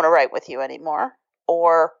 I don't want to write with you anymore,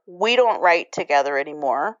 or we don't write together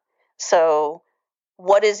anymore, so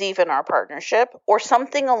what is even our partnership, or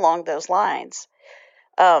something along those lines.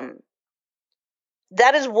 That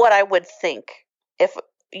is what I would think if,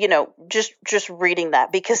 just reading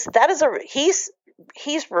that, because that is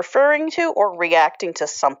he's referring to or reacting to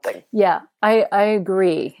something. Yeah, I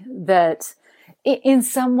agree that in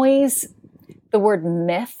some ways the word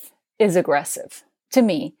myth is aggressive to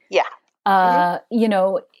me. Yeah.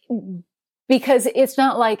 Because it's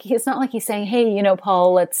not like he's saying, hey,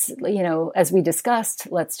 Paul, let's, as we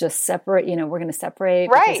discussed, let's just separate, we're going to separate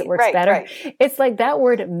because it works better. Right. It's like that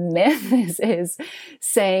word myth is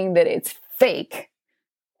saying that it's fake.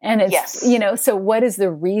 And it's, so what is the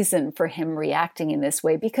reason for him reacting in this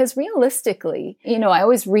way? Because realistically, I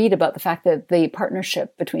always read about the fact that the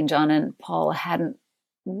partnership between John and Paul hadn't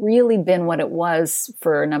really been what it was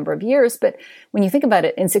for a number of years. But when you think about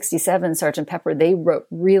it, in 1967, Sgt. Pepper, they wrote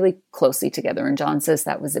really closely together. And John says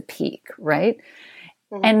that was a peak, right?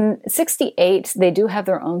 Mm-hmm. And 1968, they do have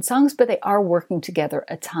their own songs, but they are working together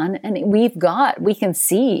a ton. And we can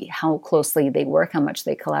see how closely they work, how much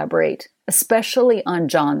they collaborate, especially on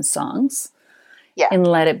John's songs in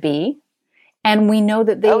Let It Be. And we know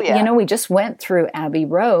that they, we just went through Abbey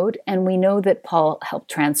Road, and we know that Paul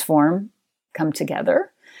helped transform Come Together.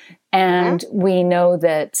 And we know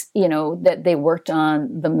that, that they worked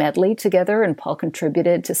on the medley together, and Paul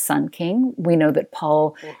contributed to Sun King. We know that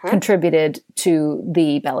Paul contributed to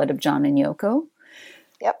the Ballad of John and Yoko.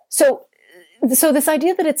 Yep. So this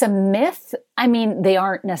idea that it's a myth, I mean, they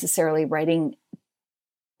aren't necessarily writing,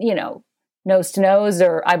 nose to nose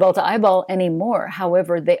or eyeball to eyeball anymore.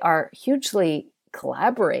 However, they are hugely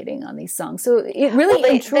collaborating on these songs. So it really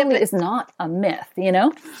and truly is not a myth, you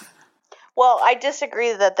know? Well, I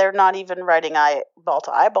disagree that they're not even writing eyeball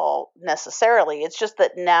to eyeball necessarily. It's just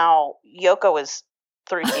that now Yoko is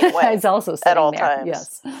 3 feet away. It's also at all there. times.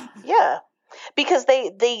 Yes. Yeah. Because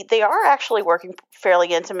they are actually working fairly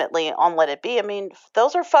intimately on Let It Be. I mean,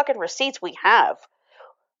 those are fucking receipts we have.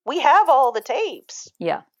 We have all the tapes.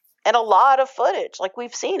 Yeah. And a lot of footage. Like,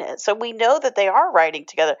 we've seen it. So we know that they are writing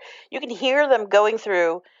together. You can hear them going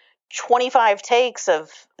through 25 takes of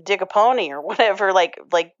Dig a Pony or whatever, like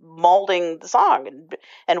molding the song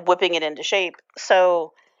and whipping it into shape.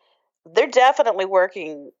 So they're definitely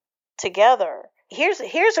working together. Here's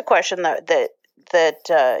a question that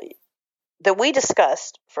we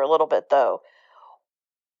discussed for a little bit, though.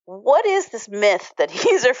 What is this myth that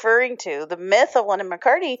he's referring to? The myth of Lennon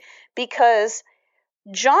McCartney? Because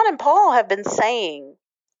John and Paul have been saying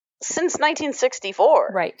since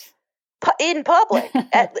 1964, right, in public,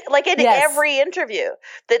 like in every interview,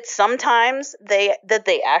 that sometimes they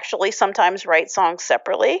actually sometimes write songs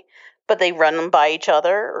separately, but they run them by each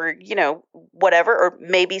other, or whatever, or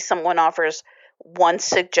maybe someone offers one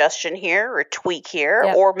suggestion here or tweak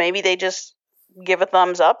here, or maybe they just give a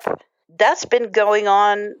thumbs up. That's been going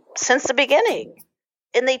on since the beginning.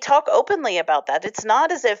 And they talk openly about that. It's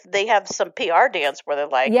not as if they have some PR dance where they're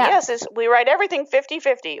like, yes, we write everything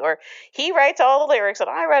 50-50, or he writes all the lyrics and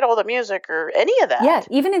I write all the music, or any of that. Yeah,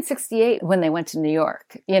 even in 68, when they went to New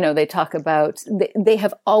York, they talk about, they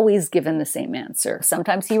have always given the same answer.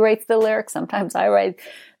 Sometimes he writes the lyrics, sometimes I write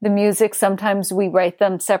the music, sometimes we write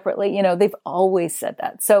them separately. They've always said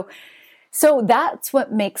that. So that's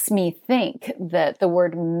what makes me think that the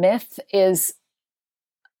word myth is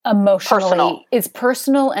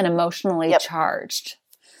personal and emotionally charged.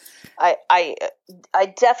 I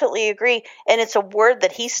definitely agree, and it's a word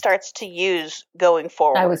that he starts to use going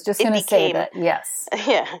forward. I was just going to say that. Yes.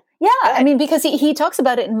 Yeah. I mean, because he talks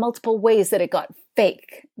about it in multiple ways, that it got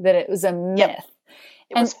fake, that it was a myth.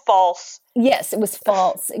 It was false. Yes, it was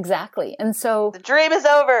false. Exactly. And so the dream is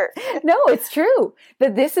over. No, it's true.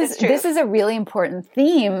 But this is a really important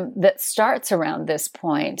theme that starts around this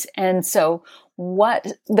point. And so what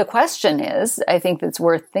the question is, I think that's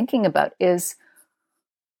worth thinking about, is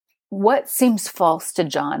what seems false to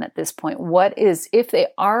John at this point? What is, if they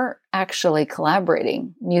are actually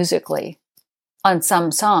collaborating musically on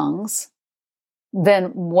some songs, then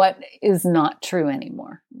what is not true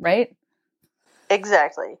anymore, right?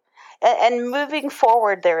 Exactly. And moving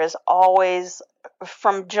forward, there is always,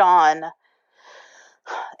 from John,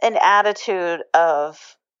 an attitude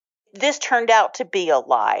of, this turned out to be a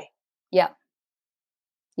lie. Yeah.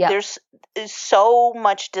 Yeah. There's so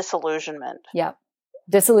much disillusionment. Yeah.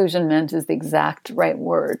 Disillusionment is the exact right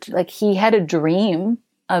word. Like, he had a dream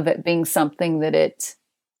of it being something that it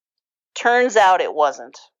turns out it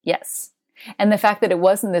wasn't. Yes. And the fact that it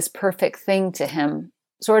wasn't this perfect thing to him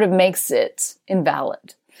sort of makes it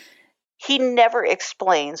invalid. He never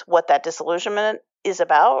explains what that disillusionment is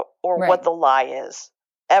about, or what the lie is,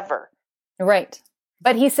 ever. Right.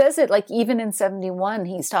 But he says it, like, even in 71,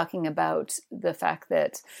 he's talking about the fact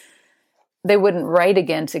that they wouldn't write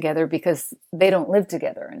again together because they don't live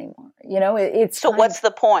together anymore. It's so what's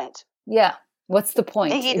the point? Yeah. What's the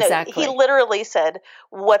point? Exactly. He literally said,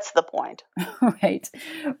 what's the point?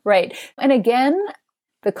 Right. And again,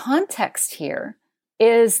 the context here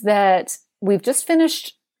is that we've just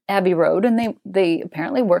finished Abbey Road, and they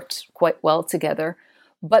apparently worked quite well together.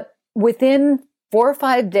 But within 4 or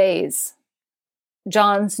 5 days,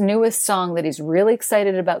 John's newest song that he's really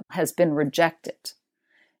excited about has been rejected.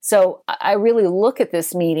 So I really look at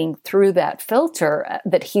this meeting through that filter,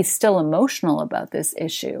 that he's still emotional about this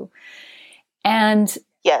issue. And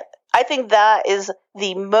yeah, I think that is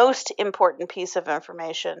the most important piece of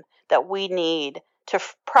information that we need to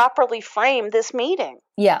properly frame this meeting.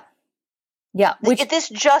 Yeah. Yeah. This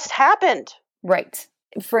just happened. Right.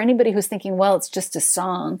 For anybody who's thinking, well, it's just a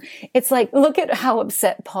song, it's like, look at how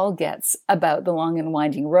upset Paul gets about The Long and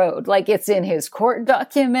Winding Road. Like, it's in his court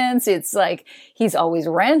documents. It's like, he's always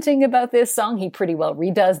ranting about this song. He pretty well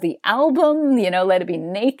redoes the album, Let It Be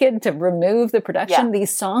Naked, to remove the production. Yeah.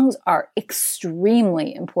 These songs are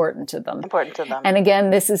extremely important to them. And again,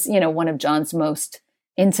 this is, one of John's most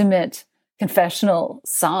intimate confessional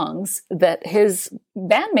songs that his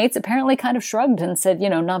bandmates apparently kind of shrugged and said,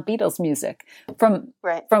 not Beatles music, from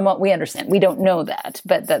what we understand. We don't know that,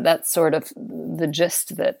 but that's sort of the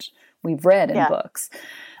gist that we've read in books.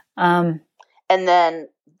 And then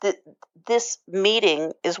this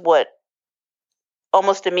meeting is what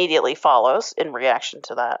almost immediately follows in reaction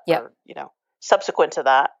to that, or, subsequent to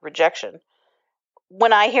that rejection.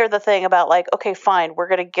 when I hear the thing about like, okay, fine, we're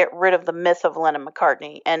going to get rid of the myth of Lennon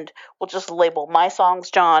McCartney and we'll just label my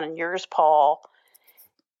songs John and yours Paul.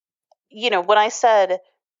 When I said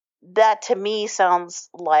that, to me sounds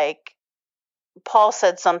like Paul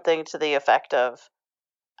said something to the effect of,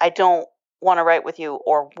 I don't want to write with you,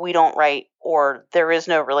 or we don't write, or there is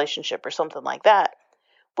no relationship, or something like that.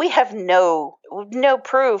 We have no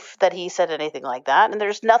proof that he said anything like that, and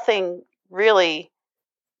there's nothing really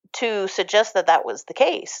to suggest that that was the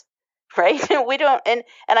case, right? We don't, and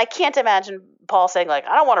I can't imagine Paul saying like,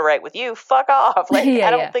 I don't want to write with you, fuck off. Like, Yeah,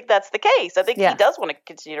 I don't think that's the case. I think Yeah. he does want to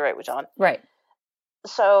continue to write with John. Right.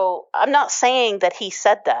 So I'm not saying that he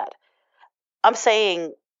said that. I'm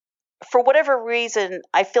saying, for whatever reason,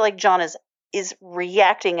 I feel like John is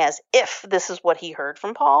reacting as if this is what he heard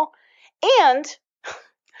from Paul. And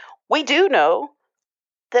we do know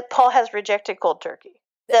that Paul has rejected cold turkey.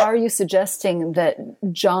 Are you suggesting that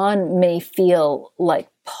John may feel like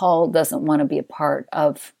Paul doesn't want to be a part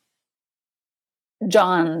of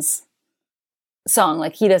John's song?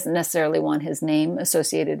 Like he doesn't necessarily want his name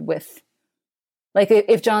associated with, like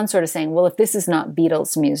if John's sort of saying, well, if this is not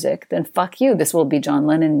Beatles music, then fuck you, this will be John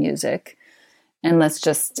Lennon music. And let's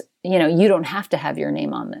just, you don't have to have your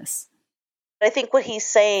name on this. I think what he's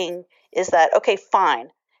saying is that, okay, fine.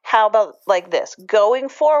 How about like this? Going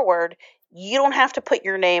forward, you don't have to put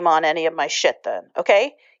your name on any of my shit then,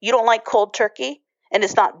 okay? You don't like cold turkey and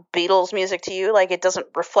it's not Beatles music to you, like it doesn't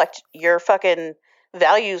reflect your fucking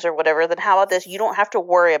values or whatever, then how about this? You don't have to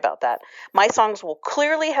worry about that. My songs will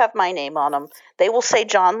clearly have my name on them. They will say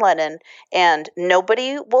John Lennon, and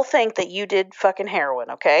nobody will think that you did fucking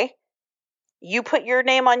heroin, okay? You put your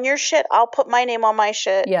name on your shit, I'll put my name on my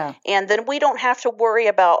shit. Yeah. And then we don't have to worry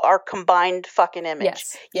about our combined fucking image.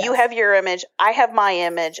 Yes. You have your image, I have my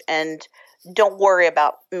image, and don't worry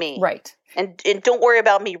about me. Right. And don't worry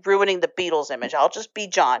about me ruining the Beatles image. I'll just be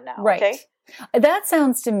John now, right. Okay? That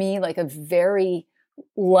sounds to me like a very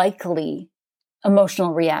likely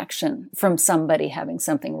emotional reaction from somebody having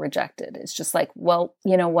something rejected. It's just like, well,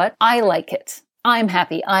 you know what? I like it. I'm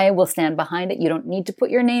happy. I will stand behind it. You don't need to put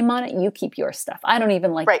your name on it. You keep your stuff. I don't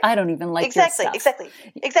even like your stuff.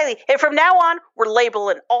 Exactly. And from now on, we're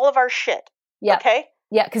labeling all of our shit. Yeah. Okay?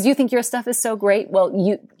 Yeah, because you think your stuff is so great.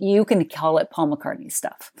 Well, you can call it Paul McCartney's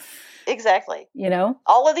stuff. Exactly.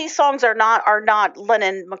 All of these songs are not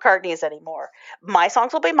Lennon McCartney's anymore. My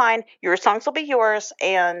songs will be mine, your songs will be yours,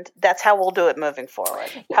 and that's how we'll do it moving forward.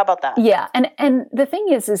 How about that? Yeah, and the thing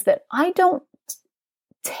is that I don't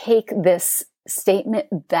take this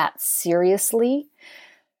statement that seriously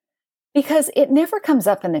because it never comes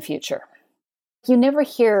up in the future. You never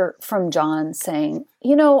hear from John saying,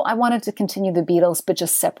 I wanted to continue the Beatles, but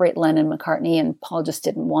just separate Lennon and McCartney, and Paul just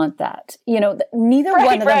didn't want that. Neither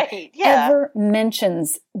one of them ever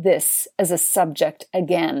mentions this as a subject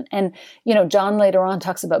again. And, John later on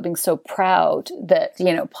talks about being so proud that,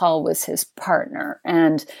 Paul was his partner.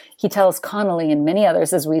 And he tells Connolly and many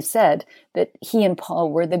others, as we've said, that he and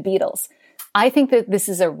Paul were the Beatles. I think that this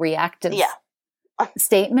is a reactive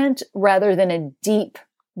statement rather than a deep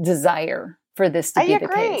desire for this to be the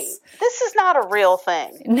case. This is not a real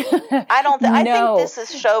thing. I don't. I think this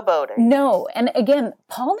is showboating. No, and again,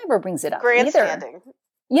 Paul never brings it up. Grandstanding. Either.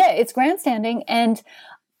 Yeah, it's grandstanding, and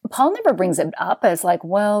Paul never brings it up as like,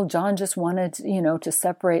 well, John just wanted, to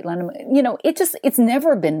separate Lennon. It's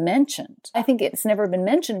never been mentioned. I think it's never been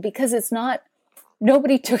mentioned because it's not.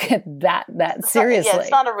 Nobody took it that seriously.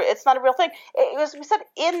 It's not a real thing. It was, we said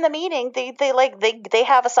in the meeting, they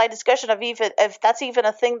have a side discussion of even if that's even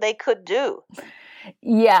a thing they could do.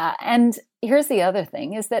 Yeah, and here's the other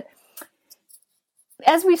thing is that,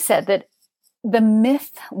 as we've said, that the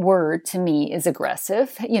myth word to me is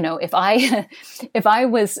aggressive. If I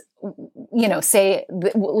was, say,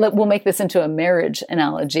 we'll make this into a marriage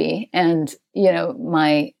analogy, and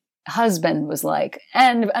my husband was like,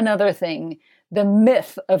 and another thing. The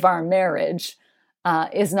myth of our marriage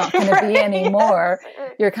is not going to be anymore.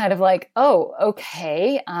 You're kind of like, oh,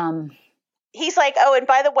 okay. He's like, oh, and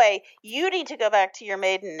by the way, you need to go back to your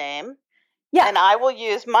maiden name. Yeah. And I will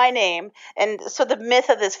use my name. And so the myth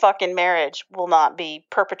of this fucking marriage will not be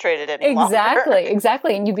perpetrated any longer.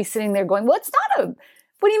 Exactly. And you'd be sitting there going, well, it's not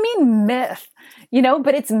what do you mean myth?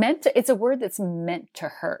 But it's a word that's meant to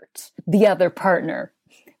hurt the other partner.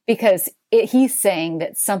 Because he's saying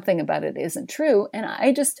that something about it isn't true. And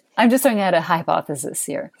I'm just throwing out a hypothesis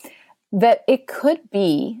here that it could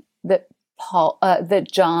be that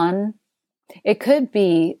it could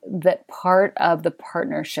be that part of the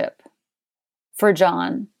partnership for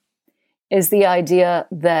John is the idea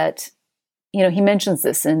that, he mentions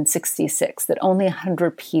this in 66, that only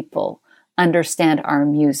 100 people understand our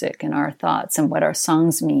music and our thoughts and what our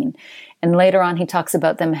songs mean. And later on, he talks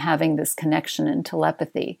about them having this connection and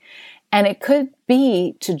telepathy. And it could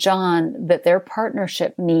be to John that their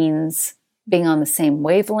partnership means being on the same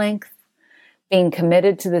wavelength, being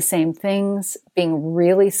committed to the same things, being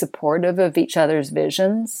really supportive of each other's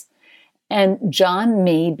visions. And John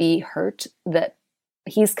may be hurt that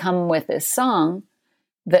he's come with this song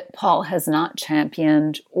that Paul has not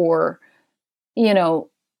championed or,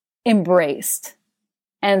 embraced.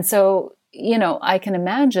 And so, I can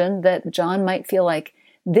imagine that John might feel like,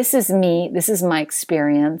 this is me, this is my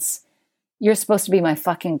experience. You're supposed to be my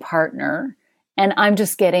fucking partner. And I'm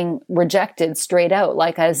just getting rejected straight out,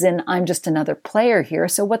 like as in I'm just another player here.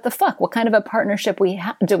 So what the fuck? What kind of a partnership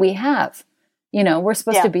do we have? We're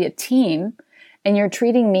supposed to be a team, and you're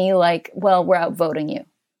treating me like, well, we're outvoting you.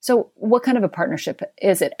 So what kind of a partnership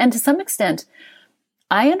is it? And to some extent,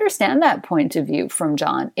 I understand that point of view from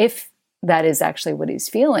John, if that is actually what he's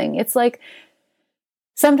feeling. It's like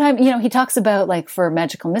sometimes, he talks about, like, for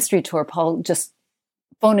Magical Mystery Tour, Paul just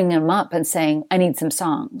phoning him up and saying, I need some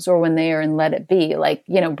songs. Or when they are in Let It Be, like,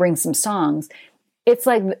 bring some songs. It's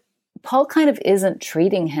like Paul kind of isn't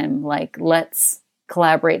treating him like, let's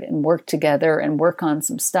collaborate and work together and work on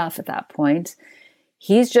some stuff at that point.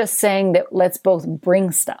 He's just saying that let's both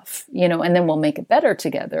bring stuff, and then we'll make it better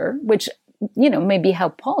together, which, may be how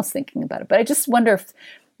Paul's thinking about it. But I just wonder if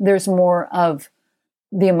there's more of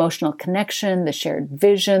the emotional connection, the shared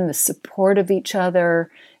vision, the support of each other.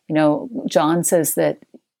 John says that,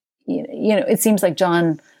 it seems like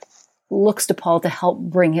John looks to Paul to help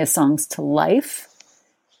bring his songs to life.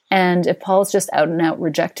 And if Paul's just out and out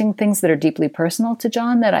rejecting things that are deeply personal to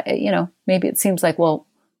John, that maybe it seems like, well,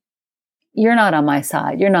 you're not on my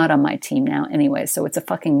side. You're not on my team now anyway. So it's a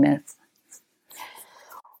fucking myth.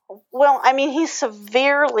 Well, I mean, he's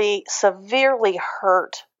severely, severely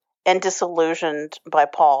hurt and disillusioned by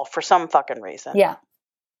Paul for some fucking reason. Yeah.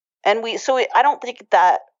 And I don't think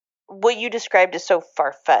that what you described is so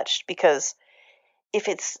far-fetched, because if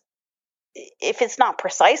it's not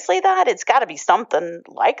precisely that, it's got to be something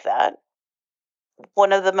like that.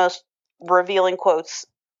 One of the most revealing quotes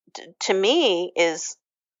to me is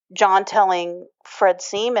John telling Fred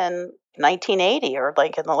Seaman, 1980 or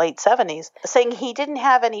like in the late 70s, saying he didn't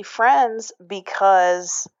have any friends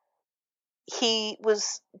because he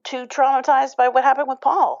was too traumatized by what happened with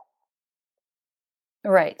Paul.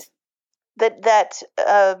 Right. That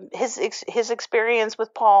his experience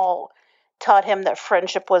with Paul taught him that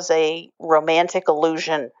friendship was a romantic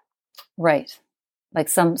illusion. Right. Like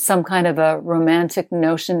some kind of a romantic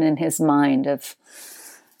notion in his mind of,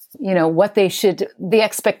 what the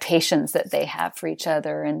expectations that they have for each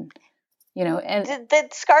other. And that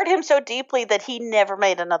scarred him so deeply that he never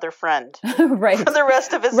made another friend right. for the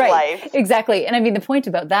rest of his life. Exactly. And I mean, the point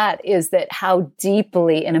about that is that how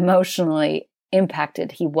deeply and emotionally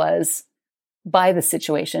impacted he was by the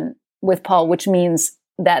situation with Paul, which means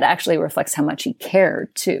that actually reflects how much he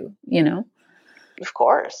cared too, Of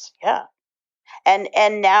course. Yeah.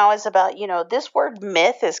 And now is about, this word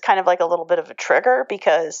myth is kind of like a little bit of a trigger,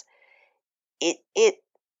 because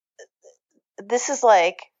this is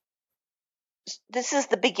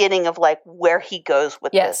the beginning of like where he goes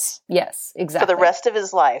with this. Yes, exactly. For the rest of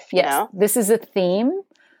his life, yes. This is a theme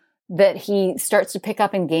that he starts to pick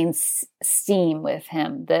up and gain steam with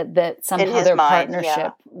him, that somehow their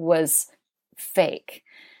partnership was fake.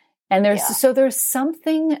 And there's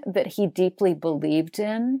something that he deeply believed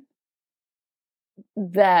in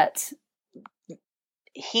that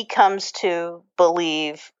he comes to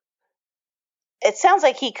believe. It sounds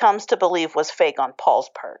like he comes to believe was fake on Paul's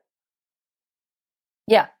part.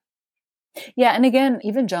 Yeah. Yeah. And again,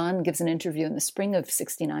 even John gives an interview in the spring of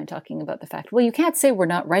 1969 talking about the fact, well, you can't say we're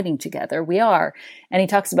not writing together. We are. And he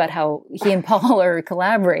talks about how he and Paul are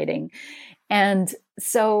collaborating. And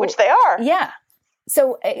so. Which they are. Yeah.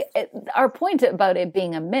 So our point about it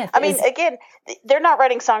being a myth. I mean, again, they're not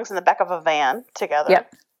writing songs in the back of a van together.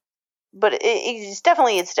 Yep. But it's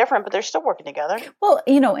different, but they're still working together. Well,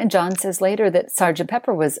 and John says later that Sgt.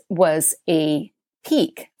 Pepper was a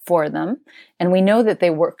peak for them. And we know that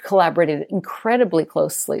they collaborated incredibly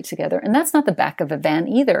closely together. And that's not the back of a van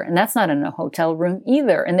either. And that's not in a hotel room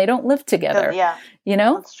either. And they don't live together. Yeah.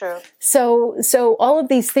 That's true. So all of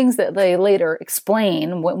these things that they later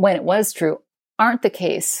explain when it was true aren't the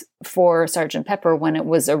case for Sgt. Pepper when it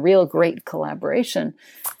was a real great collaboration.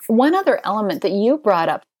 One other element that you brought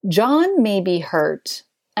up, John may be hurt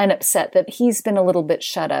and upset that he's been a little bit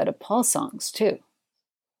shut out of Paul's songs too.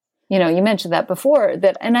 You mentioned that before,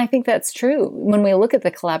 and I think that's true. When we look at the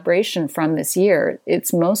collaboration from this year,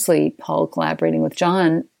 it's mostly Paul collaborating with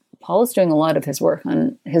John. Paul is doing a lot of his work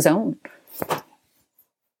on his own.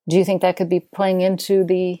 Do you think that could be playing into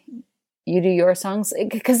the you do your songs?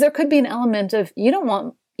 Because there could be an element of you don't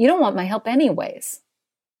want my help anyways.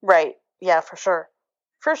 Right. Yeah, for sure.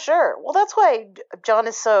 For sure. Well, that's why John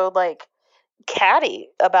is so like catty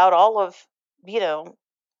about all of,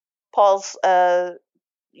 Paul's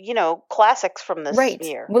classics from this Right.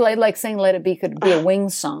 year. Well, I like saying Let It Be could be a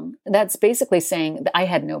Wings song. That's basically saying that I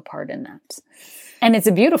had no part in that. And it's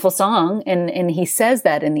a beautiful song. And he says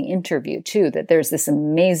that in the interview too, that there's this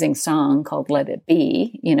amazing song called Let It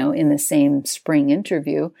Be, in the same spring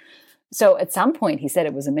interview. So at some point he said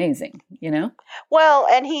it was amazing, Well,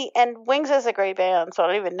 and Wings is a great band, so I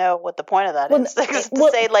don't even know what the point of that is. To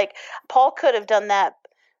say like Paul could have done that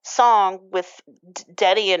song with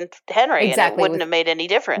Denny and Henry, exactly, and it wouldn't have made any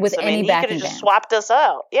difference. With any he backing could have just band. swapped us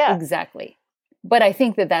out. Yeah, exactly. But I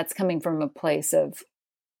think that that's coming from a place of,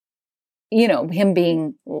 him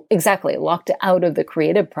being exactly locked out of the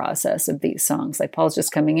creative process of these songs. Like Paul's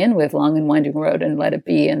just coming in with Long and Winding Road and Let It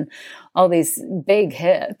Be and all these big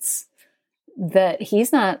hits, that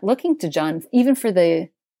he's not looking to John even for the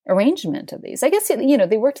arrangement of these. I guess,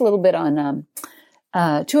 they worked a little bit on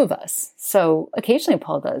Two of Us. So occasionally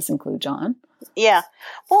Paul does include John. Yeah.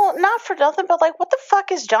 Well, not for nothing, but like, what the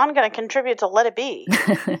fuck is John going to contribute to Let It Be?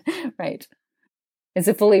 Right. It's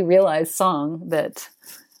a fully realized song that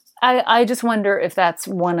I just wonder if that's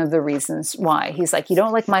one of the reasons why. He's like, you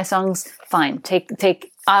don't like my songs? Fine.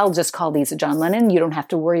 I'll just call these a John Lennon. You don't have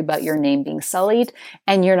to worry about your name being sullied,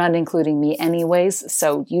 and you're not including me anyways,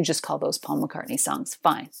 so you just call those Paul McCartney songs.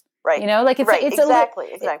 Fine. Right. Exactly.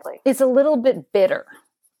 It's a little bit bitter.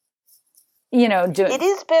 It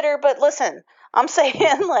is bitter, but listen, I'm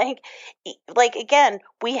saying like again,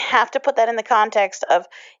 we have to put that in the context of,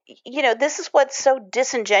 this is what's so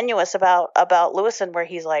disingenuous about Lewison, where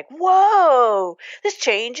he's like, whoa, this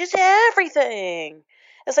changes everything.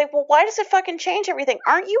 It's like, well, why does it fucking change everything?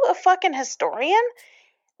 Aren't you a fucking historian?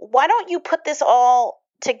 Why don't you put this all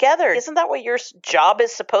together? Isn't that what your job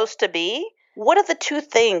is supposed to be? What are the two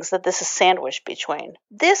things that this is sandwiched between?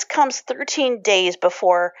 This comes 13 days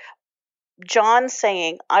before John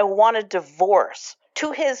saying, I want a divorce,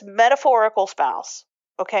 to his metaphorical spouse.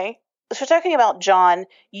 Okay? So we're talking about John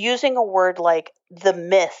using a word like the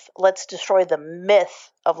myth. Let's destroy the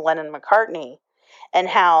myth of Lennon-McCartney, and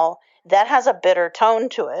how that has a bitter tone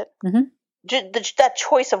to it. Mm-hmm. That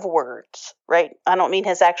choice of words, right? I don't mean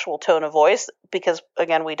his actual tone of voice, because,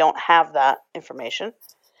 again, we don't have that information.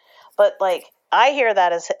 But, like, I hear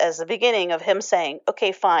that as the beginning of him saying,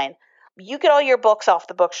 okay, fine, you get all your books off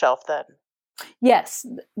the bookshelf then. Yes,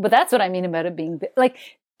 but that's what I mean about it being like,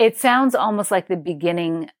 it sounds almost like the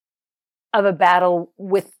beginning of a battle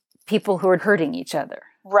with people who are hurting each other.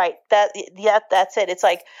 Right. That's it. It's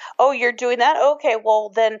like, oh, you're doing that? Okay, well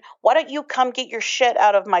then why don't you come get your shit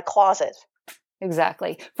out of my closet?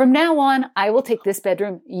 Exactly. From now on, I will take this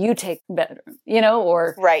bedroom, you take the bedroom,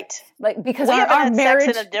 or right. Like, because we haven't our had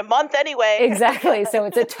marriage sex in a month anyway. Exactly. So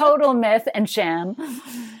it's a total myth and sham.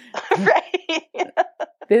 Right.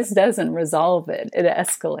 This doesn't resolve it. It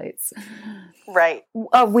escalates. Right.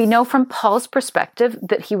 We know from Paul's perspective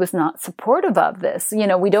that he was not supportive of this.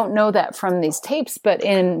 We don't know that from these tapes, but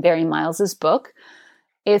in Barry Miles's book,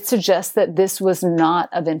 it suggests that this was not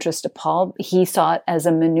of interest to Paul. He saw it as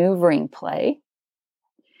a maneuvering play.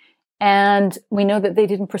 And we know that they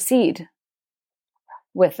didn't proceed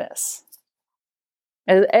with this.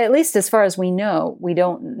 At least as far as we know, we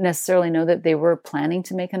don't necessarily know that they were planning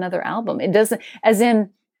to make another album. It doesn't, as in,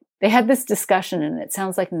 they had this discussion and it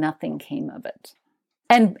sounds like nothing came of it.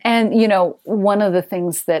 And one of the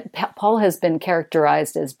things that Paul has been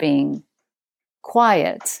characterized as being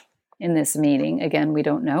quiet in this meeting, again, we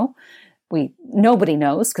don't know. Nobody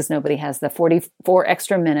knows, because nobody has the 44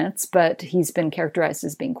 extra minutes, but he's been characterized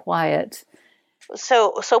as being quiet.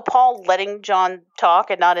 So Paul letting John talk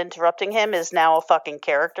and not interrupting him is now a fucking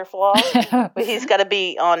character flaw. He's got to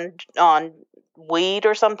be on weed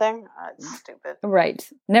or something. That's stupid. Right.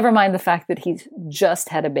 Never mind the fact that he's just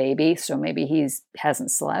had a baby, so maybe he hasn't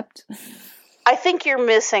slept. I think you're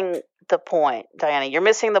missing the point, Diana. You're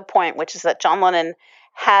missing the point, which is that John Lennon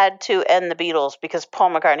had to end the Beatles because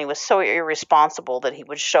Paul McCartney was so irresponsible that he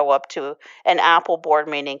would show up to an Apple board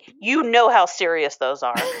meeting. You know how serious those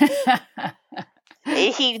are.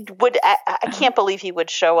 He would. I can't believe he would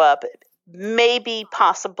show up. Maybe,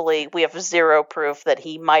 possibly, we have zero proof that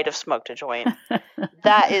he might have smoked a joint.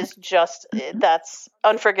 That's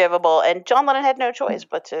unforgivable. And John Lennon had no choice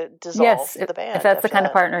but to dissolve the band. If that's the kind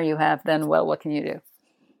of partner you have, then, well, what can you do?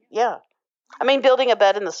 Yeah. I mean, building a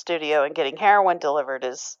bed in the studio and getting heroin delivered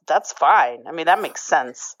that's fine. I mean, that makes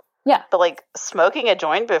sense. Yeah. But like smoking a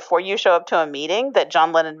joint before you show up to a meeting that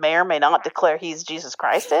John Lennon may or may not declare he's Jesus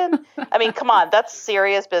Christ in? I mean, come on, that's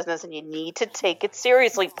serious business and you need to take it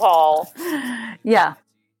seriously, Paul. Yeah.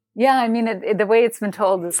 Yeah, I mean, the way it's been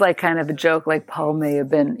told is like kind of a joke, like Paul may have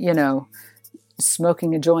been,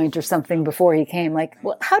 smoking a joint or something before he came. Like,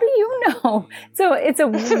 well, how do you know? So it's a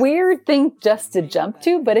weird thing just to jump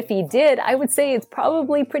to, but if he did, I would say it's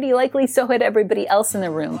probably pretty likely so had everybody else in the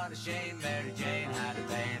room. What a shame Mary Jane had a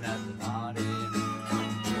band at the party.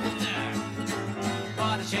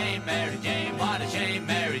 What a shame Mary Jane, what a shame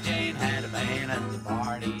Mary Jane had a band at the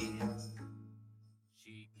party.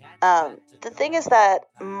 The thing is that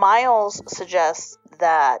Miles suggests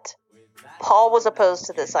that Paul was opposed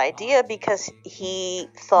to this idea because he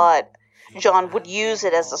thought John would use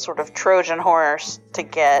it as a sort of Trojan horse to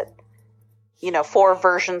get, 4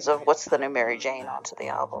 versions of What's the New Mary Jane onto the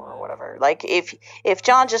album or whatever. Like, if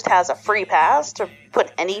John just has a free pass to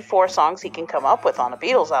put any 4 songs he can come up with on a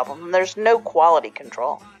Beatles album, then there's no quality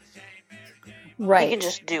control. Right. He can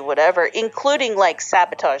just do whatever, including, like,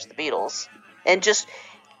 sabotage the Beatles. And just,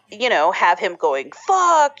 have him going,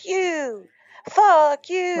 fuck you, fuck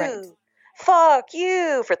you. Right. Fuck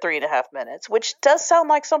you for 3.5 minutes, which does sound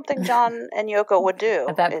like something John and Yoko would do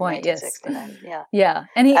At that point, yes. 1969. Yeah. Yeah.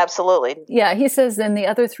 And Absolutely. Yeah, he says then the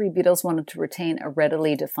other 3 Beatles wanted to retain a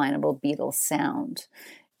readily definable Beatles sound.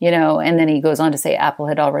 And then he goes on to say Apple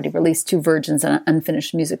had already released 2 versions on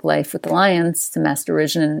Unfinished Music Life with the Lions to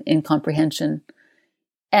Masteration and Incomprehension.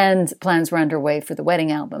 And plans were underway for the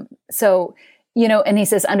Wedding album. So, and he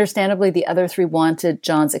says, understandably, the other 3 wanted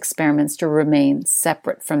John's experiments to remain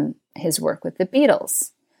separate from his work with the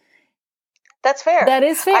Beatles. That's fair. That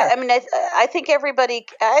is fair. I mean, I think everybody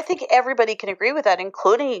can agree with that,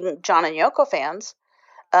 including John and Yoko fans,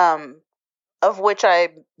 of which I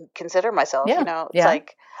consider myself. Yeah. It's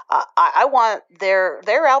like I want their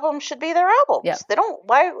album should be their albums. Yeah.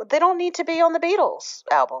 They don't need to be on the Beatles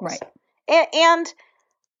albums. Right. And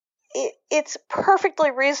it's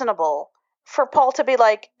perfectly reasonable for Paul to be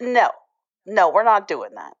like, no, we're not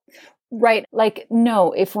doing that. Right. Like,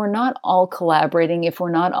 no, if we're not all collaborating, if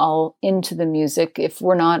we're not all into the music, if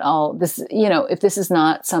we're not all this, if this is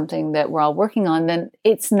not something that we're all working on, then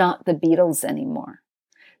it's not the Beatles anymore.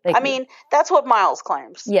 Like, I mean, that's what Miles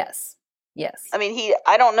claims. Yes. Yes. I mean,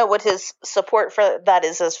 I don't know what his support for that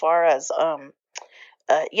is as far as,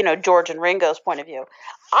 George and Ringo's point of view.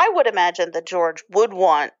 I would imagine that George would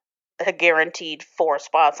want a guaranteed 4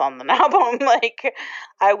 spots on the album. Like,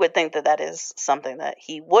 I would think that is something that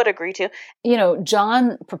he would agree to.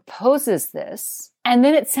 John proposes this, and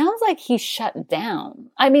then it sounds like he's shut down.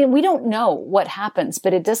 I mean, we don't know what happens,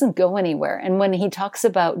 but it doesn't go anywhere. And when he talks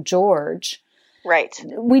about George, right,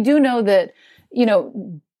 we do know that,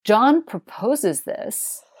 John proposes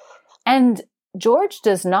this, and George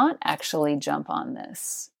does not actually jump on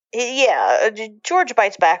this. Yeah, George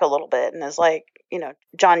bites back a little bit and is like,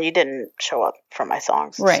 John, you didn't show up for my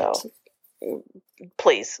songs. Right. So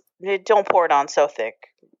please, don't pour it on so thick.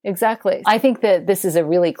 Exactly. I think that this is a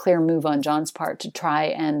really clear move on John's part to try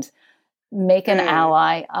and make an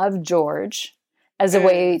ally of George as a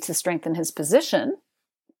way to strengthen his position.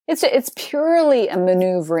 It's purely a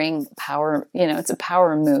maneuvering power, it's a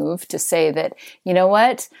power move to say that, you know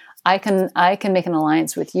what, I can make an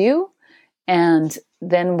alliance with you, and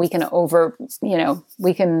then we can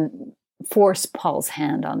we can force Paul's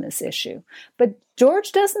hand on this issue. But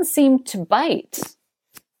George doesn't seem to bite.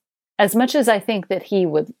 As much as I think that he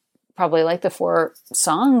would probably like the 4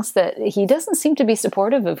 songs, that he doesn't seem to be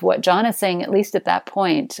supportive of what John is saying, at least at that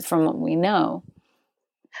point, from what we know.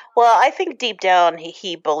 Well, I think deep down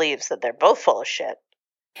he believes that they're both full of shit.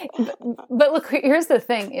 But look, here's the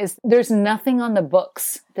thing, is there's nothing on the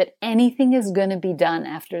books that anything is going to be done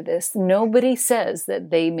after this. Nobody says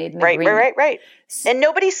that they made an agreement. Right. And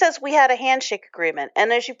nobody says we had a handshake agreement.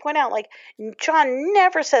 And as you point out, like, John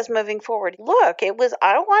never says moving forward, look, I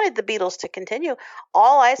wanted the Beatles to continue.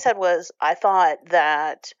 All I said was I thought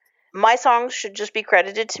that my songs should just be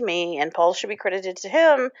credited to me and Paul should be credited to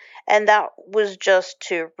him. And that was just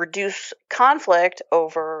to reduce conflict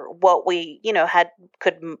over what we,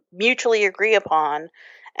 could mutually agree upon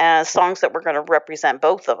as songs that were going to represent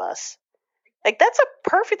both of us. Like, that's a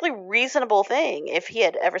perfectly reasonable thing. If he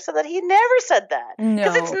had ever said that, he never said that.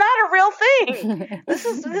 Because it's not a real thing. This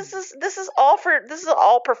is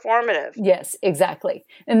all performative. Yes, exactly.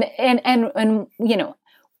 And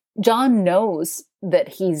John knows that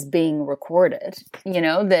he's being recorded,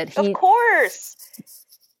 that he... Of course.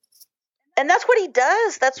 And that's what he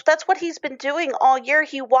does. That's what he's been doing all year.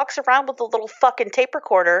 He walks around with a little fucking tape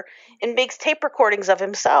recorder and makes tape recordings of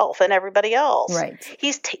himself and everybody else. Right.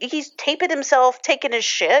 He's taping himself, taking his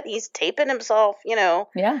shit. He's taping himself,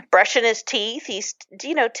 brushing his teeth. He's,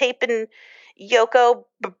 taping Yoko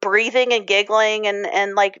breathing and giggling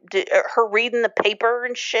and like her reading the paper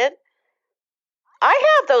and shit.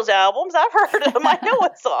 I have those albums. I've heard them. I know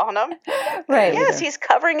what's on them. Right. Yes, he's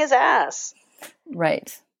covering his ass.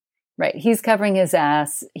 Right. Right. He's covering his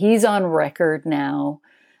ass. He's on record now.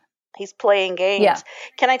 He's playing games. Yeah.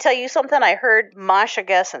 Can I tell you something I heard Masha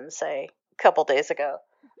Gessen say a couple days ago?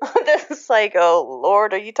 This is like, oh,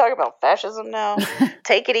 Lord, are you talking about fascism now?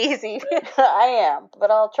 Take it easy. I am, but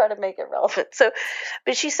I'll try to make it relevant.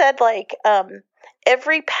 But she said, like,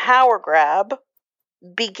 every power grab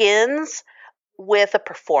begins with a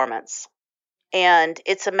performance. And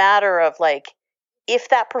it's a matter of, like, if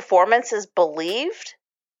that performance is believed,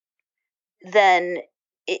 then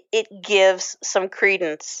it gives some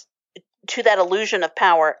credence to that illusion of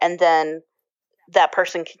power, and then that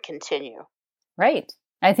person can continue. Right.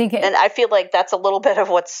 And I feel like that's a little bit of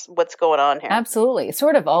what's going on here. Absolutely.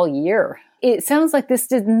 Sort of all year. It sounds like this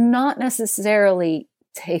did not necessarily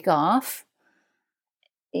take off.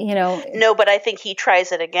 No, but I think he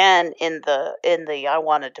tries it again in the I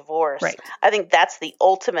Want a Divorce. Right. I think that's the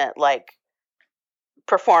ultimate, like,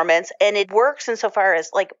 performance, and it works insofar as,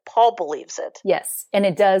 like, Paul believes it. Yes, and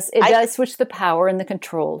it does switch the power and the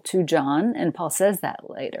control to John, and Paul says that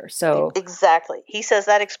later. So exactly, he says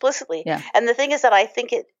that explicitly. Yeah. And the thing is that I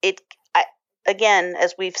think again,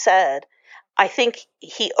 as we've said, I think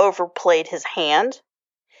he overplayed his hand,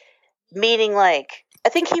 meaning, like, I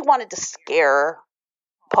think he wanted to scare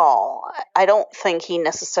Paul. I don't think he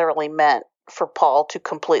necessarily meant for Paul to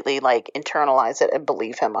completely, like, internalize it and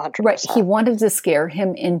believe him 100%. Right. He wanted to scare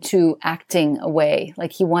him into acting away.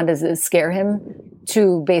 Like, he wanted to scare him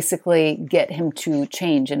to basically get him to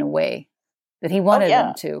change in a way that he wanted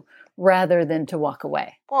him to, rather than to walk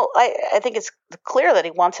away. Well, I think it's clear that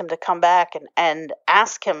he wants him to come back and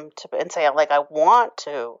ask him to, and say, like, I want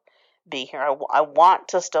to be here. I want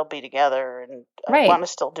to still be together, and I want to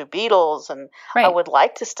still do Beatles, and I would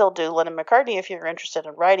like to still do Lennon McCartney if you're interested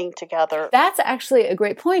in writing together. That's actually a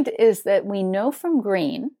great point, is that we know from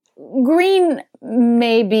Green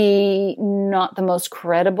may be not the most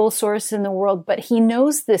credible source in the world, but he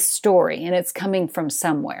knows this story and it's coming from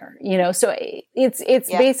somewhere, so it's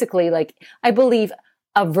basically, like, I believe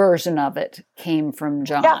a version of it came from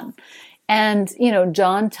John. Yeah. And,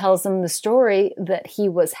 John tells him the story that he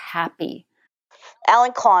was happy.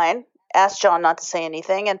 Alan Klein asked John not to say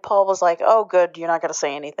anything, and Paul was like, oh, good, you're not going to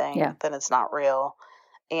say anything. Yeah. Then it's not real.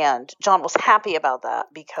 And John was happy about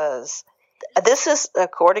that, because this is,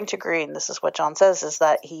 according to Green, this is what John says, is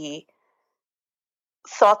that he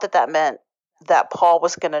thought that meant that Paul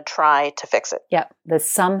was going to try to fix it. Yeah, that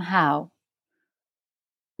somehow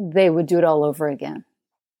they would do it all over again.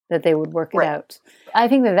 That they would work it out. I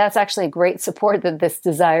think that that's actually a great support, that this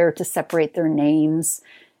desire to separate their names,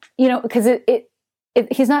 because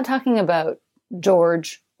he's not talking about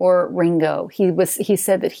George or Ringo. He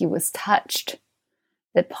said that he was touched,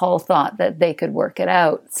 that Paul thought that they could work it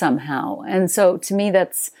out somehow. And so to me,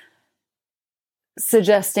 that's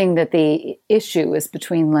suggesting that the issue is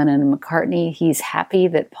between Lennon and McCartney. He's happy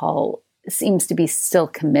that Paul seems to be still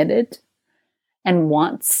committed and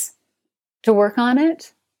wants to work on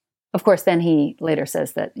it. Of course, then he later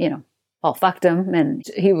says that, Paul fucked him, and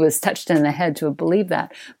he was touched in the head to believe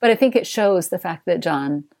that. But I think it shows the fact that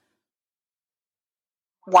John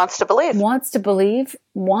wants to believe,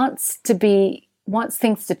 wants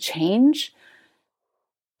things to change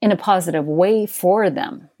in a positive way for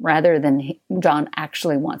them, rather than John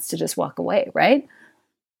actually wants to just walk away, right?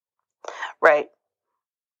 Right.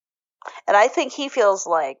 And I think he feels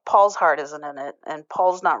like Paul's heart isn't in it, and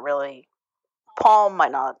Paul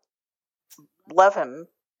might not love him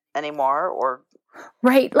anymore, or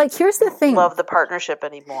right. Like, here's the thing: love the partnership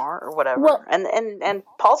anymore, or whatever. Well, and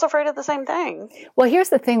Paul's afraid of the same thing. Well, here's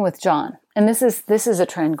the thing with John, and this is a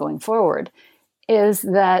trend going forward, is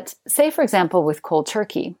that, say, for example, with Cold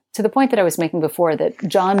Turkey, to the point that I was making before, that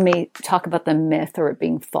John may talk about the myth or it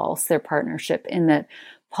being false, their partnership, in that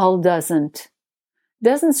Paul doesn't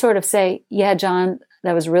sort of say, yeah, John,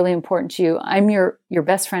 that was really important to you. I'm your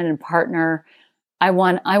best friend and partner. I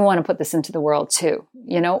want to put this into the world too,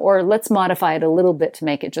 or let's modify it a little bit to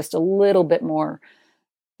make it just a little bit more,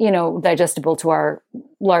 digestible to our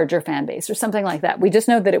larger fan base, or something like that. We just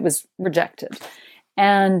know that it was rejected.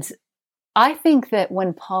 And I think that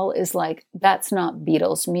when Paul is like, that's not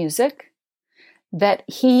Beatles music, that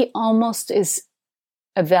he almost is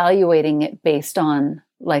evaluating it based on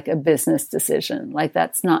like a business decision. Like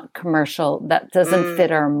that's not commercial. That doesn't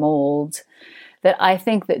fit our mold. That I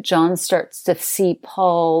think that John starts to see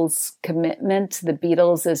Paul's commitment to the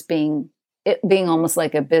Beatles as being almost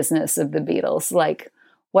like a business of the Beatles, like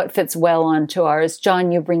what fits well onto ours.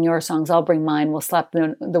 John, you bring your songs, I'll bring mine. We'll slap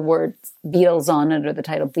the word Beatles on it or the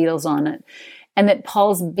title Beatles on it. And that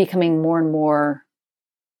Paul's becoming more and more,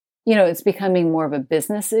 it's becoming more of a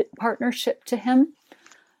business partnership to him.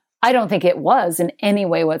 I don't think it was in any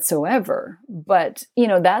way whatsoever, but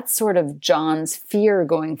that's sort of John's fear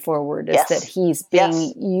going forward is that he's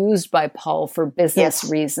being used by Paul for business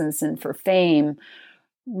reasons and for fame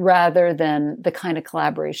rather than the kind of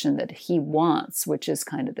collaboration that he wants, which is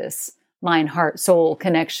kind of this mind, heart, soul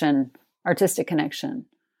connection, artistic connection.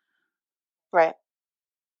 Right.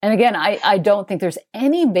 And again, I don't think there's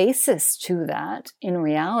any basis to that in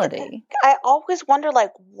reality. I always wonder,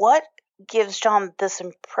 like, what gives John this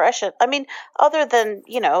impression? I mean, other than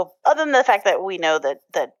the fact that we know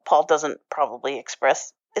that Paul doesn't probably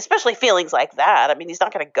express, especially feelings like that. I mean, he's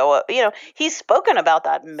not going to go up, he's spoken about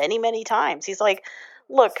that many, many times. He's like,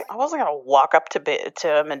 look, I wasn't going to walk up to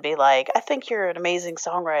him and be like, I think you're an amazing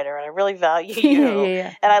songwriter and I really value you.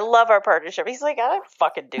 Yeah. And I love our partnership. He's like, I don't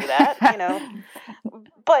fucking do that,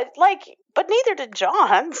 but neither did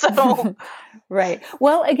John. So right.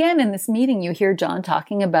 Well, again, in this meeting, you hear John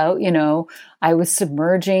talking about, I was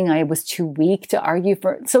submerging. I was too weak to argue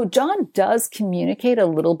for. So John does communicate a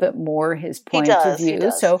little bit more his point of view. He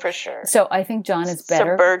does, so for sure. So I think John is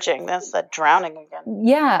better. Submerging. That's that drowning again.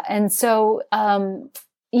 Yeah. And so,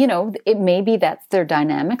 it may be that's their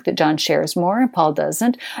dynamic that John shares more and Paul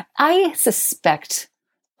doesn't. I suspect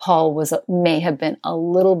Paul may have been a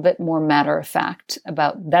little bit more matter of fact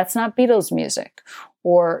about that's not Beatles music,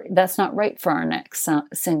 or that's not right for our next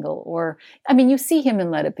single. Or, I mean, you see him in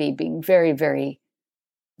Let It Be being very, very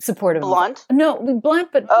supportive. Blunt? No, blunt,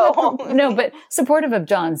 but but supportive of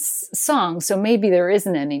John's songs. So maybe there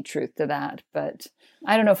isn't any truth to that, but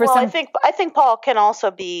I don't know. I think Paul can also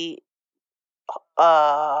be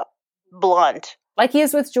blunt. Like he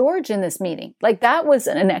is with George in this meeting. Like that was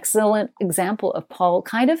an excellent example of Paul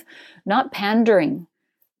kind of not pandering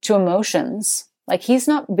to emotions. Like he's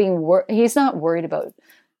not worried about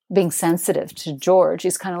being sensitive to George.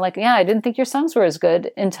 He's kind of like, yeah, I didn't think your songs were as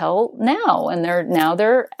good until now. And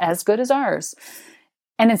they're as good as ours.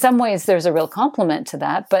 And in some ways there's a real compliment to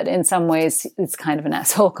that, but in some ways it's kind of an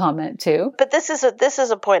asshole comment too. But this is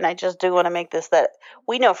a point, and I just do want to make this, that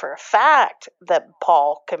we know for a fact that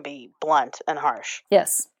Paul can be blunt and harsh.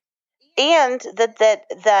 Yes. And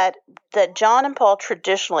that John and Paul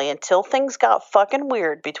traditionally, until things got fucking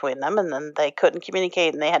weird between them, and then they couldn't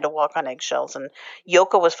communicate and they had to walk on eggshells, and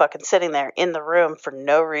Yoko was fucking sitting there in the room for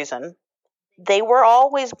no reason, they were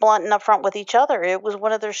always blunt and upfront with each other. It was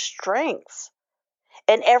one of their strengths.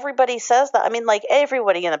 And everybody says that. I mean, like,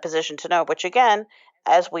 everybody in a position to know, which again,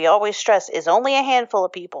 as we always stress, is only a handful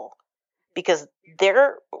of people. Because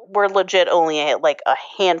there were legit only a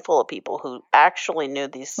handful of people who actually knew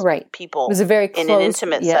these people. It was a very closed, in an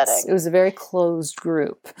intimate setting. It was a very closed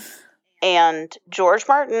group. And George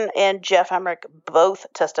Martin and Jeff Emmerich both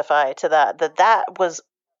testify to that was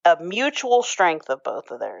a mutual strength of both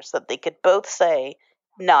of theirs, that they could both say,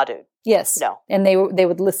 nah, dude. Yes. No. And they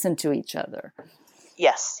would listen to each other.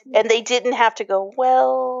 Yes. And they didn't have to go,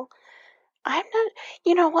 well, I'm not,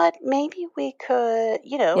 you know what, maybe we could,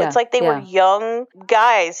 it's like they were young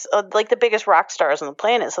guys, like the biggest rock stars on the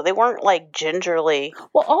planet. So they weren't like gingerly.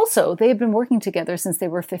 Well, also, they've been working together since they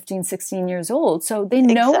were 15, 16 years old. So they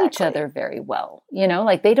know each other very well.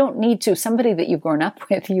 Like they don't need to, somebody that you've grown up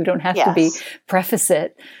with, you don't have to preface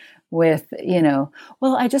it with,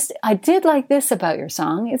 well, I did like this about your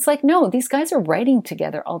song. It's like, no, these guys are writing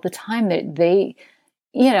together all the time. They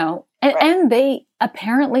and they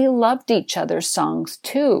apparently loved each other's songs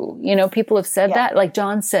too. People have said that, like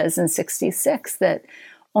John says in 66, that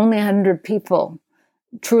only 100 people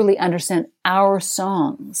truly understand our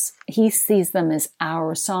songs. He sees them as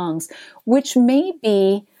our songs, which may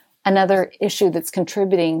be another issue that's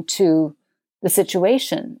contributing to the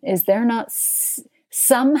situation, is they're not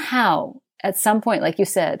somehow at some point, like you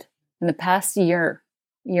said, in the past year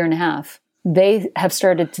and a half, they have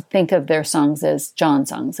started to think of their songs as John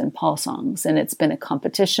songs and Paul songs. And it's been a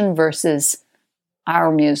competition versus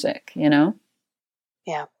our music,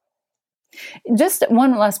 Yeah. Just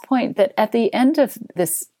one last point, that at the end of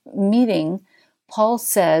this meeting, Paul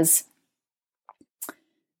says,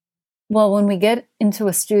 well, when we get into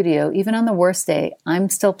a studio, even on the worst day, I'm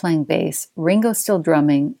still playing bass, Ringo's still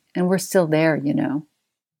drumming, and we're still there,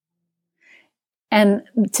 And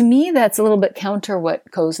to me, that's a little bit counter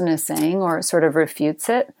what Kozin is saying, or sort of refutes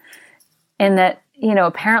it. And that,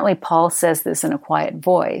 apparently Paul says this in a quiet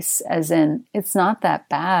voice, as in, it's not that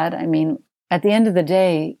bad. I mean, at the end of the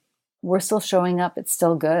day, we're still showing up. It's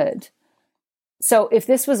still good. So if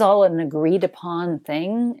this was all an agreed upon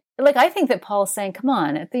thing, like, I think that Paul's saying, come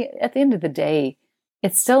on, at the end of the day,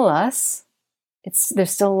 it's still us. There's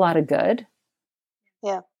still a lot of good.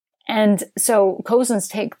 Yeah. And so Cozen's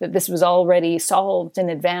take that this was already solved in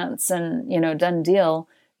advance and, done deal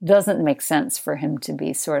doesn't make sense for him to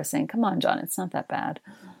be sort of saying, come on, John, it's not that bad.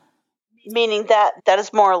 Meaning that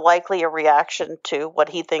is more likely a reaction to what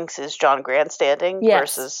he thinks is John grandstanding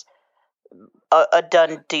versus a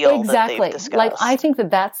done deal that they've discussed. Like, I think that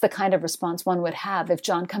that's the kind of response one would have if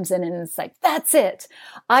John comes in and it's like, that's it.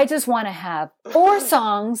 I just want to have 4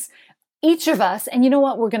 songs, each of us. And you know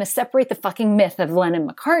what? We're going to separate the fucking myth of Lennon and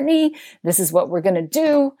McCartney. This is what we're going to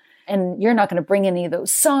do. And you're not going to bring any of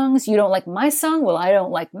those songs. You don't like my song. Well, I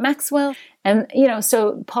don't like Maxwell. And,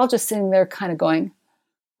 so Paul just sitting there kind of going,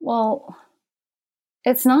 well,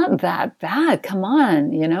 it's not that bad. Come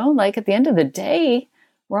on. Like, at the end of the day,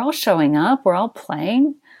 we're all showing up. We're all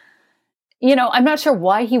playing. I'm not sure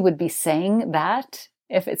why he would be saying that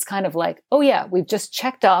if it's kind of like, oh yeah, we've just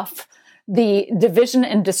checked off the division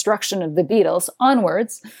and destruction of the Beatles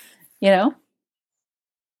onwards, Yeah.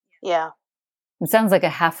 It sounds like a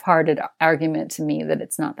half-hearted argument to me that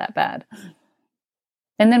it's not that bad.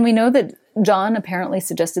 And then we know that John apparently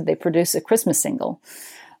suggested they produce a Christmas single,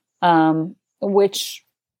 which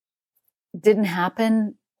didn't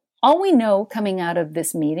happen. All we know coming out of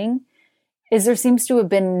this meeting is there seems to have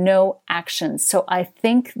been no action. So I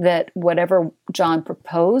think that whatever John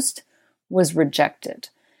proposed was rejected,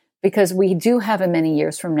 because we do have in many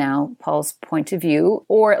years from now Paul's point of view,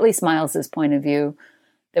 or at least Miles's point of view,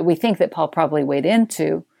 that we think that Paul probably weighed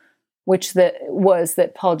into, which was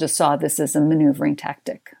that Paul just saw this as a maneuvering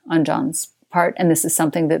tactic on John's part, and this is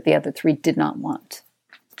something that the other 3 did not want.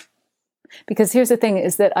 Because here's the thing,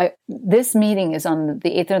 is that this meeting is on the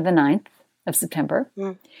 8th or the 9th of September.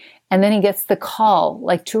 Mm. And then he gets the call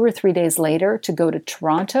like 2 or 3 days later to go to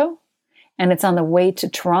Toronto. And it's on the way to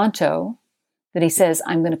Toronto that he says,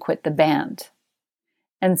 I'm going to quit the band.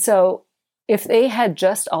 And so if they had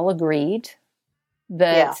just all agreed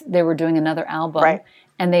that they were doing another album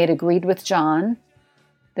and they had agreed with John,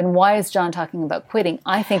 then why is John talking about quitting?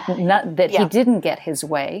 I think not that he didn't get his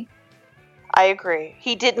way. I agree.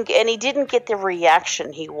 He didn't get the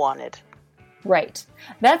reaction he wanted. Right.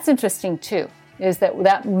 That's interesting too, is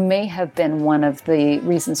that may have been one of the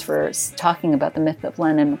reasons for talking about the myth of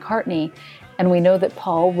Lennon and McCartney. And we know that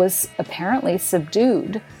Paul was apparently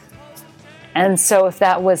subdued. And so if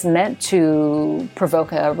that was meant to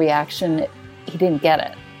provoke a reaction, he didn't get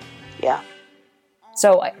it. Yeah.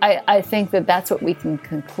 So I think that that's what we can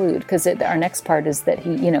conclude, because our next part is that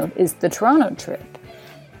he, is the Toronto trip.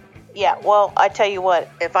 Yeah, well, I tell you what,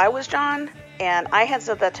 if I was John and I had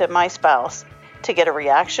said that to my spouse to get a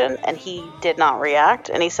reaction and he did not react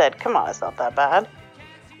and he said, come on, it's not that bad.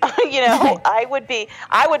 I would be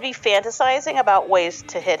fantasizing about ways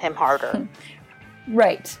to hit him harder.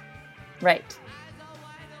 Right.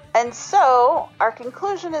 And so our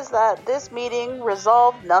conclusion is that this meeting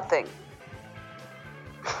resolved nothing,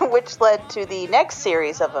 which led to the next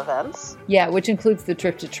series of events. Yeah, which includes the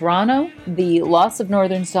trip to Toronto, the loss of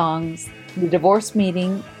Northern Songs, the divorce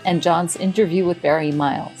meeting, and John's interview with Barry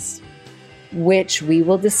Miles, which we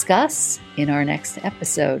will discuss in our next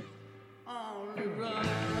episode.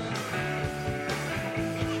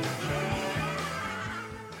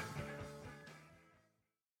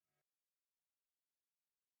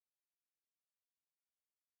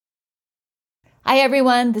 Hi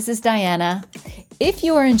everyone, this is Diana. If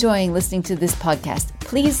you are enjoying listening to this podcast,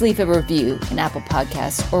 please leave a review in Apple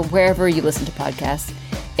Podcasts or wherever you listen to podcasts.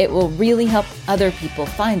 It will really help other people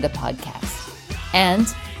find the podcast.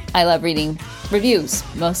 And I love reading reviews,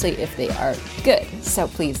 mostly if they are good. So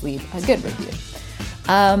please leave a good review.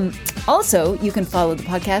 Also, you can follow the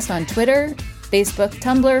podcast on Twitter, Facebook,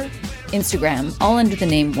 Tumblr, Instagram, all under the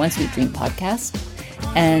name One Sweet Dream Podcast.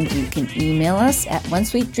 And you can email us at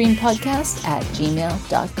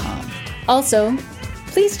onesweetdreampodcast@gmail.com. Also,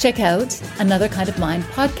 please check out Another Kind of Mind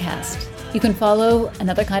podcast. You can follow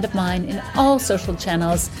Another Kind of Mind in all social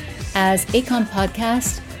channels as Acom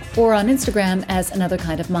Podcast or on Instagram as Another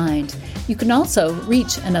Kind of Mind. You can also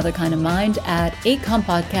reach Another Kind of Mind at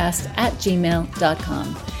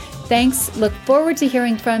acompodcast@gmail.com. Thanks. Look forward to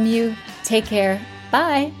hearing from you. Take care.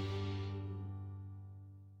 Bye.